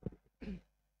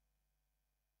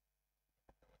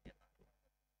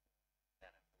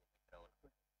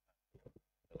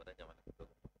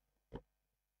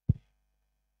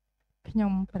ខ្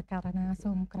ញុំប្រកាសណា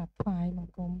សូមក្រាបថ្វាយប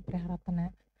ង្គំព្រះរតនៈ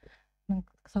និង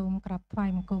សូមក្រាបថ្វាយ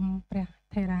បង្គំព្រះ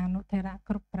ថេរានុថេរៈ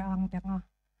គ្រប់ព្រះអង្គទាំងអស់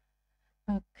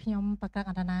ខ្ញុំប្រកា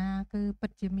សណាគឺពិ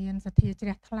តជាមានសទ្ធាជ្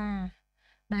រះថ្លា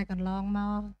ដែលកន្លងម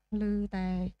កឮតែ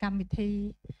កម្មវិធី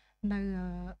នៅ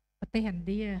ប្រទេសឥណ្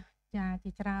ឌាជា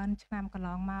ច្រើនឆ្នាំកន្ល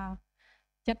ងមក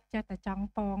ចិត្តចេះតែចង់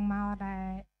ពងមកដែរ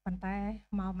ប៉ុន្តែ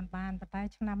មកមិនបានប៉ុន្តែ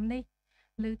ឆ្នាំនេះ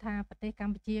ឮថាប្រទេសក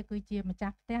ម្ពុជាគឺជាម្ចា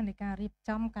ស់ផ្ទះនៃការរៀប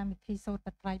ចំកម្មវិធីសូត្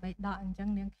របត្រៃបិដកអញ្ចឹង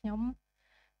នាងខ្ញុំ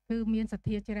គឺមានសទ្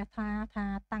ធាជ្រះថ្លាថា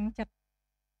តាំងចិត្ត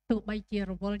ទោះបីជា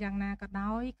រវល់យ៉ាងណាក៏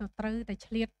ដោយក៏ត្រូវតែ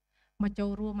ឆ្លៀតមកចូល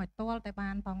រួមឲ្យទាល់តែបា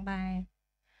នផងដែរ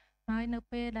ហើយនៅ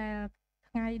ពេលដែល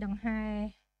ថ្ងៃដង្ហែ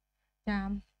ចាំ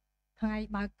ថ្ងៃ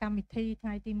បើកកម្មវិធីថ្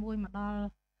ងៃទី1មកដល់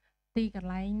ទីកន្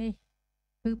លែងនេះ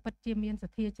គឺពិតជាមានស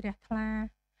ទ្ធាជ្រះថ្លា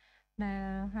ដែល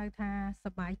ហៅថាស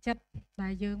ប្បាយចិត្តដែ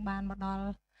លយើងបានមកដល់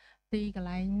ទីកន្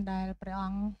លែងដែលព្រះអ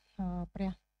ង្គត្រា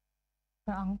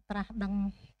ស់ដឹង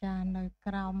ចានៅ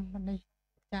ក្រោមនេះ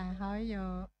ចាហើយ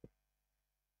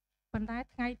ប៉ុន្តែ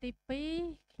ថ្ងៃទី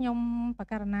2ខ្ញុំប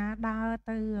ករណាដើ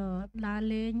រ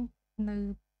លេងនៅ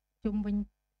ជុំវិញ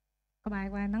ក្បែរ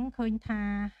ហ្នឹងឃើញថា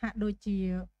ហាក់ដូចជា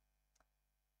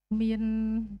មាន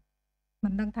មិ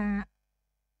នដឹងថា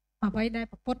អ្វីដែល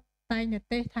ពុទ្ធតែងតែ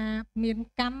ទេសថាមាន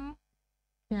កម្ម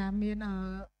ចាមាន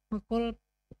បុគ្គល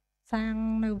សាង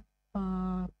នៅ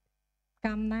ក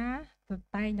ម្មណាទៅ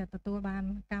តែងតែទទួលបាន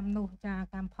កម្មនោះចា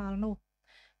កម្មផលនោះ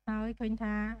ហើយឃើញ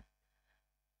ថា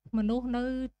មនុស្សនៅ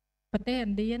ប្រទេសឥ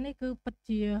ណ្ឌានេះគឺពិត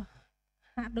ជា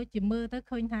ហាក់ដូចជាមើលទៅ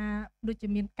ឃើញថាដូចជា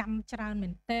មានកម្មច្រើនមែ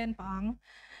នតែនព្រះអង្គ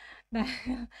ដែល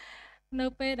នៅ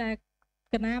ពេលដែល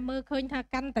កណាមើលឃើញថា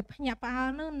កាន់តែភ្ញាក់ផ្អើល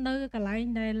នោះនៅកន្លែង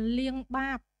ដែលលាង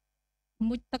បាប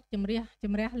មុជទឹកជំរះ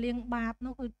លាងបាប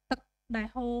នោះគឺទឹកដែល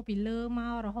ហូរពីលើម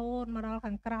ករហូតមកដល់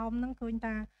ខាងក្រោមហ្នឹងឃើញ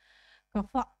ថាក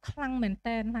ខ្វក់ខ្លាំងមែន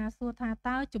តែនថាសួរថា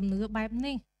តើជំនឿបែប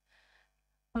នេះ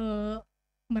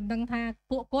មិនដឹងថា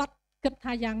ពួកគាត់គិត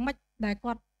ថាយ៉ាងម៉េចដែល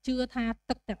គាត់ជឿថា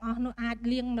ទឹកទាំងអស់នោះអាច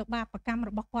លាងនៅបាបកម្ម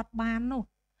របស់គាត់បាននោះ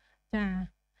ចា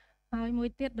ហើយមួយ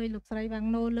ទៀតដោយលោកស្រីវាង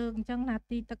ណូលើកអញ្ចឹងថា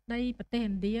ទីទឹកដីប្រទេសឥ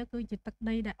ណ្ឌាគឺជាទឹក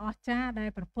ដីដែលអស្ចារ្យដែល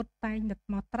ព្រះពុទ្ធតែង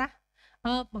មកត្រាស់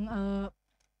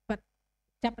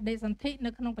ចាប់បដិសន្ធិនៅ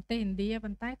ក្នុងប្រទេសឥណ្ឌា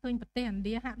ប៉ុន្តែឃើញប្រទេសឥណ្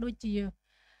ឌាហាក់ដូចជា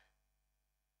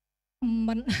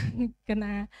មិនក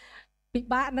ណាពិ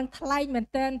បាកនឹងថ្លែងមែន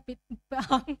តើព្រះ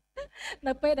អង្គ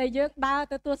នៅពេលដែលយើងដើរ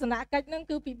ទៅទស្សនកិច្ចហ្នឹង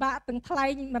គឺពិបាកទាំងថ្លែ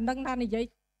ងមិនដឹងថានិយាយ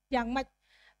យ៉ាងម៉េច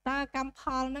តើកម្មផ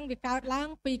លហ្នឹងវាកើតឡើង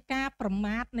ពីការប្រ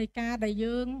មាថនៃការដែល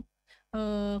យើង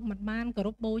មិនបានគោរ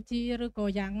ពបូជាឬក៏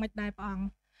យ៉ាងម៉េចដែរព្រះអង្គ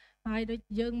ហើយដូច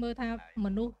យើងមើលថាម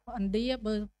នុស្សឥណ្ឌា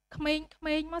បើក្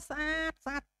មេងមកស្អាត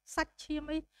សាច់ឈាម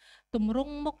អីទម្រ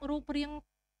ង់មុខរូបរាង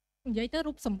និយាយទៅ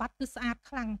រូបសម្បត្តិគឺស្អាត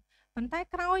ខ្លាំងប៉ុន្តែ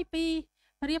ក្រោយពី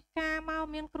រៀបការមក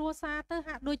មានគ្រួសារទៅ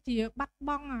ហាក់ដូចជាបាត់ប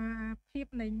ង់អាភាព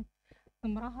នៃស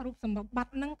ម្រស់រូបសម្បត្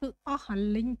តិហ្នឹងគឺអស់រ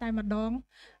លិញតែម្ដង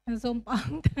សូមព្រះ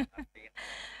អង្គ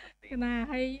ណា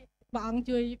ឲ្យព្រះអង្គ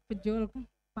ជួយបញ្យល់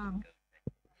ព្រះអង្គ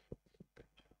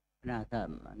ណាតើ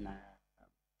ណា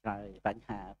ហើយបញ្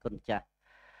ហាគុណចាស់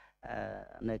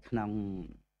នៅក្នុង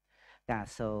ការ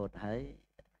សូត្រហើយ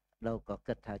លោកក៏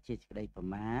គិតថាជាក្តីប្រ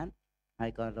មាទហើ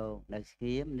យក៏លោកនៅស្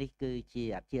ងៀមនេះគឺជា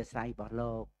អធិស្ឋានរបស់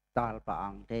លោកតល់ព្រះអ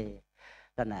ង្គទេ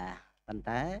តើណាប៉ុន្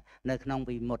តែនៅក្នុង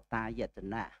វិមុតតាយត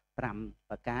នៈ5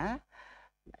ប្រការ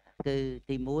គឺ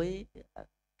ទី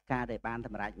1ការដែលបានស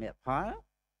ម្រេចមគ្គផល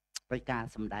ដោយការ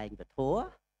សម្ដែងពធ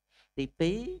ទី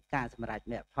2ការសម្រេច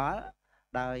មគ្គផល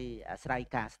ដោយអាស្រ័យ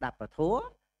ការស្ដាប់ពធ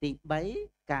ទី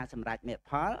3ការសម្រេចមគ្គ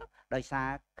ផលដោយសារ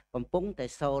កំពុងតែ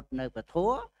សូត្រនៅពធ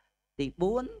ទី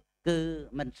4គឺ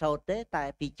មិនសូត្រទេតែ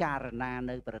ពិចារណា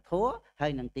នៅព្រះធម៌ហើ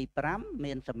យនឹងទី5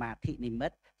មានសមាធិនិមិ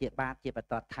ត្តជាបាតជាបត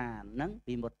តឋាននឹង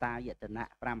វិមុតតាយតនៈ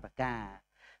5ប្រការ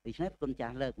ដូច្នេះគុណចា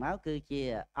ស់លើកមកគឺជា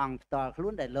អង្គផ្ទាល់ខ្លួ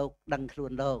នដែលលោកដឹងខ្លួ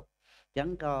នលោកអញ្ចឹង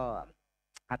ក៏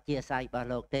អធិស្ឋានរបស់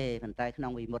លោកទេប៉ុន្តែក្នុ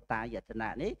ងវិមុតតាយតនៈ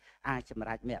នេះអាចសម្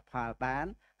រេចមគ្គផលបាន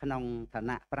ក្នុងឋា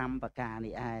នៈ5ប្រការ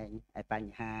នេះឯងហើយប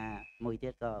ញ្ហាមួយទៀ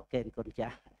តក៏កេនគុណចា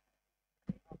ស់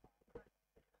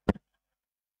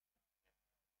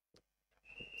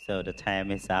So the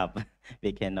time is up.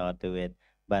 We cannot do it.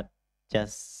 But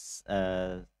just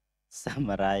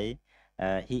summarize.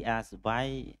 He asked why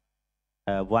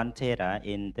one Thera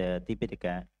in the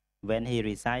Tipitaka, when he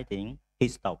reciting, he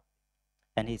stopped.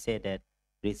 And he said that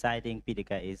reciting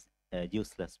Pitaka is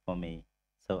useless for me.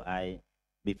 So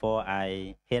before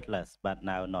I heedless, but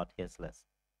now not heedless.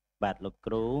 But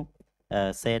Lokru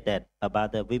said that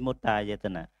about the Vimutta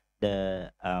Yatana,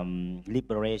 the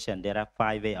liberation, there are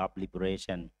 5 ways of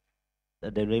liberation.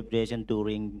 The liberation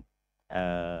during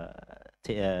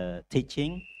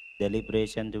teaching, the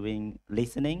liberation during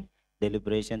listening, the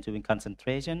liberation during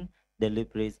concentration, the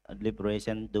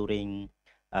liberation during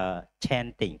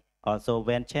chanting. Also,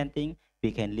 when chanting, we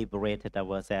can liberate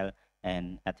ourselves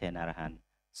and attain Arahant.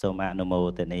 So,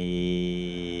 Manumotani.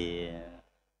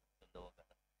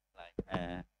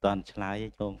 តន់ឆ្លើយ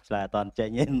ជុំឆ្លើយតន់ចេញ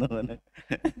ទេមើល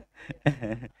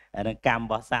អានឹងកម្មរ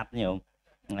បស់សត្វញោម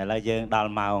ឥឡូវយើងដ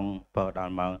ល់ម៉ោងដ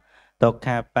ល់ម៉ោងទុក្ខ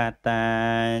បតា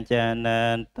ចន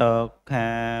ទុក្ខា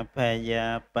ភយ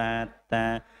បតា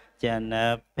ចន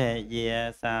ភយ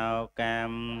សោក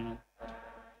ម្ម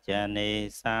ចនិ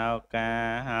សោកា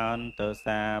ហន្តុ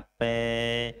សាពេ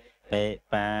បេ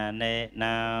បានេ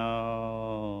ណោ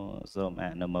សូមអ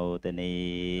នុមោទនី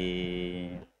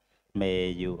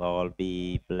May you all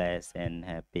be blessed and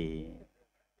happy.